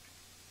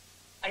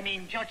 I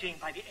mean, judging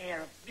by the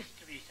air of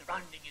mystery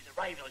surrounding his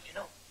arrival, you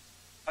know.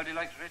 How do you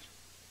like it, Rich?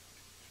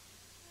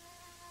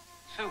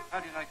 Soup, how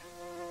do you like it?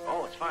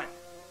 Oh, it's fine.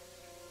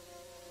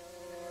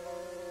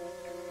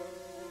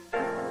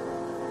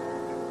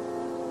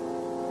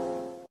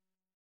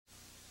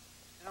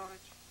 You know,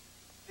 Rich,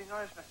 being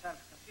Irish myself,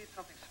 I can feel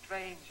something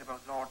strange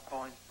about Lord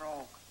Boyne's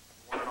brogue.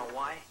 You want to know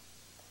why?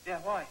 Yeah,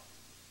 why?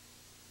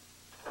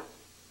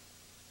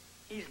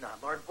 He's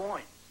not Lord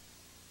Boyne.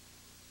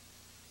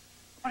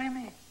 What do you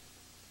mean?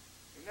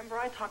 Remember,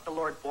 I talked to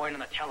Lord Boyne on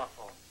the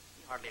telephone.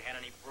 He hardly had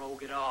any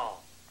brogue at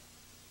all.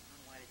 I don't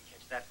know why I didn't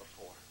catch that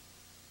before.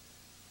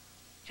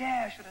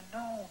 Yeah, I should have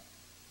known.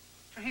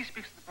 Sure, he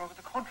speaks to the brogue of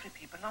the country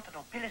people, not the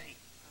nobility.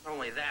 Not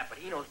only that, but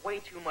he knows way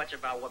too much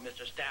about what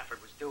Mr.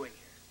 Stafford was doing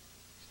here.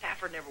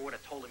 Stafford never would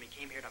have told him he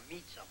came here to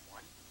meet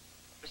someone.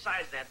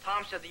 Besides that,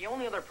 Tom said the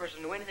only other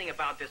person who knew anything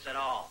about this at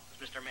all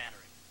was Mr.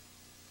 Mannering.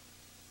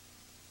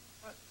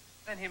 Well,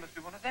 then he must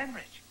be one of them,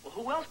 Rich. Well,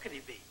 who else could he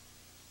be?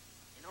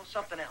 You know,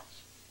 something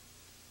else.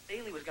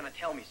 Bailey was going to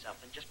tell me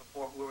something just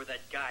before whoever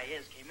that guy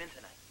is came in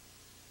tonight.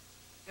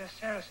 Yeah,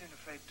 Sarah seemed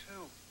afraid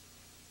too.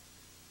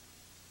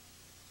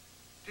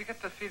 Do you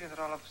get the feeling that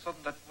all of a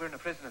sudden that we're in a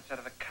prison instead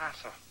of a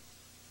castle?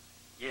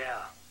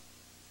 Yeah.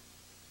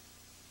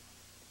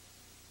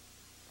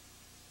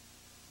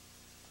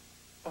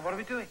 Well, what are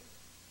we doing?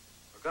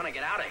 We're going to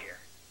get out of here.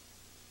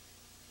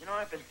 You know,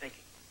 I've been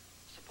thinking.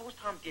 Suppose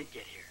Tom did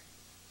get here.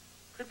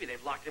 Could be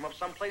they've locked him up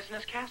someplace in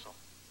this castle.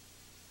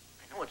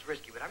 I know it's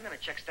risky, but I'm going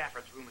to check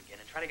Stafford's room again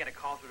and try to get a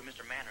call through to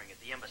Mr. Mannering at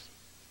the embassy.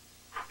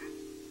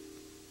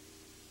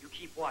 You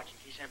keep watch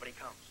in case anybody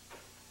comes.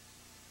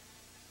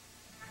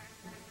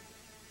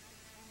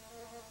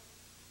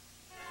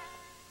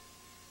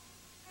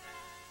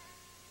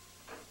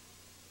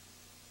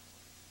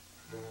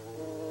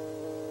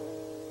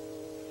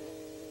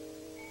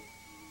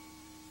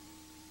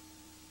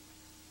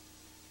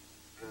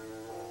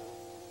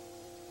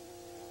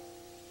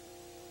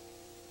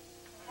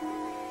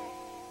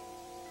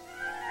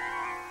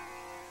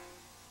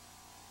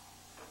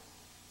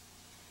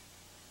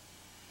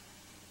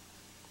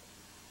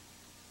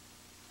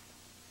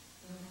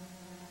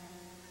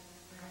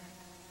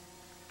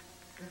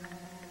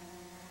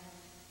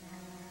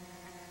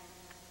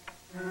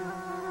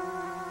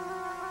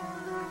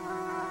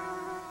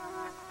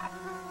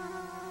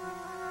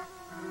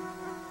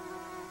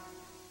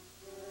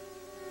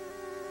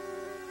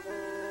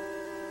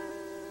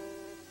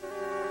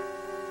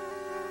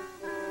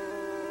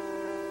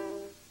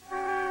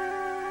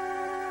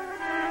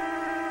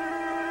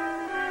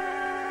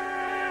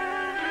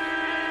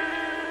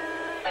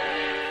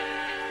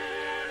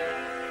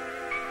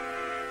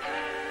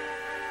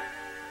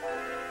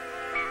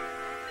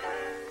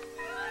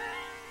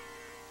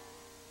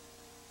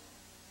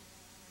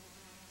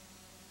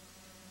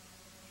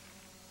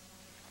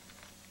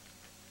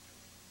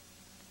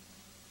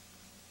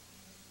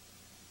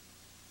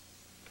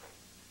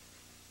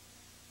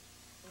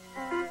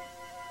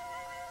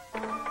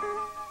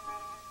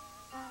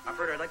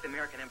 Contact the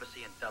American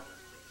Embassy in Dublin,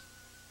 please.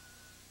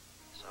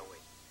 Yes, I'll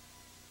wait.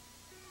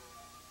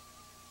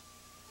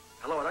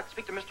 Hello, I'd like to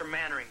speak to Mr.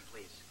 Mannering,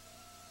 please.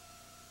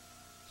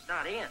 He's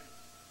not in.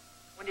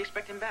 When do you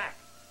expect him back?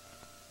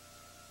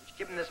 Would you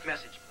give him this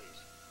message, please?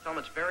 Tell him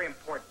it's very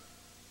important.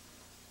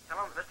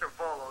 Tell him Mr.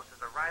 Volos is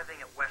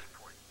arriving at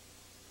Westport,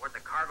 aboard the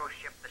cargo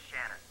ship, the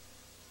Shannon.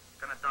 He's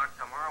gonna dock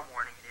tomorrow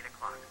morning at 8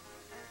 o'clock.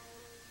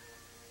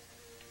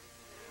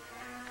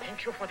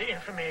 Thank you for the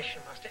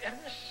information, Master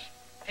Evans.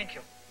 Thank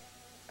you.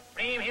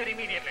 Bring him here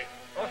immediately.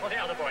 Go for the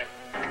other boy.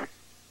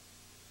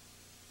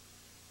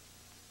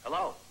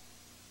 Hello?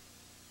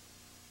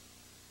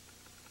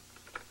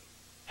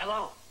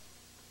 Hello?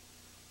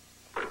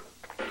 Come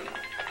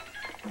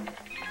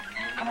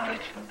on,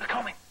 Rich. They're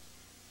coming.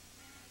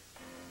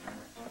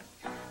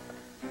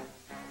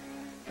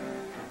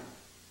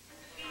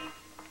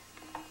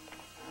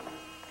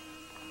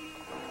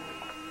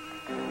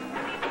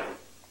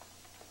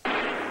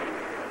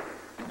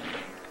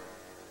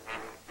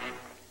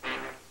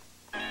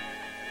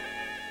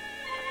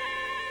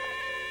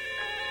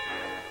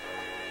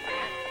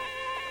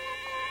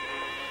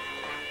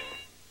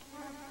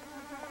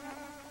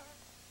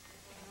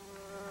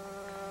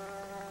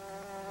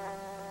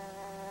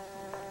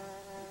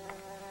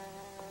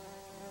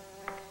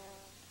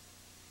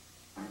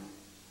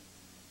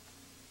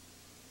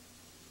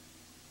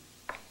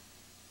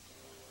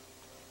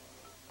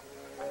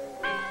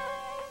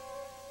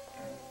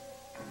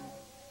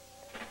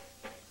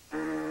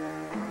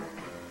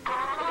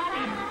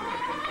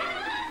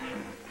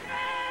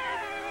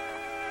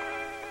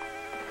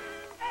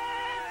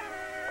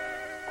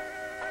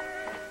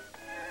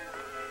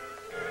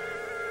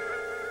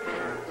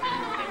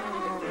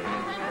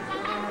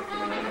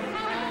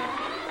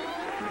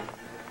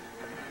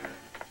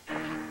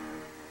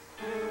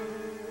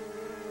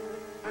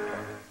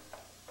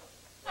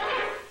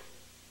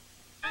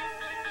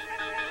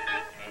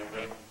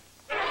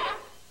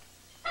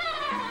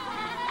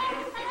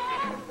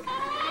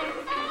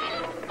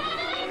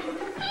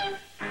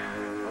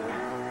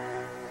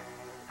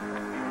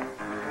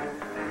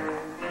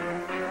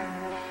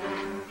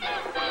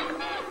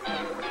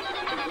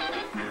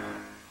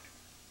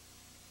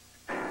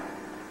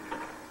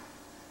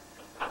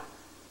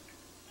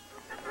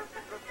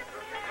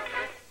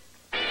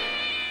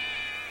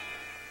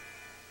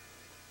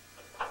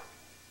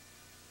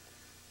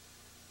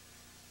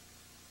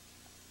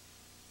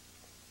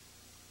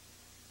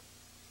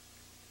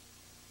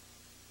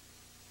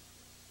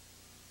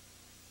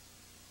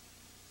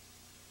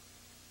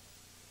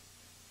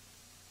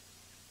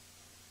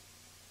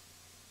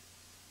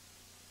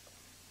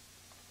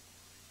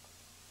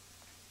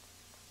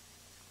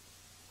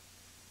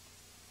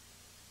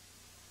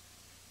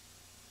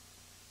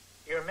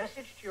 Your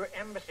message to your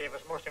embassy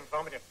was most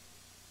informative.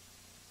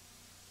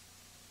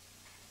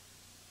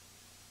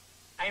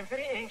 I am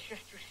very anxious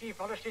to see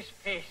Wallace's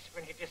face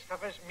when he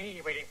discovers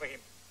me waiting for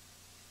him.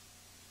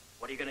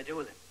 What are you going to do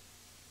with him?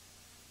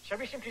 Shall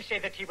we simply say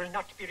that he will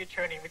not be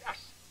returning with us?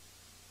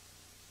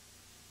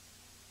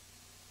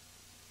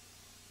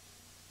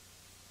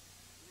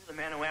 You're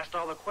the man who asked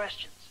all the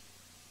questions.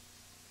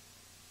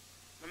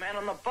 The man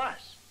on the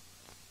bus.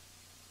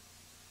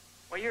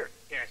 Well, you're...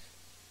 Yes.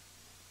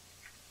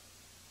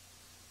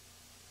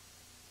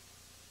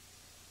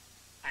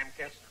 I'm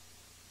Kirchner.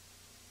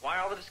 Why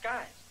all the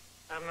disguise?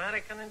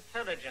 American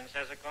intelligence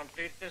has a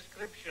complete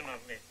description of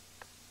me.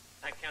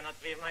 I cannot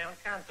leave my own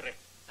country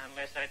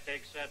unless I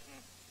take certain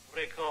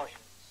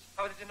precautions.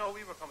 How did you know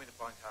we were coming to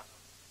Boyne Castle?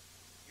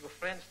 Your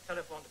friend's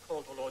telephone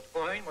call to Lord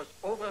Boyne was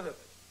overheard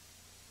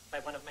by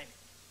one of my men.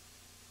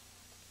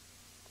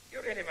 You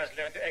really must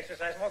learn to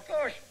exercise more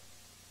caution.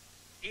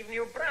 Even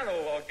your brother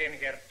walked in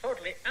here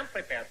totally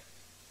unprepared.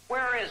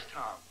 Where is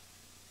Tom?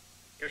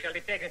 You shall be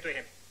taken to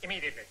him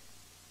immediately.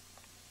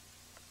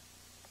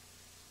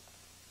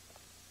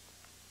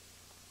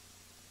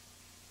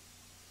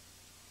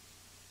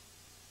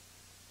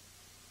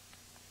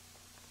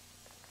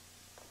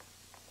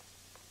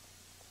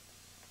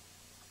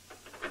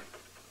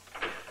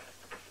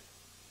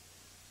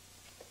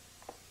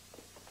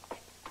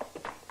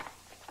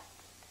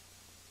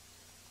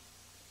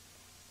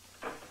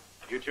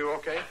 You two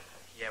okay?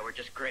 Yeah, we're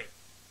just great.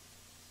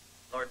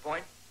 Lord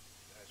Boyne?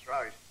 That's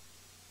right.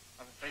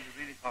 I'm afraid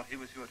we really thought he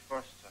was you at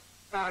first, sir.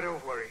 Ah,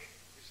 don't worry.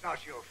 It's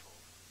not your fault.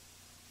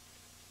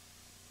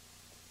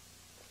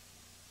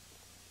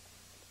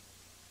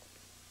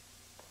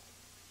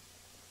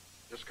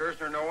 Does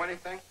Kirchner know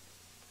anything?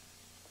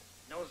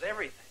 Knows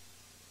everything.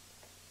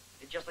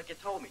 Did just like you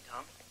told me,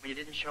 Tom. When you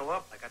didn't show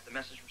up, I got the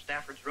message from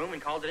Stafford's room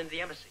and called it into the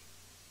embassy.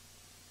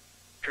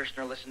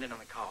 Kirchner listened in on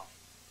the call.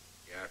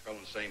 Yeah, I fell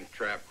in the same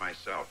trap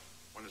myself.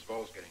 When is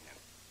Voles getting in?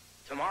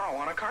 Tomorrow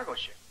on a cargo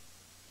ship.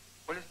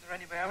 Well, isn't there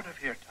any way out of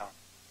here, Tom?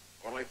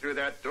 Only through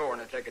that door,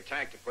 and it'll take a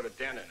tank to put a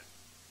dent in it.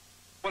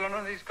 Well, are none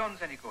of these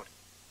guns any good?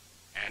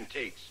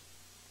 Antiques.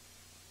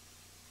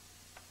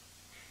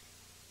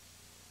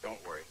 Don't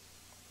worry.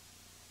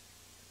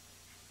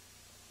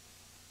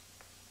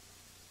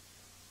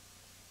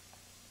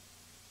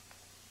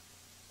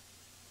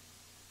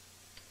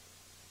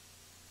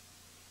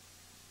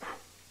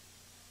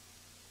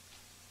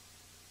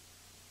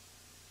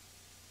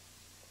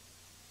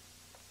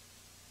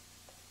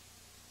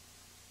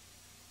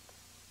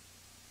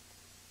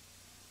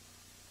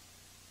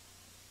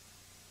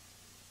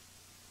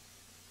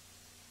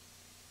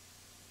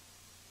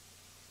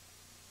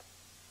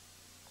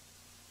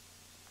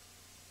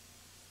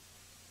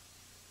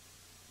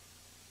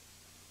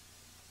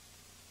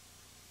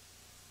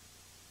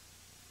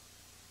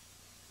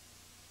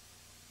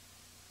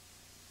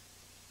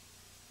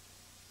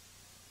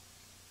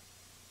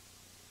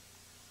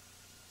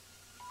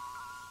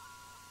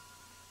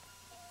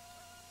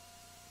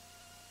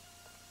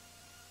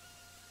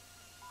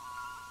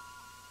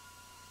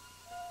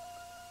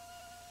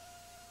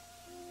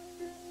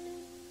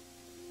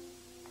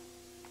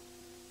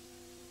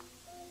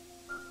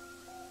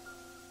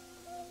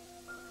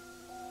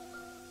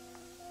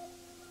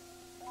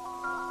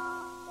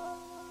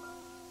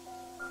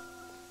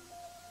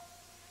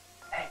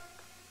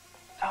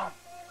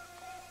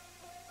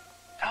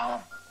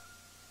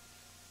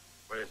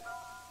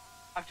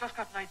 just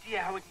got an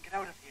idea how we can get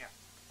out of here.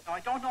 Now,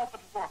 I don't know if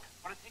it'll work,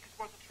 but I think it's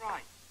worth a try.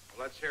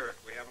 Well, let's hear it.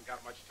 We haven't got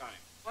much time.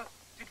 Well,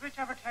 did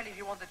Rich ever tell you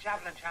he won the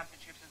javelin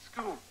championships in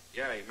school?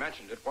 Yeah, he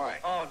mentioned it.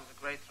 Why? Oh, it was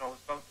a great throw. It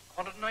was about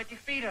 190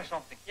 feet or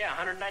something. Yeah,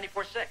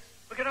 194.6.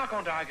 But you're not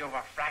going to argue over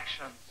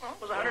fractions. Well,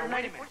 it was Wait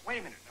 190. a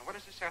minute. Now, what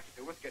does this have to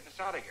do with getting us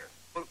out of here?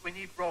 Well, we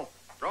need rope.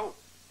 Rope?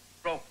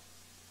 Rope.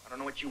 I don't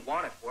know what you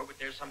want it for, but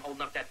there's some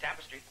holding up that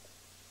tapestry.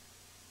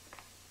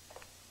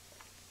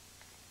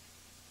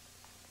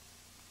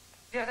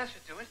 Yeah, that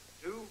should do it.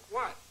 Do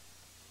what?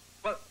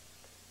 Well,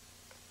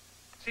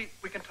 see,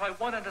 we can tie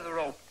one end of the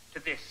rope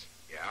to this.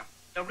 Yeah?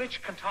 Now,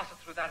 Rich can toss it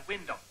through that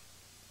window.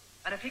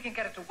 And if he can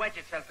get it to wedge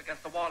itself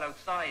against the wall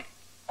outside,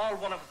 all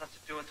one of us has to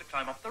do is to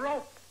climb up the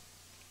rope.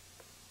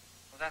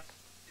 Well, that's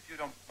if you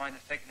don't mind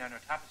us taking down your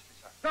tapestry,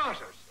 sir. No,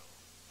 sir.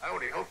 I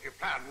only hope your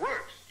plan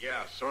works.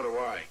 Yeah, so do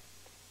I.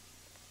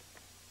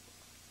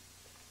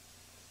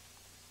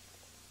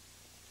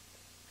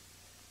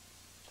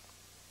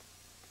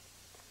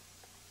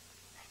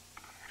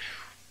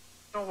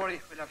 Don't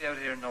worry, we'll have you out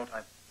of here in no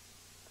time.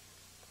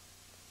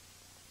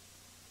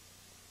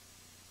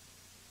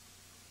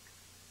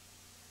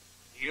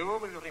 You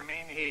will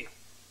remain here.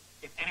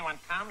 If anyone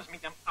comes,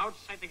 meet them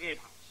outside the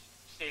gatehouse.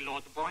 Say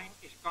Lord Boyne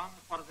is gone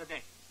for the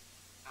day.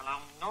 Allow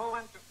no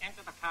one to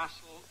enter the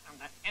castle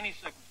under any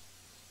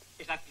circumstances.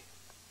 Is that clear?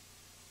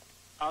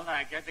 All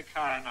right, get the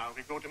car now.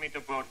 We go to meet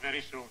the boat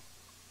very soon.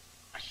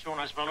 As soon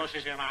as Velos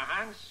is in our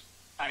hands,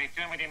 I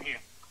return with him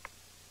here.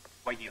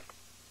 Why here?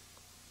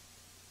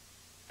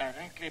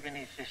 Directly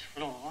beneath this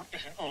floor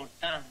is an old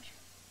dungeon.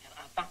 There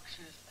are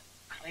boxes and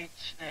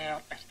crates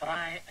there as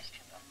dry as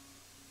tinder.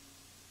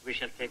 We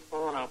shall take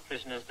all our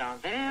prisoners down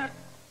there,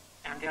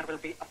 and there will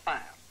be a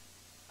fire.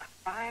 A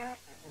fire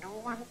that no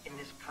one in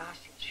this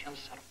castle shall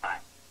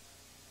survive.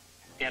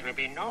 There will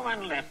be no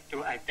one left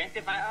to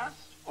identify us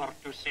or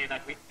to say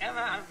that we ever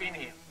have been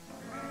here.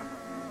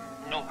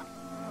 No one.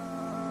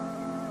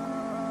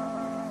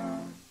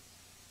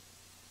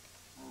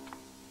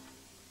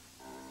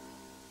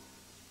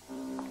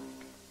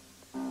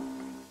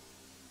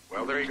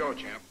 Well, there you go,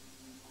 champ.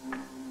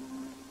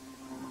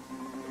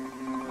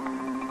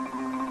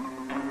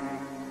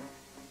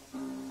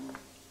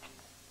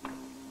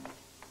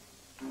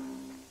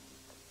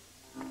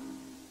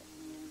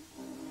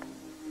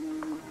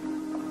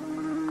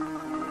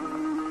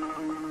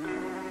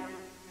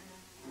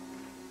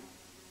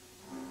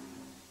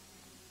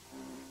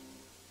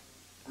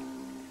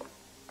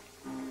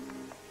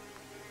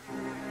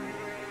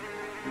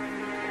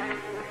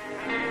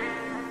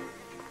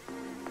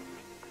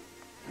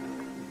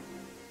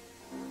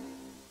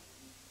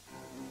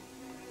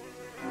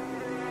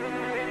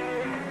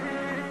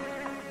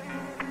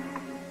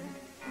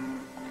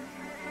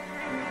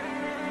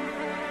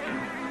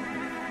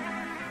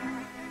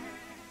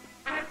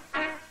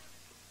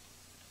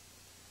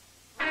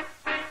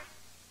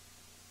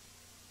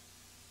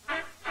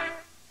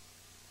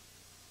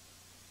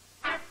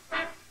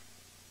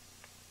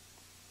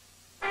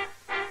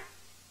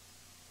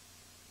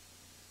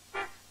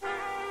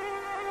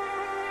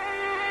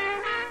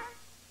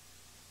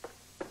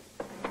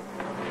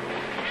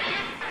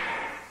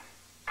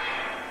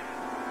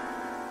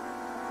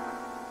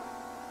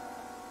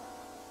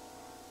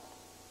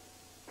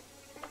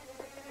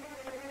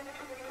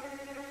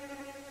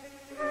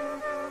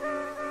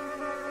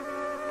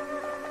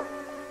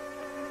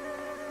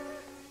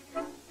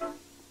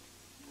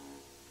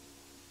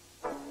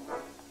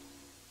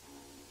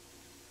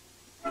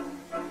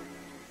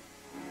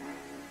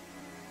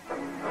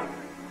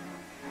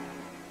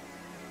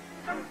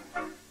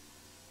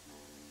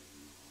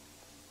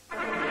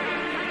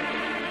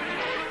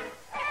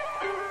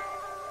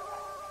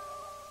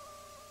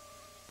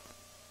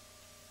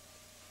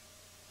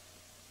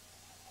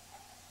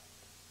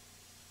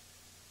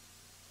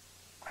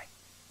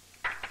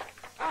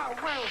 Oh,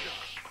 well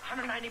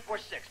done.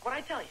 194.6. What'd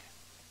I tell you?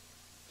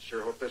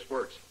 Sure hope this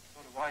works.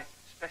 So do I,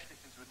 especially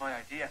since it was my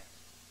idea.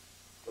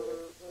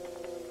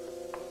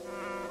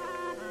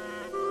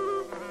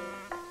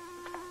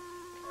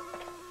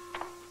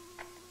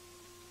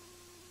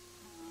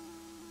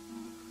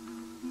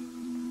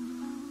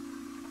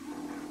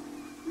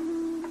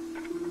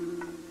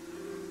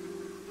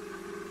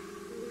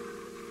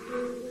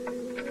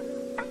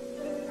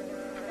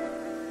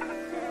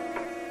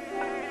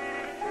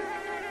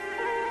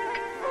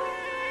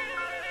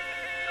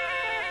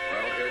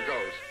 Well, here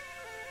goes.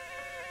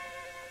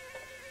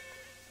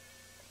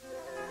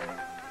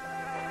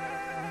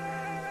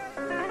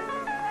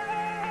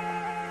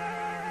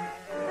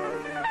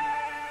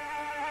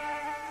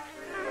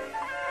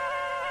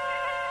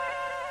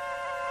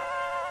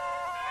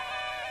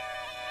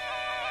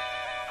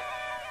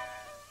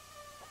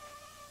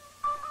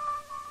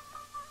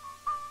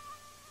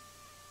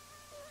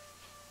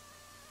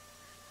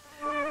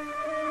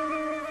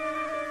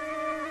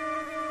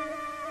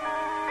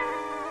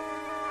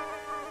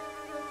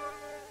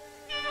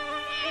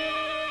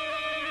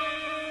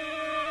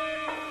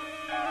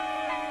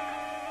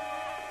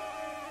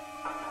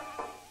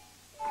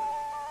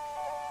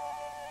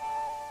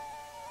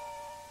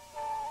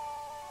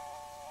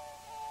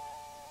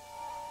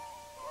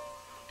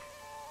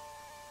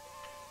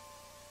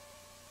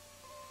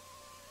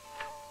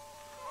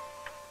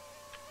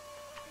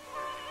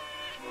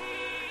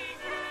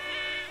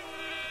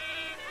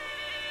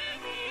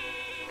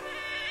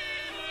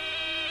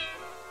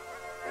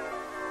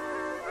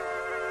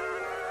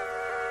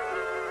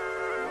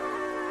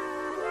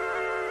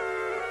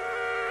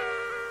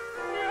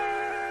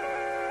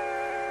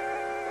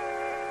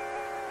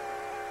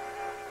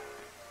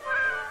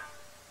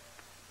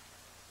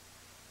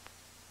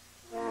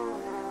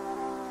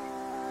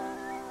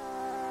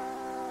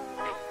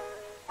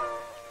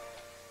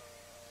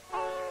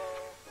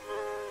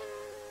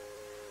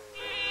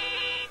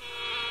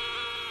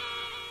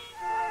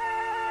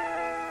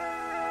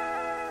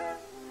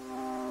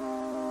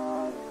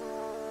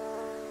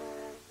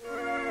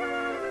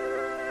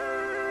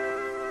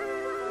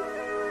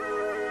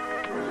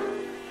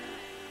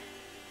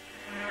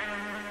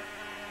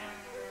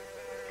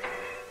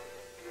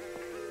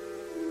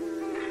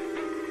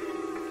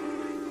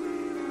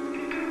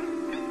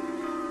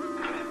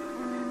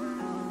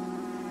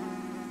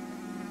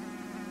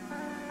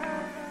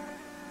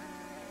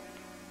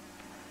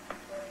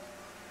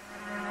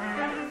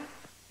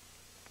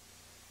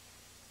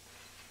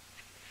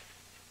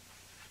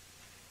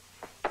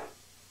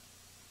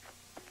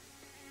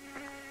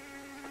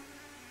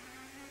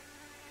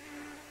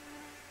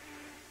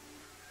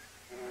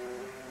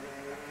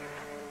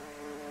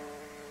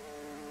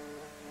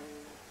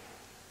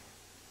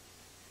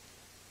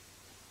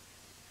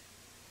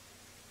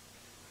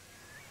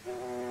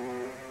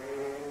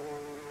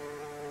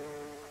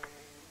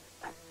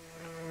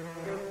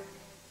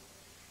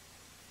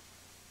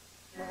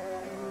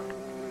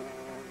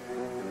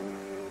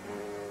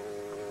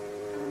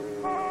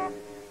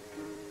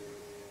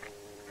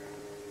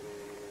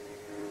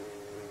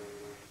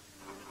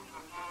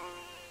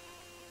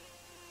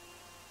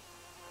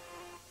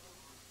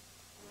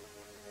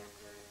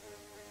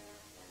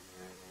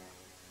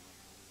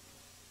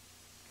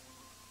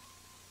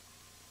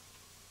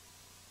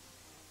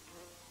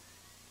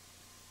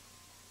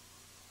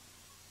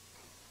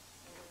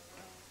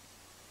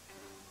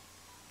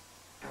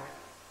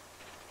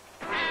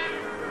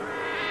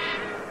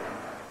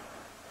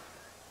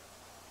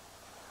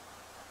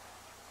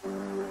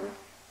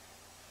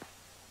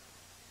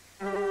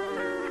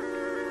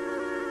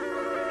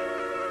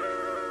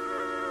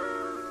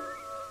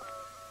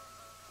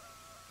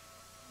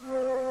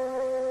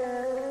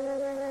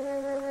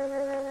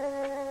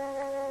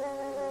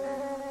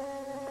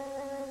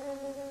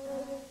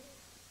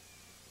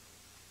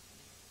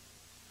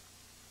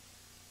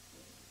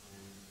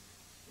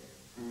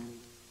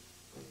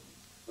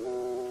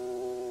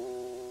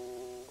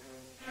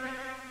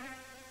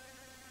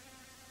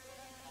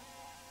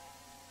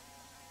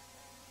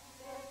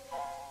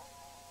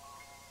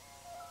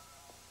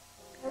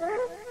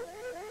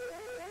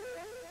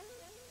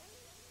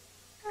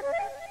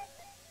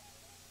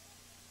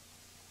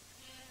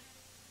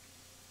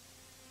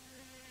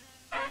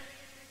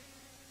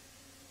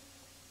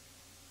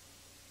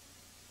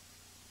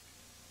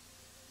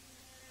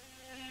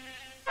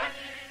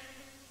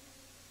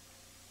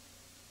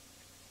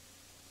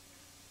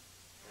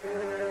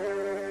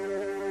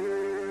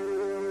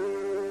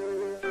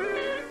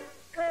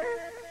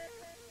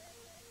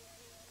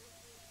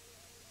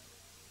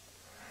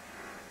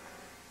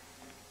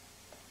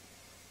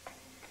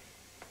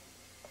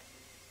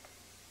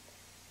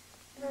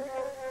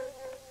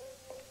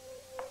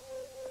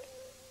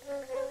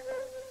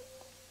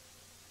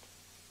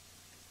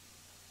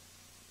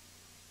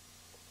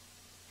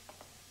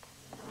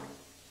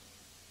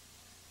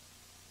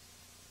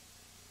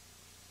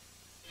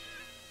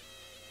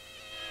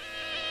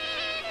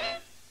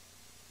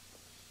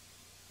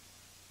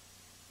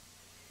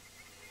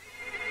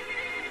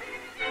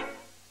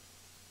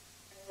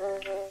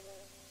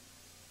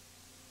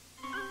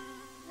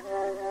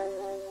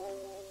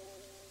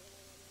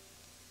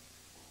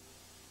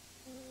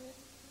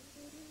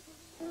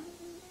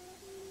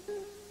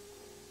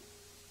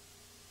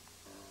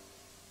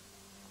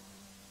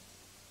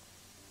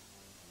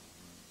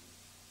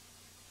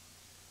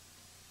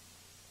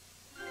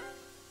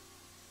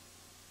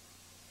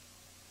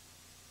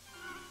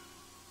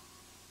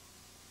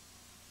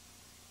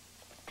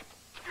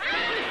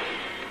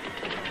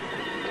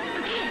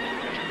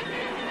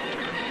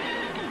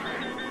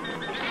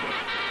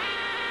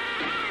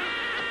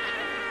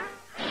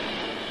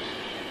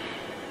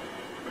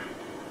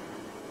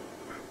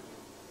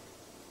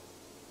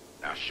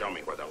 show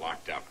me where they're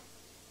locked up.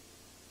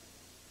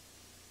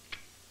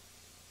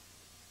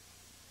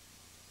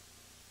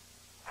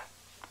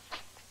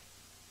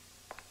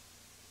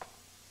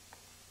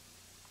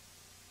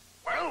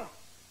 Well,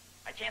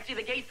 I can't see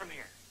the gate from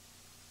here.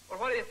 Well,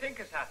 what do you think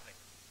is happening?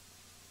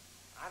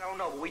 I don't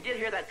know, but we did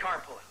hear that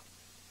car pull out.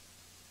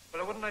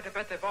 Well, I wouldn't like to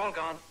bet they've all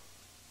gone.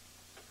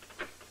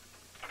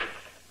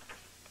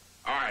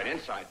 All right,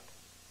 inside.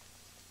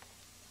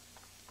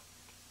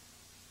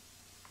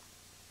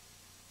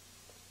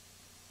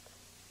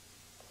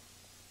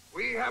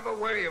 We have a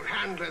way of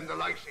handling the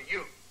likes of you.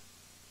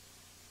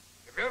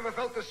 Have you ever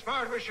felt the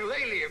smart of a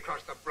shillelagh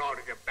across the broad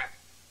of your back?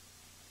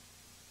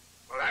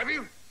 Well, have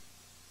you?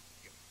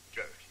 You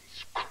dirty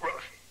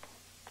scruffy.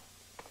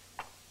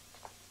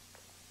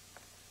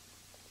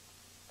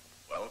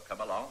 Well,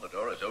 come along. The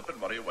door is open.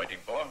 What are you waiting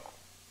for?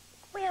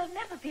 We'll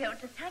never be able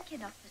to thank you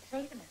enough for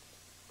saving us.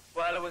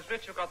 Well, it was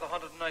Rich who got the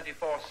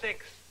 194.6.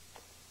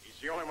 He's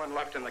the only one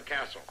left in the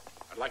castle.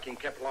 I'd like him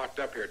kept locked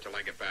up here till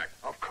I get back.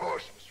 Of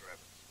course, Mr. Evans.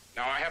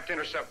 Now, I have to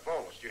intercept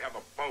Volos. Do you have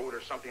a boat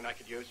or something I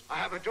could use? I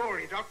have a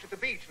dory docked at the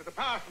beach with a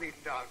path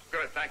leading down.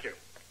 Good, thank you.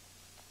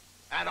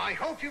 And I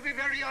hope you'll be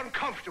very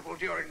uncomfortable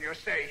during your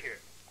stay here.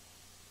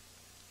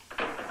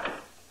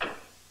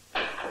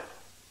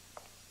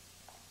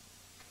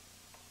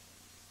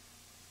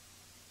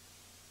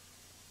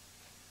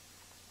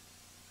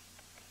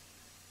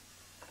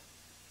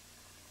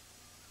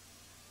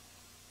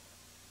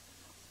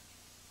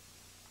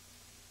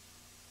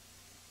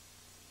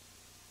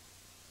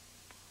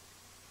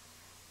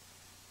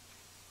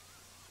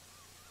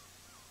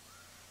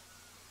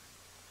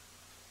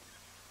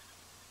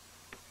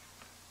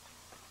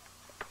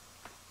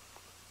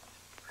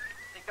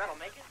 That'll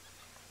make it?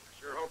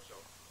 Sure hope so.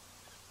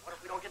 What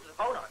if we don't get to the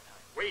boat on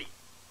time? We?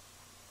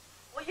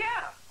 Well,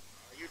 yeah.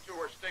 You two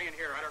are staying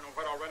here. I don't know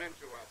what I'll run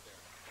into out there.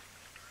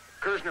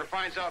 If Kersner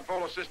finds out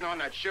Volos isn't on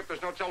that ship,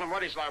 there's no telling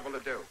what he's liable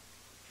to do.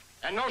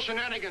 And no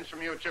shenanigans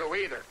from you two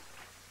either.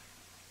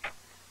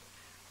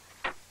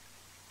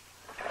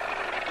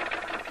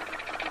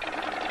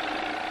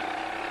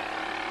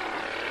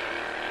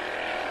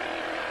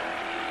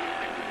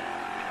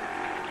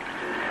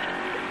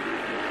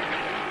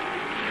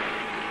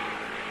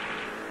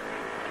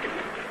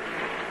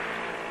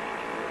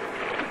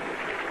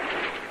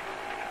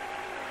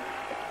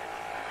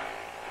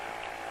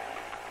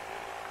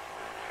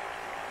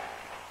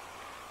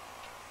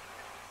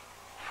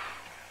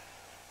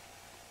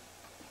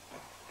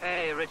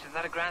 Hey, Rich, is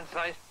that a grand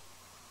sight?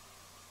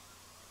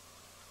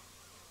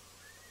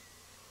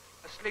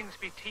 A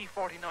Slingsby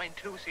T-49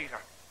 two-seater.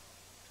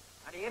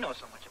 How do you know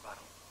so much about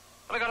them?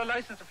 Well, I got a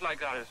license to fly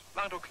Gardas.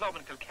 Belonged to a club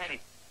in Kilkenny.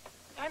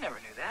 I never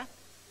knew that.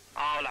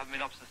 Oh, well, I haven't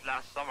been up since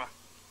last summer.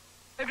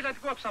 Maybe you'd like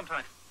to go up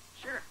sometime.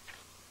 Sure.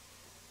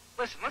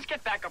 Listen, let's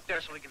get back up there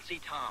so we can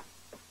see Tom.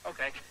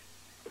 Okay.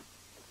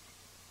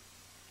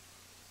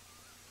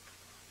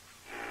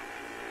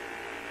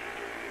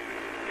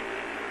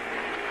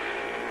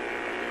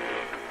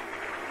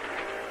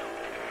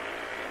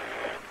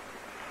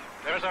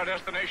 There's our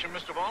destination,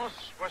 Mr.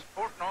 Wallace.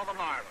 Westport, Northern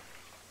Ireland.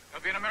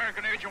 There'll be an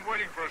American agent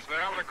waiting for us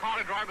there with a car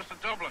to drive us to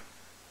Dublin,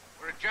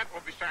 where a jet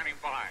will be standing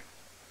by.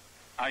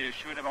 Are you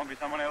sure there won't be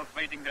someone else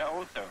waiting there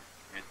also,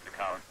 Mr.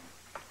 Carlson?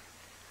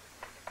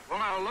 Well,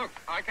 now, look,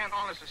 I can't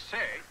honestly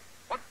say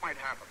what might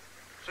happen.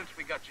 Since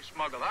we got you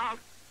smuggled out,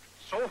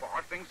 so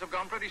far, things have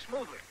gone pretty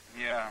smoothly.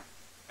 Yeah,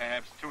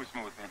 perhaps too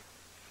smoothly.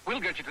 We'll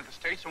get you to the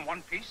States in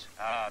one piece.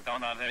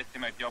 Don't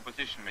underestimate the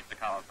opposition, Mr.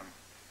 Carlson.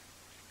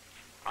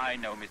 I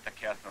know Mr.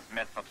 Kersner's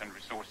methods and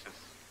resources.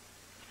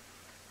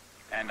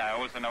 And I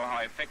also know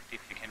how effective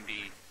he can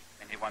be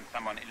when he wants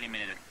someone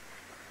eliminated.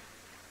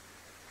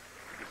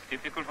 It's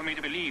difficult for me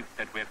to believe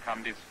that we've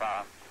come this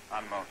far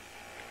unmolested.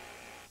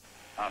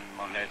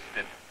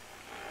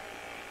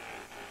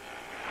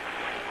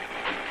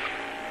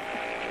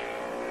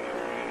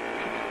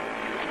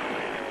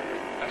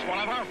 That's one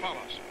of our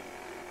fellows.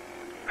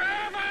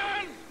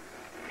 Evans!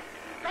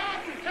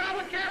 Captain, tell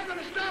the captain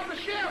to stop the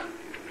ship!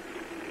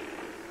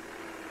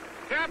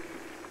 Captain,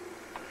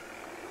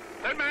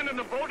 that man in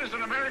the boat is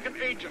an American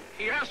agent.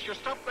 He asks you to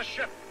stop the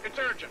ship. It's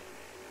urgent.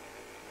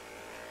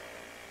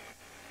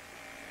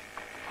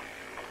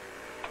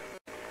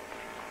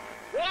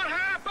 What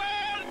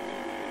happened?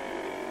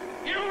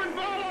 You and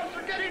Volos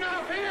are getting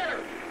off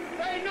here.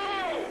 They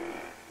know.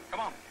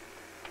 Come on.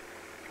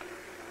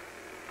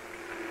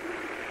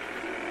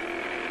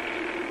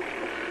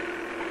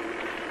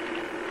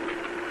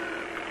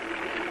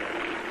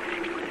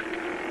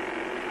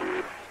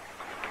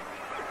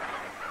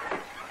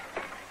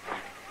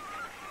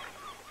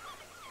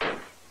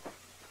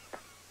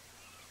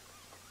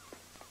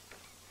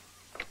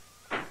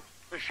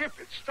 The ship,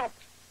 it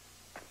stopped.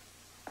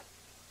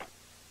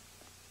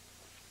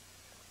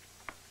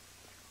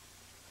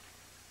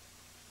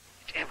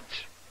 It's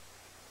Evans.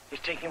 He's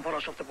taking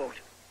Volos off the boat.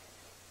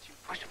 It's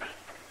impossible.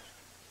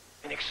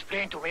 And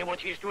explain to me what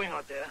he's doing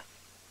out there.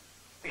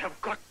 We have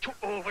got to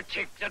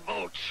overtake that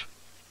boat.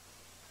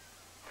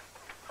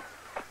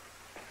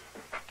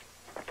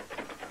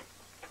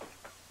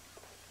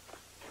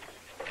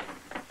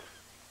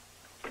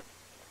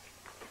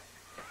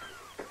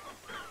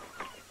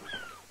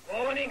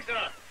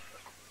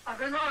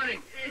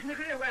 Isn't it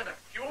great weather?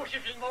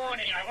 Beautiful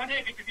morning. I wonder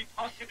if it would be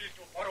possible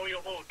to borrow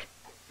your boat.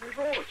 Your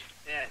boat?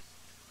 Yes.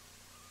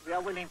 We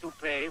are willing to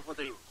pay for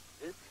the use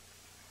of it.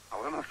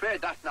 Oh, I'm afraid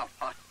that's not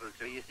possible,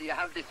 sir. You see, I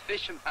have this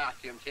fishing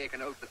party I'm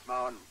taking out this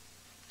morning.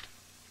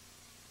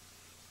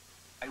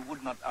 I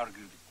would not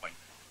argue the point.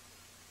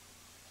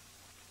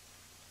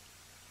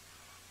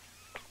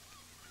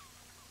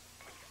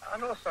 Oh,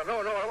 no, sir. No,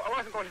 I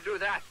wasn't going to do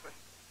that.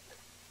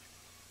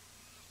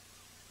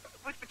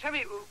 But tell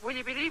me, will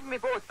you be leaving me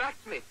boat back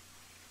to me?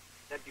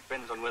 That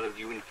depends on whether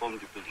you inform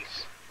the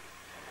police.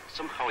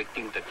 Somehow I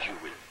think that you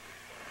will.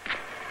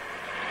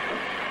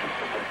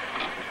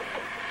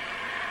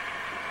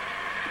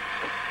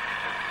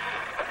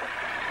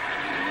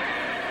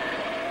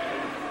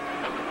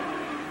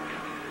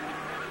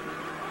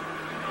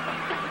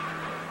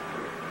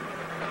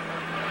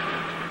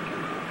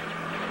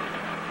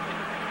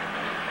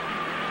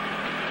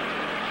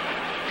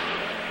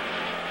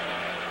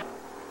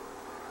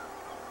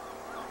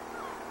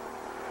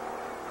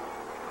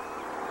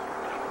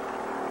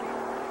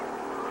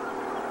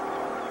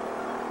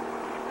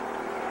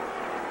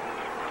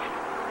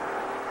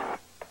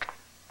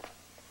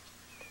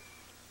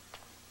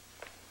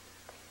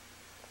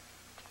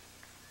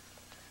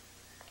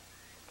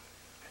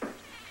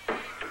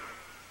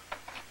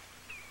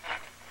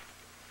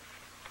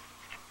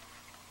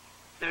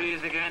 There he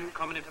is again,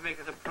 coming in to make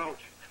his approach.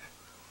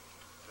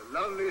 It's a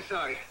lovely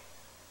sight.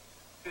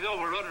 He's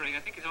over-ruddering. I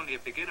think he's only a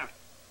beginner.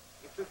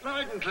 It's the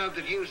gliding club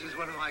that uses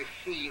one of my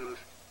fields.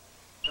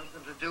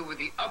 Something to do with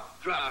the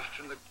updraft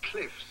from the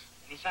cliffs.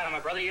 Any sign of my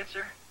brother yet,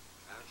 sir?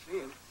 I'll see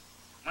him.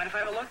 Mind if I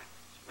have a look?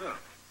 Sure.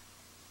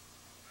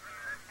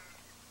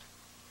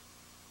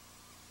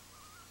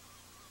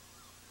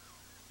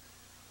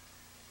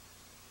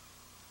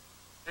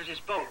 There's his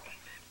boat.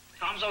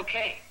 Tom's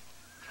okay.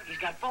 Looks like he's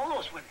got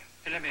bolos with him.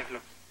 Hey, let me have a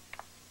look.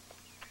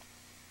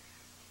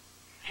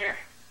 Here.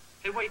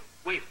 Hey, wait.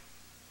 Hey,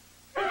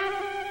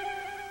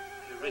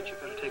 Rich, you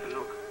better take a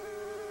look.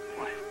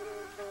 What?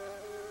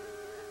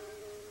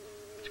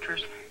 It's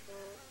Kirsten.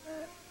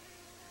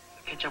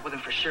 Catch up with him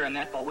for sure in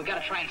that boat. We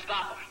gotta try and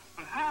stop him.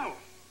 Well, how?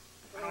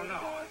 I don't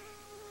know.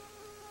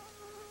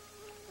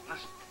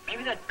 Unless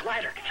maybe that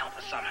glider can help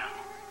us somehow.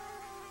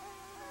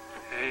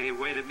 Hey,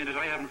 wait a minute.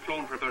 I haven't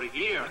flown for about a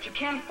year. But you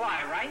can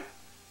fly, right?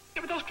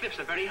 Yeah, but those cliffs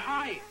are very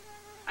high.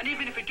 And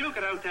even if we do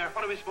get out there,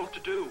 what are we supposed to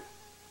do?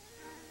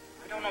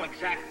 I don't know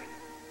exactly.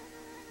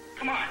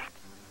 Come on.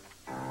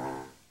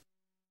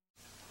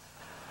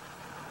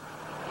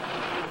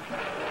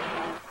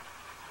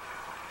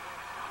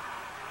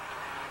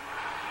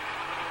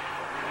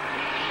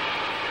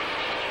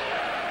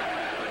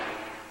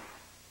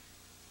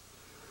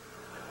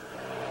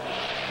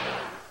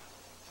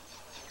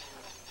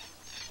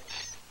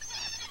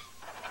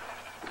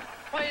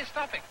 Why are you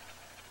stopping?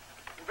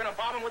 We're gonna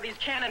bomb him with these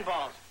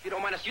cannonballs. If you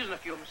don't mind us using a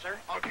few of them, sir.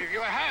 I'll give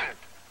you a hand.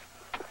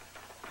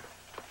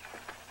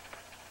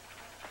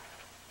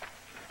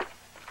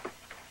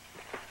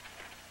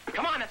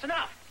 Come on, that's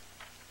enough.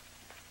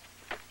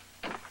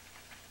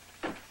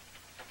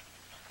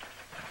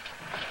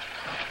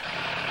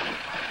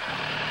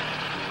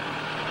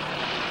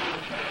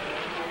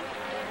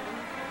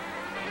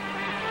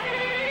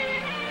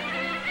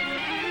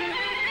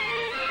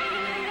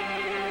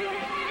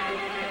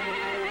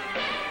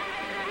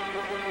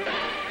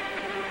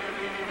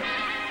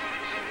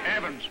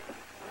 Evans.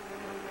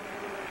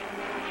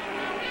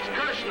 It's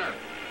Kirshner.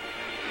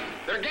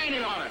 They're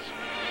gaining on us.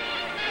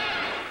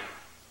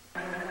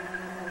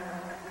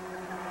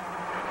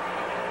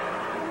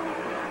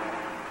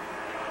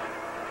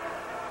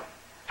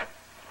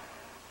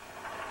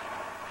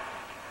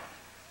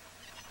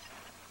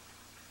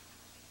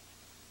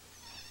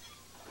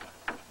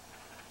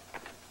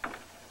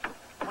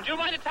 Would you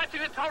mind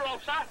attaching the tow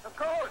rope, sir? Of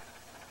course.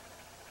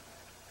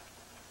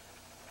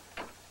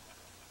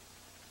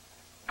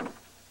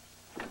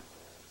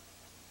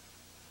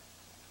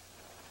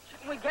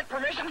 Can we get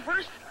permission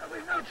first?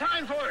 We've no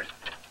time for it.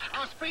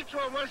 I'll speak to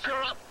him once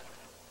you're up.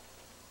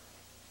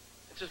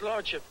 It's his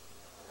lordship.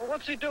 Well,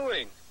 what's he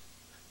doing?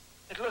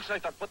 It looks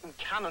like they're putting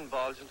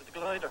cannonballs into the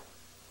glider.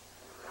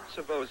 I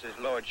suppose his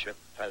lordship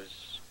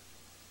has...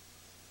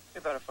 We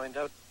better find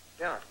out.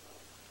 Yeah.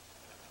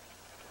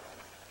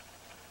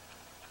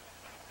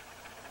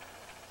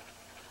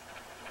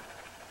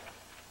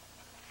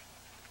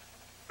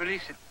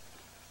 Release it.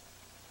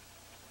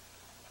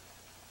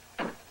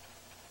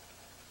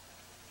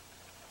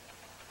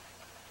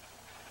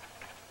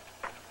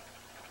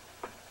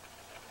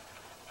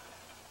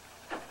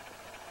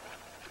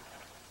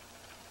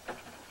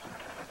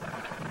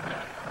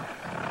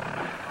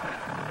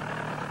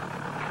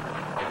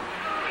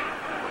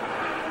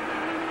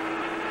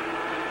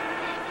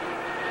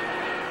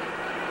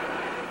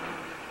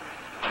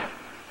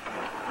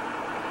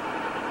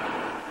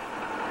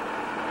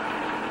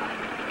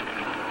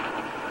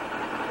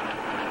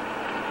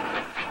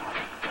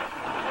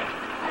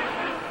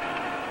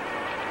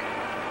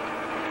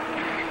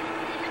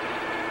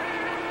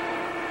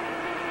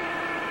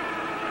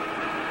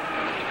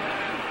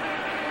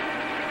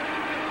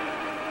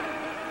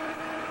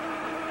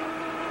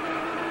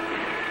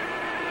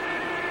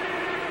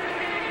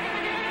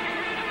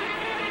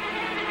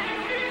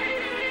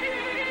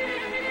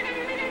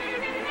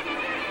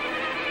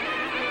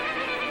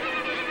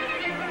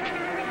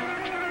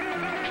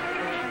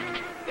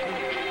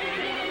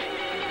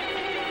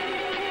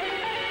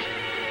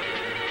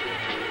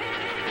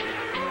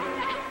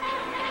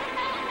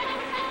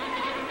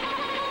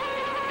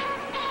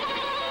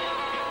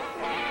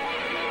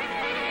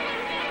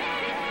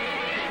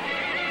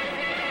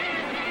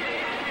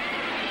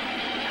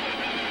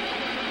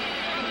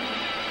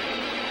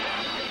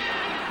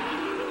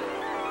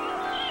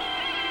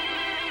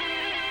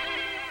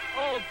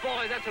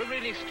 that's a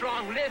really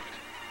strong lift.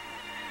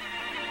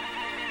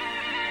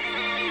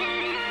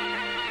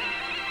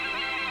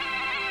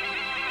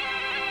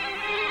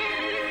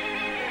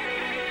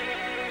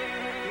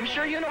 You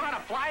sure you know how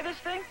to fly this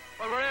thing?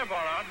 Well, we're airborne,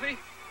 aren't we?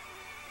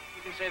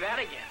 You can say that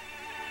again.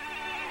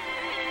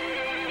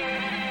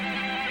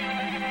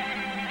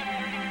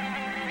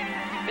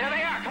 There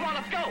they are. Come on,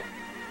 let's go.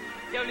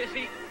 Yo,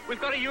 Lissy, we've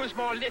got to use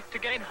more lift to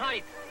gain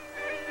height.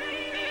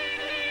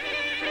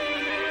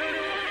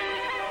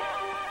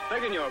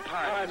 Begging your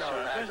pardon, I know,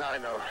 sir. lads, I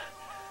know.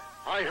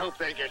 I hope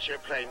they get your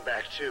plane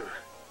back, too.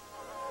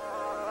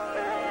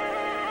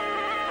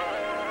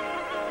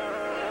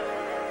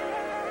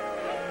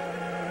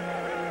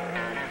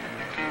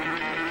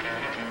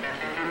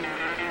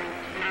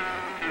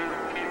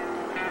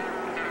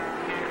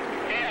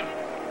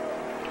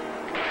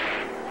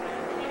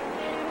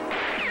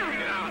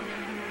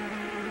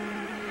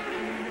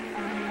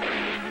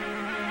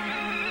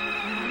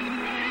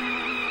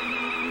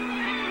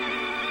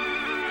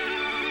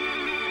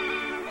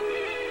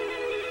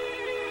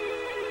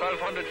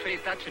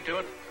 Feet, that should do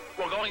it.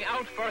 We're going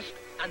out first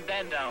and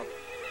then down.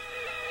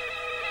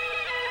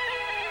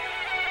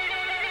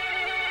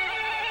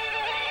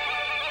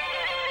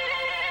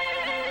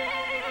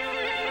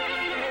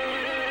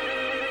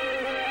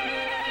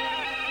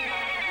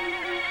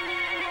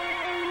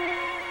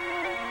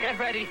 Get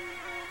ready.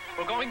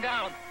 We're going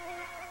down.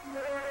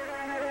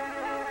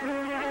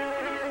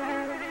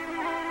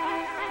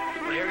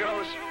 Well, here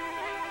goes.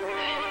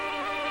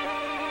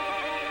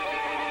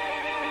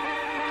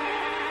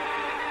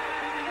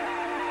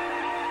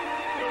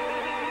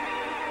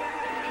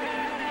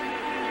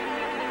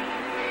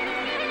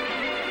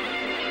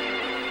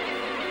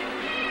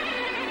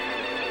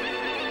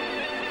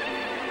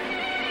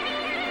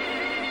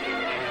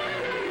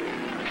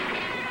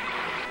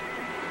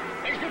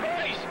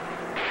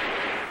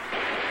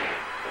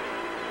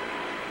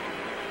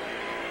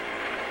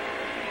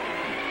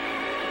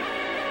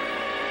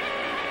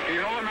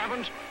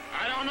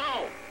 I don't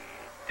know.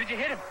 Did you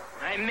hit him?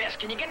 I missed.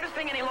 Can you get this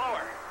thing any lower?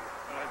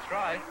 Well, I'll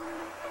try.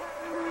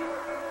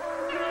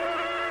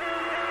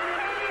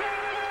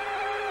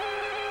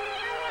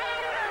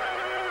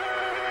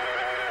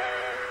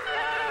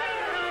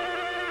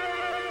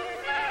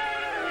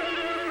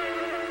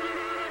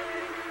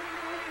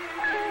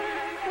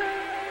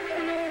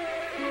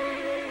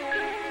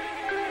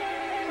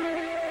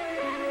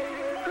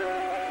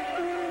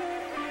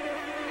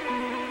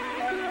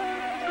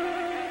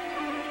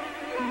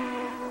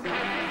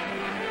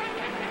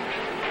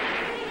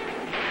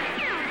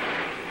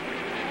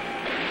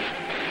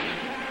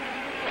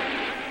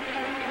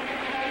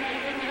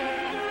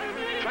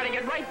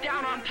 Right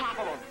down on top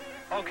of them.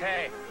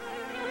 Okay.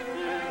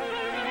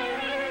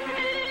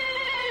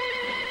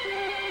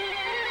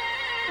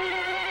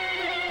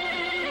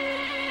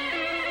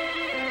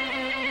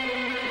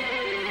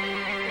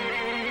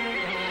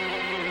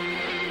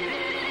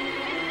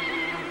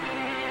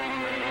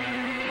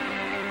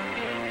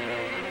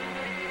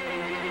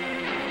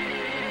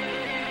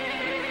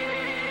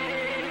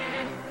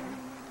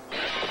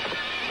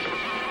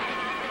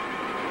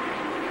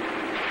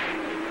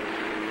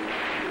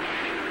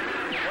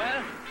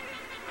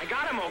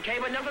 Okay,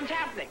 but nothing's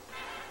happening.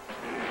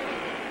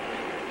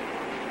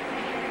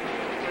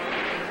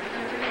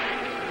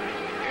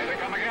 Here they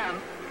come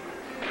again.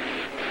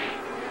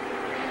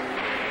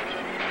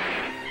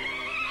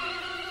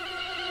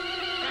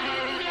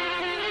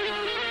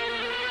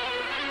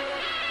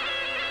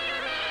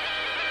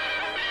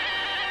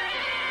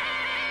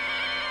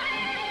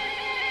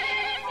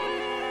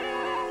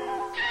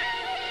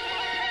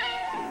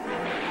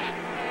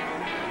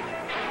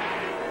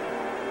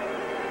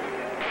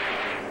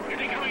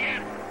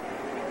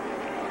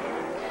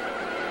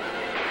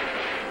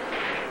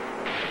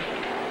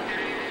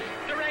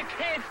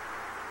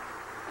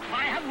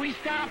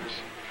 Stops.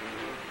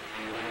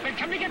 But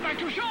can we get back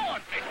to shore?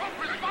 They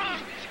won't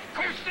respond.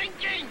 We're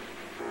sinking.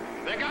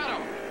 They got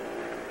him.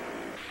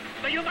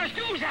 But you must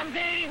do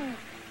something.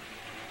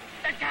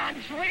 They can't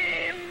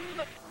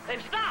swim.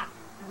 They've stopped.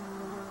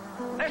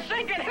 They're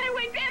sinking. Hey,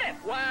 we did it.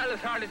 Well,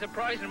 it's hardly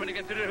surprising when you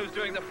consider who's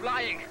doing the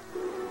flying.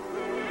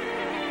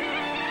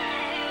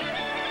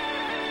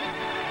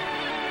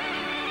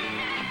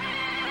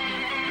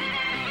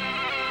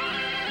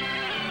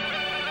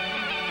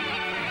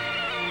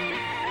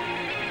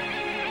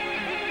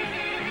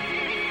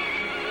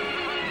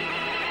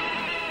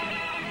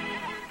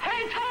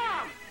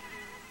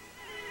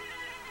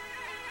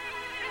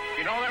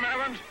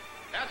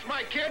 That's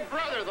my kid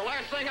brother. The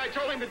last thing I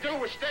told him to do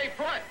was stay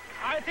put.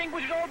 I think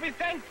we should all be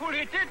thankful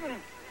he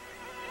didn't.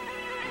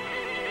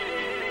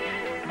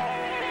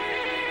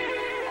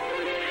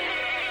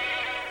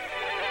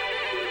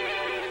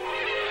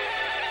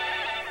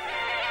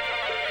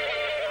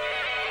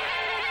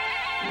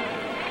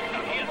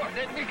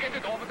 Let me get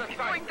it over the side.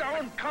 Going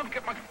down, can't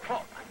get my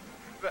foot.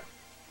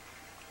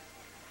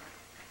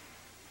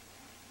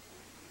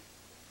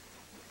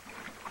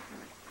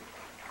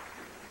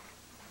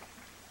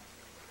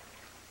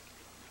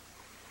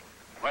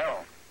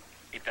 Well,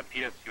 it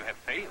appears you have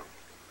failed.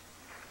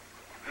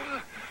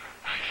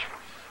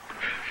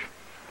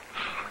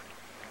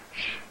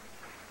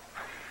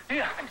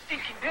 Here, I'm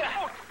sinking. Here.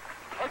 Help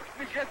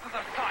me get to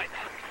the side.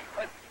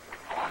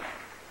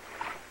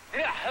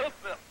 Here, help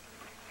me.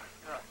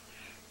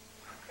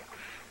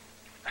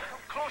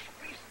 Close,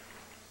 please.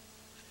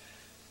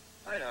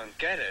 I don't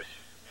get it.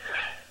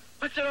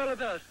 What's it all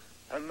about?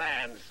 A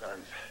man, son.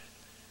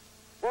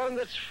 One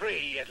that's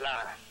free at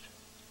last.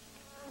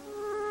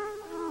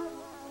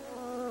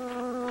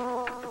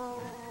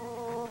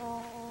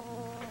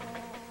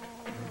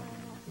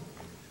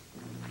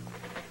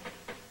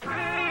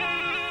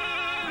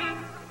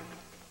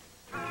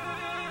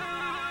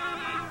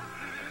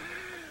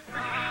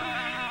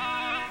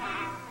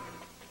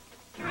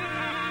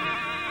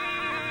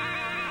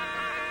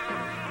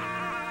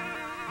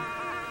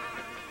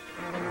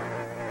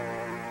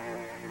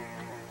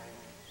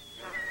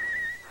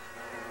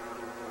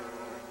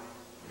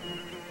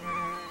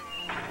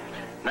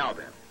 Now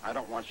then, I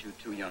don't want you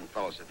two young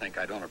fellows to think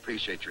I don't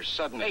appreciate your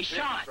sudden Hey,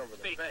 appearance Sean, over the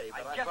speak. bay,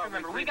 but I I just thought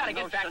remember, we'd we leave gotta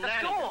no get back to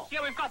shenanigans. school. Yeah,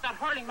 we've got that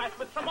hurling match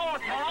with some more,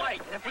 Paul.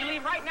 Right, and if we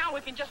leave right now,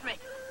 we can just make...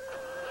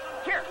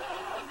 Here.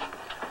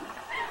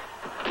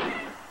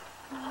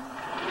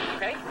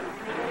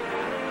 Okay?